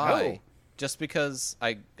did buy just because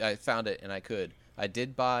I found it and I could. I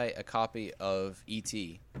did buy a copy of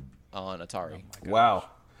E.T. on Atari. Wow.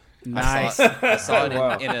 Nice. I saw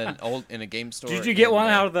it in a game store. Did you get one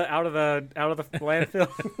out of the landfill?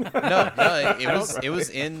 No, it was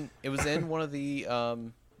in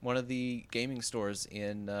one of the gaming stores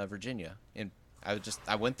in Virginia. And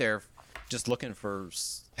I went there just looking for.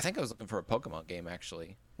 I think I was looking for a Pokemon game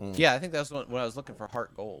actually. Yeah, I think that was when I was looking for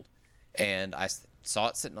Heart Gold, and I saw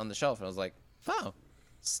it sitting on the shelf, and I was like, oh,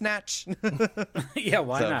 snatch. Yeah,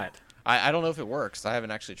 why not? I don't know if it works. I haven't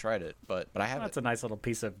actually tried it, but I have. That's a nice little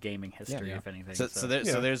piece of gaming history, if anything. So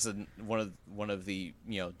there's one of the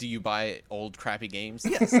do you buy old crappy games?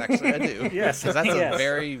 Yes, actually I do. Yes, because that's a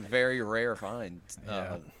very very rare find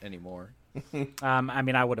anymore. I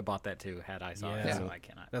mean, I would have bought that too had I saw it. So I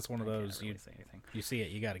cannot. That's one of those really say anything. You see it,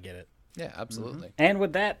 you got to get it. Yeah, absolutely. And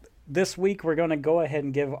with that, this week we're going to go ahead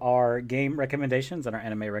and give our game recommendations and our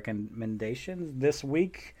anime recommendations. This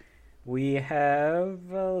week we have,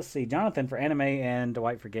 let's see, Jonathan for anime and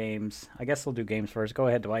Dwight for games. I guess we'll do games first. Go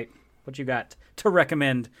ahead, Dwight. What you got to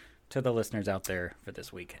recommend to the listeners out there for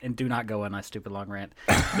this week? And do not go on a stupid long rant.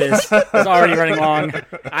 This is already running long.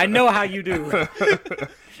 I know how you do.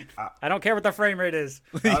 I don't care what the frame rate is.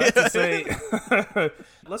 I have to say,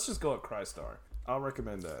 let's just go with Crystar. I'll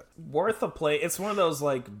recommend that. Worth a play. It's one of those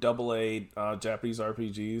like AA Japanese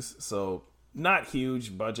RPGs. So not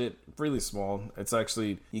huge budget, really small. It's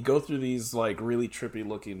actually, you go through these like really trippy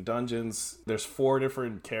looking dungeons. There's 4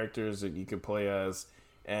 different characters that you can play as.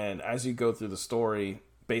 And as you go through the story,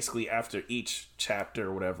 basically after each chapter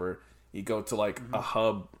or whatever, you go to like a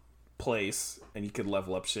hub place and you can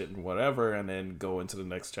level up shit and whatever and then go into the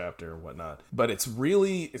next chapter or whatnot. But it's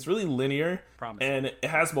really linear. Promising. And it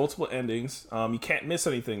has multiple endings. You can't miss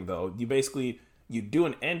anything though. You do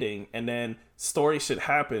an ending and then story shit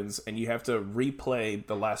happens and you have to replay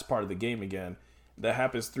the last part of the game again. that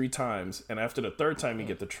happens 3 times, and after the 3rd time you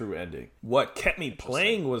get the true ending. What kept me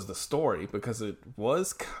playing was the story, because it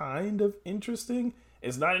was kind of interesting.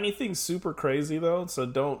 It's not anything super crazy though, so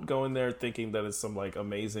don't go in there thinking that it's some like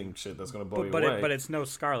amazing shit that's gonna blow you away. But it's no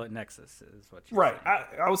Scarlet Nexus, is what you're right.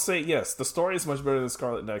 saying. I would say yes. The story is much better than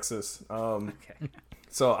Scarlet Nexus. Okay.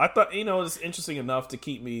 So I thought, it's interesting enough to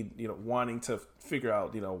keep me, wanting to figure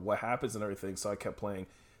out, what happens and everything. So I kept playing.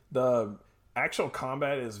 The actual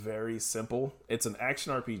combat is very simple. It's an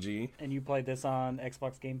action RPG. And you played this on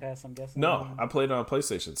Xbox Game Pass, I'm guessing? No, I played it on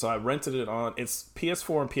PlayStation. So I rented it on. It's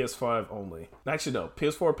PS4 and PS5 only. Actually, no,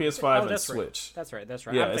 PS4, PS5, and Switch. That's right. That's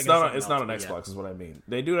right. Yeah, it's not on Xbox, is what I mean.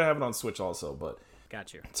 They do have it on Switch also, but.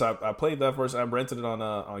 Got you. So I played that first. I rented it on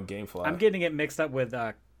GameFly. I'm getting it mixed up with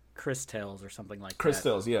Chris Tales or something like Chris that.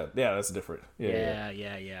 Tales, yeah, that's different.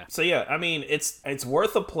 Yeah. So yeah, I mean, it's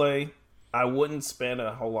worth a play. I wouldn't spend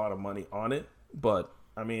a whole lot of money on it, but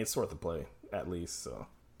I mean, it's worth a play at least. So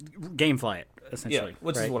GameFly it essentially,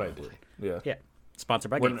 which right? is what I did. Yeah. Sponsored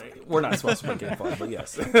by GameFly. We're not sponsored by GameFly, but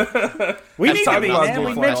yes. We need to be, about man.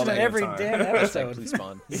 We GameFly mention all it the every time. damn episode. Please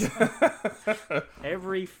spawn.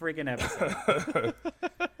 Every friggin' episode.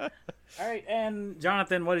 All right, and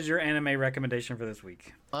Jonathan, what is your anime recommendation for this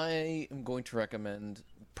week? I am going to recommend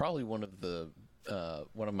probably one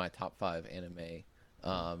of my top 5 anime.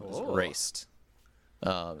 Is Erased.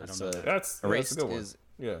 That's a Erased good one. is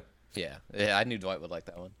yeah. I knew Dwight would like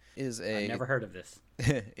that one. I've never heard of this.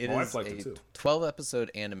 It is liked it a too. 12-episode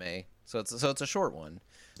anime, so it's a short one.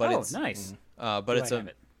 But it's nice. But Do it's I have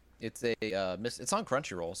it? it's on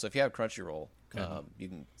Crunchyroll. So if you have Crunchyroll, you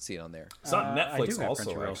can see it on there. It's on I do Netflix have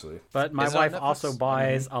also, Crunchyroll. actually. But my Is it on wife Netflix? also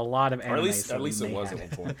buys a lot of anime. Or at least so we it may was have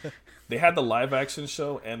at one point. They had the live action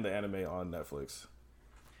show and the anime on Netflix.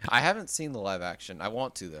 I haven't seen the live action. I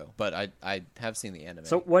want to though, but I have seen the anime.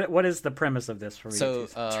 So what is the premise of this for me? So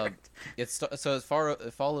it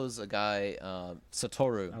follows a guy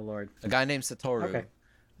Satoru. Oh Lord. A guy named Satoru, Okay.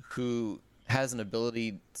 who has an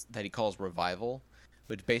ability that he calls revival,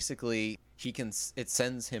 which basically it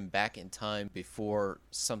sends him back in time before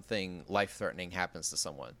something life-threatening happens to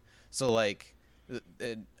someone. So like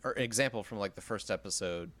an example from like the first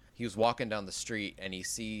episode, he was walking down the street and he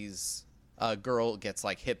sees a girl gets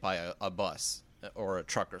like hit by a bus or a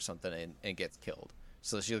truck or something and gets killed.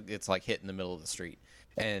 So she gets like hit in the middle of the street,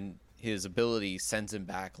 and his ability sends him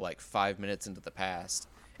back like 5 minutes into the past,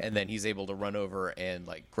 and then he's able to run over and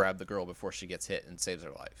like grab the girl before she gets hit and saves her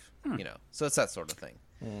life. So it's that sort of thing.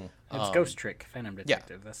 It's Ghost Trick, Phantom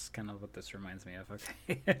Detective. That's kind of what this reminds me of.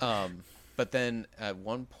 Okay. But then at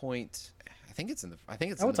one point, I think it's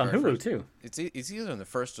it's on Hulu too. It's either in the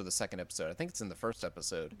first or the second episode. I think it's in the first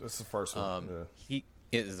episode. That's the first one. It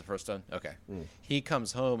is the first one. Okay. He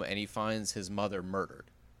comes home and he finds his mother murdered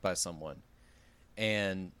by someone,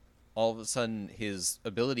 and all of a sudden his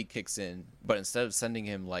ability kicks in. But instead of sending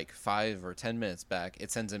him like 5 or 10 minutes back,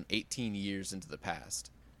 it sends him 18 years into the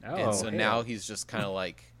past. And so now he's just kind of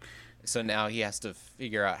like, so now he has to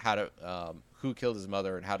figure out how to who killed his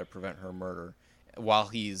mother and how to prevent her murder while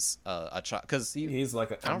he's a child, because he's like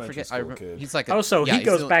an elementary school kid. He's like he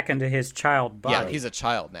goes back into his child body. Yeah, he's a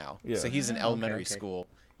child now. Yeah. So he's in elementary okay. school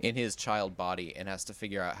in his child body and has to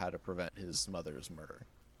figure out how to prevent his mother's murder,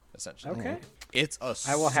 essentially. Okay. It's a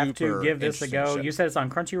I will have to super give this a interesting go. show. You said it's on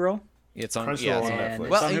Crunchyroll? It's on Crunchyroll it's on and Netflix.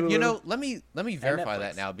 Well, It's on you Hulu know, let me verify Netflix.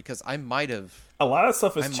 that now, because I might have A lot of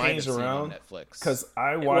stuff has I might have changed seen it on around Netflix. because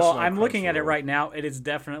I watched. Well, it on I'm looking at it Crunchyroll. right now. It is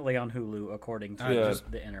definitely on Hulu, according to Yeah.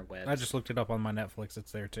 the interwebs. I just looked it up on my Netflix.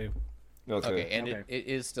 It's there too. Okay, and Okay. it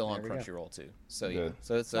is still on There we go. Crunchyroll too. So yeah, Good.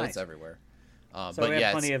 so it's Nice. everywhere. So But we have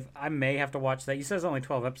yeah, plenty of. I may have to watch that. You said it's only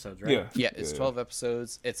 12 episodes, right? Yeah, it's 12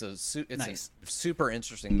 episodes. It's Nice. a super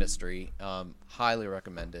interesting mystery. Highly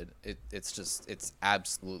recommended. It's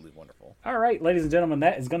absolutely wonderful. All right, ladies and gentlemen,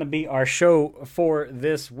 that is going to be our show for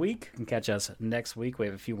this week. You can catch us next week. We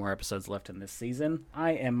have a few more episodes left in this season.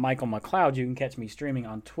 I am Michael McLeod. You can catch me streaming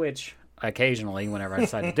on Twitch occasionally whenever I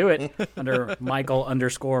decide to do it under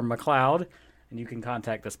Michael_McLeod. And you can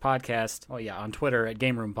contact this podcast, on Twitter at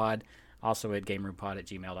GameRoomPod, also at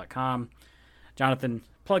GameRoomPod@gmail.com. Jonathan,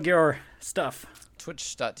 plug your stuff.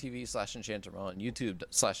 Twitch.tv/Enchantermon,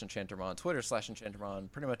 YouTube/Enchantermon,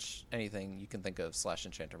 Twitter/Enchantermon, pretty much anything you can think of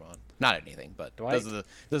 /Enchantermon. Not anything, but Dwight?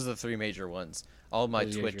 those are the 3 major ones. All my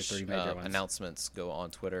Those are your Twitch 3 major ones. announcements go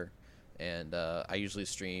on Twitter, and I usually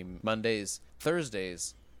stream Mondays,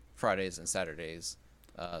 Thursdays, Fridays, and Saturdays,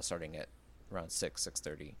 starting at around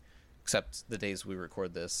 6:30. except the days we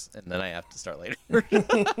record this, and then I have to start later.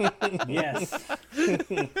 Yes.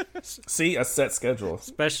 See, a set schedule.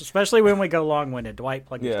 Especially when we go long-winded. Dwight,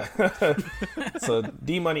 plug your Yeah. stuff. So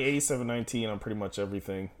DMoney8719 on pretty much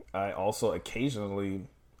everything. I also occasionally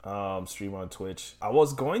stream on Twitch. I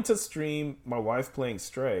was going to stream my wife playing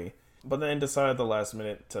Stray, but then decided at the last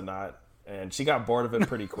minute to not. And she got bored of it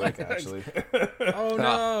pretty quick, actually. Oh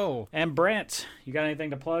no! And Brant, you got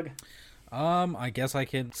anything to plug? I guess I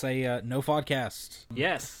can say no podcast.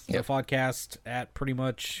 Yes. No podcast at pretty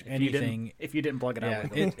much anything. If you didn't plug it out.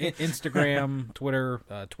 Instagram, Twitter,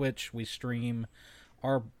 Twitch. We stream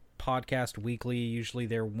our podcast weekly. Usually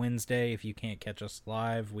they're Wednesday. If you can't catch us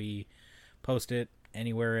live, we post it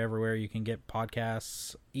anywhere, everywhere you can get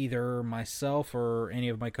podcasts. Either myself or any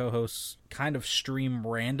of my co-hosts kind of stream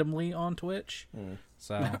randomly on Twitch.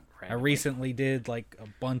 So I recently did like a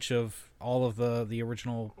bunch of all of the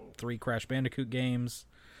original 3 Crash Bandicoot games.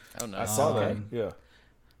 Oh, nice. I saw that. Yeah.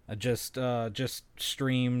 I just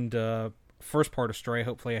streamed first part of Stray.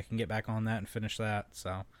 Hopefully I can get back on that and finish that.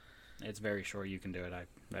 So It's very sure you can do it. I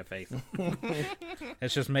have faith.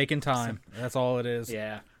 it's just making time. That's all it is.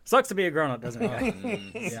 Yeah. Sucks to be a grown-up, doesn't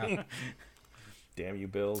it? Yeah. Damn you,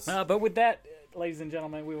 Bills. But with that, ladies and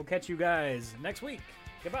gentlemen, we will catch you guys next week.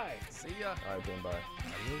 Goodbye. See ya. All right, then, bye.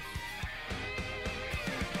 Adios.